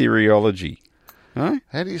 Assyriology. No?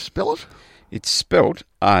 How do you spell it? It's spelt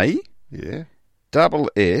A. Yeah. Double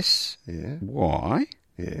S. Yeah. Y.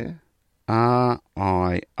 Yeah.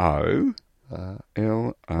 RIOLOGY.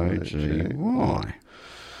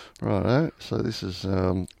 Righto. So this is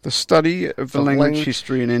the study of the language,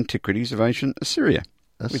 history, and antiquities of ancient Assyria,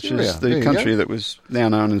 which is the country that was now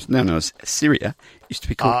known as Syria. Used to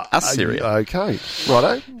be called Assyria. Okay.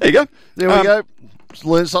 Righto. There you go. There we go.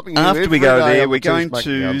 Learn something new. After we go there, we're going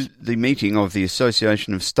to the meeting of the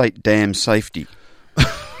Association of State Dam Safety.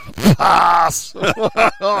 Pass!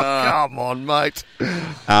 Come on, mate.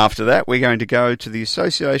 After that, we're going to go to the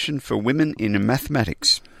Association for Women in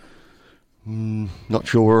Mathematics. Not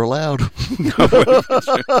sure we're allowed.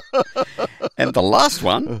 And the last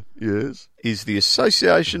one is the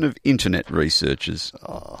Association of Internet Researchers.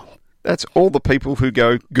 Oh. That's all the people who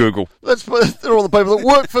go Google. They're all the people that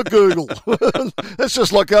work for Google. That's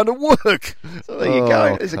just like going to work. So there you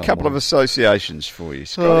go. There's a couple of associations for you,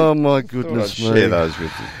 Scotty. Oh, my goodness me. Share those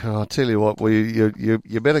with you. Oh, I'll tell you what,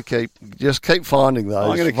 you better keep finding those.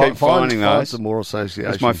 I'm going to keep finding those. Find some more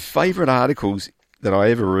associations. My favourite articles that I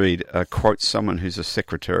ever read quote someone who's a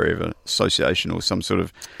secretary of an association or some sort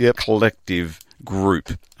of collective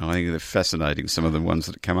group. I think they're fascinating, some of the ones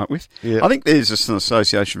that come up with. Yep. I think there's just an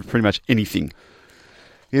association for pretty much anything.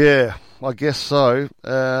 Yeah, I guess so.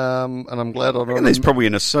 And I'm glad I don't. And there's probably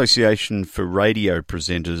an association for radio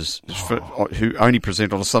presenters who only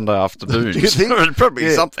present on a Sunday afternoon. Do you think? There's probably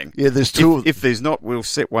something. Yeah, there's two. If there's not, we'll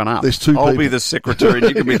set one up. There's two I'll people. be the secretary and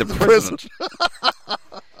you can be the president.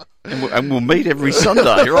 And we'll meet every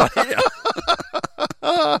Sunday right here.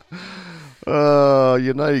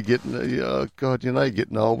 You're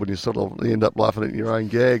getting old when you sort of end up laughing at your own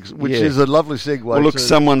gags, which is a lovely segue. Well, look,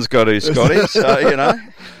 someone's got to, Scotty, so,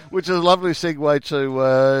 Which is a lovely segue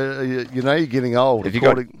to, you're getting old. Have you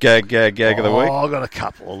got gag of the week? I've got a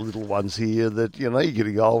couple of little ones here that, you're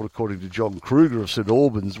getting old, according to John Kruger of St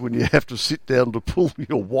Albans, when you have to sit down to pull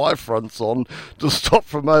your Y-fronts on to stop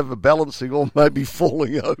from overbalancing or maybe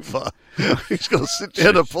falling over. He's got to sit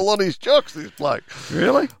down to pull on his jocks, this bloke.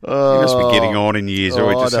 Really? He must be getting on in years,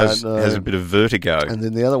 or he just has a bit of vertigo. And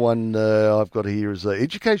then the other one I've got here is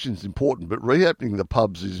education is important, but reopening the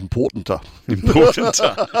pubs is importanter.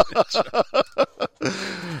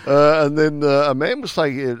 And then a man was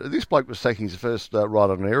this bloke was taking his first ride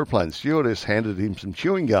on an aeroplane. Stewardess handed him some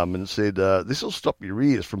chewing gum and said, this will stop your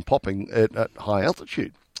ears from popping at high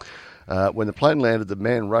altitude. When the plane landed, the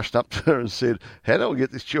man rushed up to her and said, how do I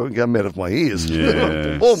get this chewing gum out of my ears?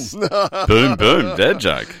 Yes. Boom. Boom, boom. Dad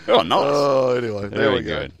joke. Oh, nice. Oh, anyway, there we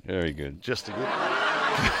go. Very good. Just a good.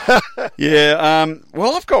 Yeah,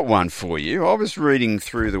 well, I've got one for you. I was reading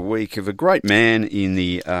through the week of a great man in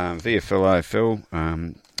the VFL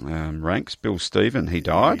AFL ranks, Bill Stephen. He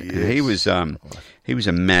died. Yes. He was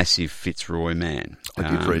a massive Fitzroy man. I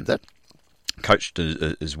did read that. Coached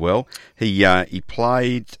as well. He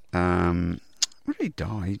played. When did he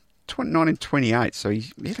die? 1928. So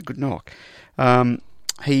he had a good knock.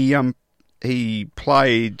 He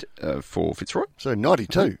played for Fitzroy. So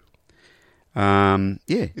 92. Yeah,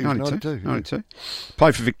 92.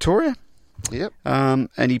 Played for Victoria. Yep.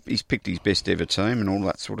 And he's picked his best ever team and all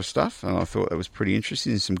that sort of stuff. And I thought that was pretty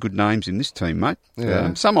interesting. There's some good names in this team, mate.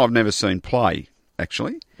 Yeah. Some I've never seen play,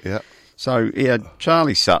 actually. Yeah. So he had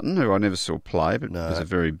Charlie Sutton, who I never saw play, but was a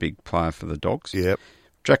very big player for the Dogs. Yep.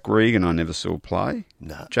 Jack Regan I never saw play.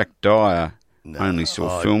 No. Jack Dyer only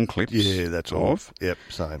saw film clips. Yeah, that's all. Yep,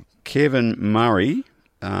 same. Kevin Murray,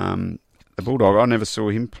 the Bulldog, I never saw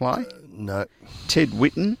him play. No. Ted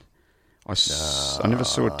Whitten, I never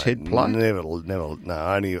saw Ted play. Never. No,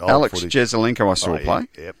 only old Alex footage. Jezelenko I saw play.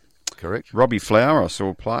 Yep, correct. Robbie Flower I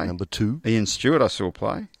saw play. Number 2. Ian Stewart I saw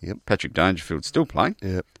play. Yep. Patrick Dangerfield still playing.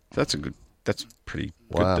 Yep. That's pretty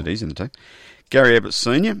good that he's in the team. Gary Ablett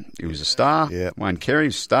Sr., he was a star. Wayne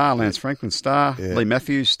Carey, star. Lance Franklin, star. Lee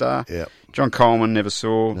Matthews, star. John Coleman, never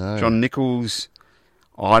saw. No. John Nichols,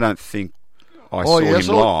 I don't think I saw him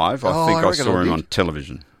live. I think I saw him on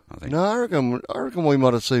television. I think. No, I reckon we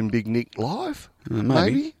might have seen Big Nick live.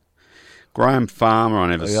 Maybe. Graham Farmer, I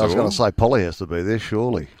never saw. I was going to say Polly has to be there,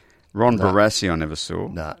 surely. Ron Barassi, I never saw.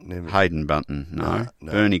 No, never. Hayden Bunton, no.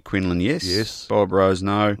 No. Bernie Quinlan, yes. Yes. Bob Rose,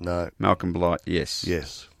 no. No. Malcolm Blight, yes.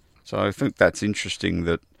 Yes. So I think that's interesting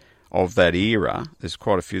that of that era, there's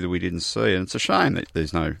quite a few that we didn't see, and it's a shame that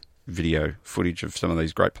there's no video footage of some of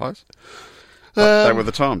these great players. But they were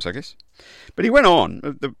the times, I guess. But he went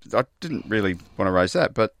on. I didn't really want to raise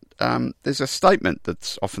that, but there's a statement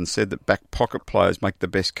that's often said that back pocket players make the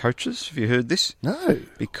best coaches. Have you heard this? No.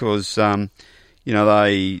 Because, you know,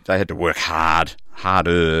 they had to work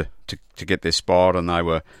harder to get their spot, and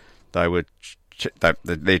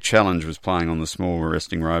their challenge was playing on the small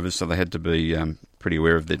resting Rovers, so they had to be pretty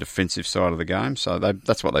aware of their defensive side of the game. So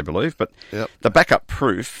that's what they believe. But the backup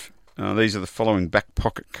proof, these are the following back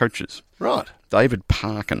pocket coaches. Right. David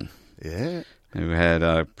Parkin. Yeah. Who had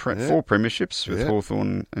 4 premierships with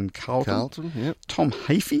Hawthorn and Carlton. Tom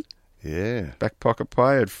Hafey. Yeah. Back pocket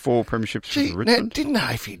player, had 4 premierships with Richmond. Now, didn't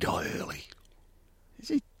Hafey die early? Is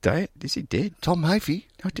he dead? Is he dead? Tom Hafey.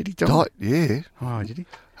 Oh, did he die? Yeah. Oh, did he?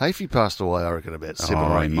 Hafey passed away, I reckon, about 7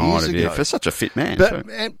 or 8 years ago. Yeah, for such a fit man.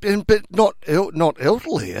 But not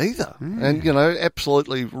elderly either. And, you know,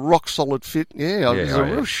 absolutely rock-solid fit. Yeah, it was a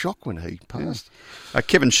real shock when he passed.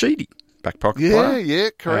 Kevin Sheedy, back pocket player. Yeah,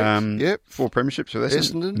 correct. 4 premierships with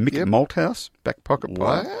Essendon. Mick Malthouse, back pocket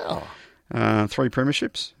player. Wow. 3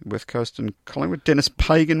 premierships, West Coast and Collingwood. Dennis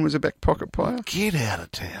Pagan was a back pocket player. Get out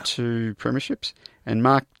of town. 2 premierships. And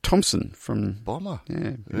Mark Thompson from Bomber.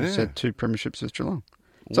 Who's had 2 premierships with Geelong.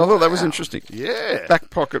 So I thought that was interesting. Yeah. Back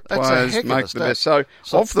pocket players make the best. So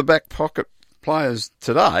of the back pocket players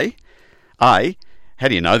today, how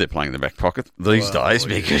do you know they're playing in the back pocket these days?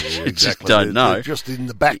 Because you just don't know. They're just in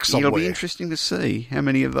the back somewhere. It'll be interesting to see how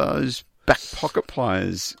many of those back pocket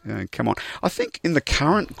players come on. I think in the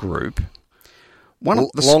current group,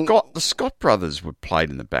 the Scott brothers were played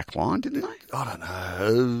in the back line, didn't they? I don't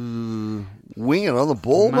know. Winging on the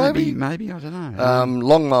ball, maybe? Maybe, I don't know.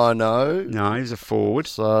 Longmire, no. No, he was a forward.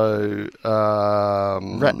 So,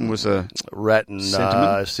 Ratton was a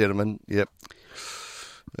sentiment. Yep.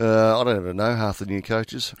 I don't even know half the new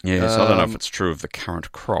coaches. Yes, I don't know if it's true of the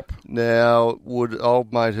current crop. Now, would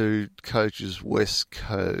old mate who coaches West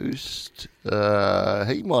Coast, he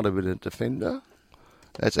might have been a defender.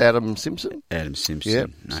 That's Adam Simpson. Adam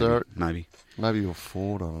Simpson. Yep. Maybe. Maybe you're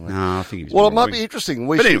forward. I don't know. No, I think he was. Well, it might be interesting.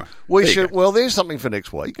 Anyway, Well, there's something for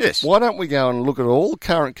next week. Yes. Why don't we go and look at all the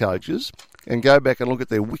current coaches and go back and look at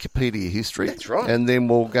their Wikipedia history? That's right. And then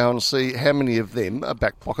we'll go and see how many of them are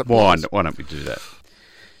back pocket players. players. Why don't we do that?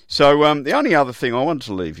 So the only other thing I wanted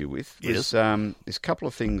to leave you with was there's a couple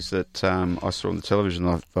of things that I saw on the television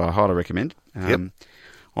that I highly recommend. I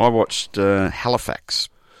watched Halifax.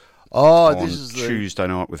 This is Tuesday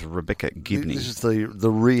night with Rebecca Gibney. This is the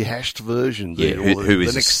rehashed version. Who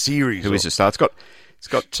is the next series? Who is the star? It's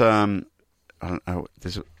got I don't know.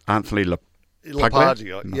 There's Anthony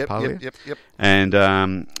Lapaglia. Yep.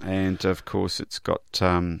 And of course it's got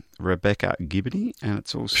Rebecca Gibney, and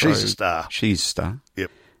it's also she's a star. She's a star.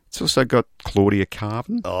 Yep. It's also got Claudia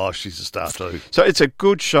Carvin. Oh, she's a star too. So it's a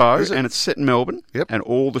good show, and it's set in Melbourne. Yep. And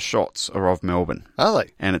all the shots are of Melbourne. Are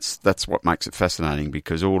they? And that's what makes it fascinating,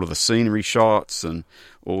 because all of the scenery shots and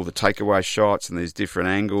all the takeaway shots, and there's different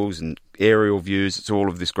angles and aerial views. It's all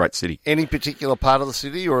of this great city. Any particular part of the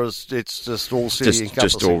city, or it's just all city?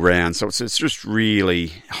 Just all round. So it's just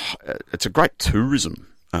really, it's a great tourism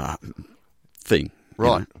thing.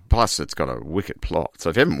 Right. You know? Plus, it's got a wicked plot. So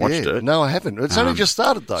if you haven't watched it... No, I haven't. It's only just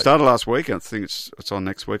started, though. Started last week. I think it's on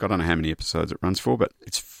next week. I don't know how many episodes it runs for, but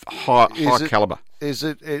it's high calibre. Is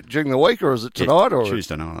it during the week, or is it tonight? Or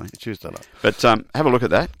Tuesday night, I think. Tuesday night. But have a look at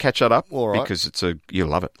that. Catch that up. All right. Because you'll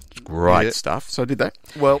love it. It's great stuff. So I did that.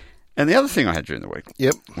 Well... And the other thing I had during the week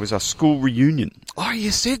was our school reunion. Oh, you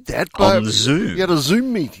said that. On Zoom. You had a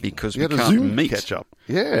Zoom meeting. Because you we had can't a Zoom meet. catch up.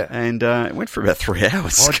 Yeah. And it went for about 3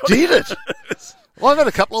 hours. Oh, did it? Well, I've had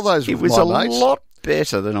a couple of those with my mates. It was a lot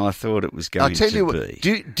better than I thought it was going to be. I'll tell you what,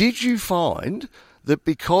 did you find that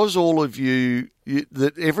because all of you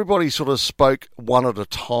that everybody sort of spoke one at a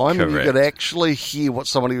time, Correct. and you could actually hear what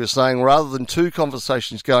somebody was saying rather than 2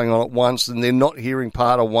 conversations going on at once and they're not hearing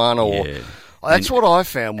part of one or... Yeah. That's what I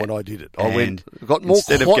found when I did it. I got more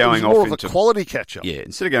instead of going more off of into a quality catch-up. Yeah,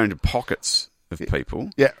 instead of going to pockets of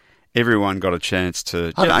people, yeah, everyone got a chance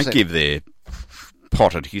to 100%. give their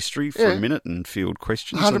potted history for Yeah. a minute and field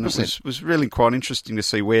questions. 100%. And it was really quite interesting to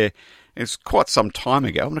see where it's quite some time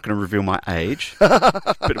ago. I'm not going to reveal my age,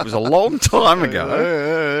 but it was a long time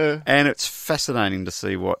ago. And it's fascinating to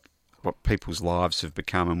see what people's lives have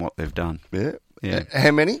become and what they've done. Yeah. Yeah.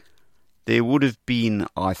 How many? There would have been,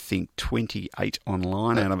 I think, 28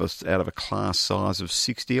 online out of a class size of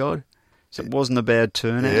 60 odd. So it wasn't a bad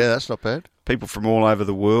turnout. Yeah, that's not bad. People from all over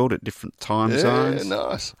the world at different time zones. Yeah,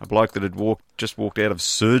 nice. A bloke that had just walked out of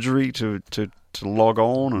surgery to log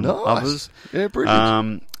on, and Nice. others. Yeah,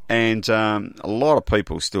 brilliant. And a lot of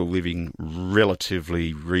people still living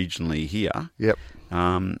relatively regionally here. Yep.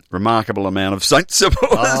 Remarkable amount of Saints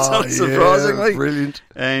supporters, unsurprisingly. Yeah, brilliant.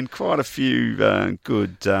 And quite a few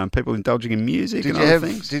good people indulging in music Did and you other have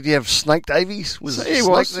things. Did you have Snake Davies? He Snake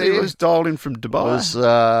was. there? He was dialed in from Dubai.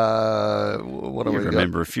 What do You we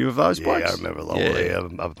remember got? a few of those blokes? Yeah, I remember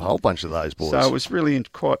a whole bunch of those boys. So it was really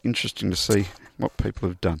quite interesting to see what people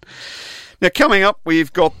have done. Now, coming up,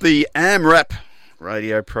 we've got the AMRAP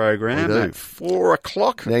radio program We do. at 4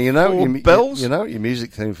 o'clock. Now you know Four your, bells. You know what your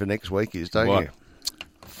music theme for next week is, don't What? you?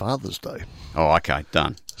 Father's Day. Oh, okay,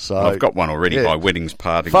 done. So I've got one already yeah. by Weddings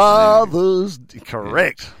Parties. Father's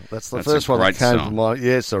correct. That's the That's first a one that great came to song. mind.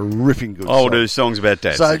 Yeah, it's a ripping good I'll song. do songs about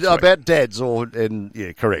dads. So next week. about dads,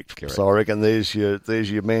 correct. So I reckon there's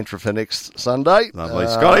your mantra for next Sunday. Lovely,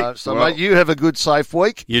 Scotty. So Well- mate, you have a good, safe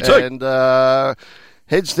week. You too. And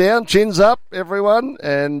heads down, chins up, everyone,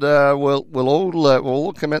 and we'll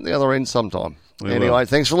all come out the other end sometime. We Anyway, will.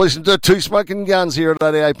 thanks for listening to Two Smoking Guns here at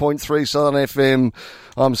 88.3 Southern FM.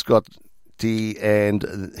 I'm Scott D,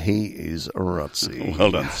 and he is Rutsy. Well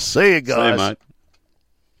done. See you guys. See you, mate.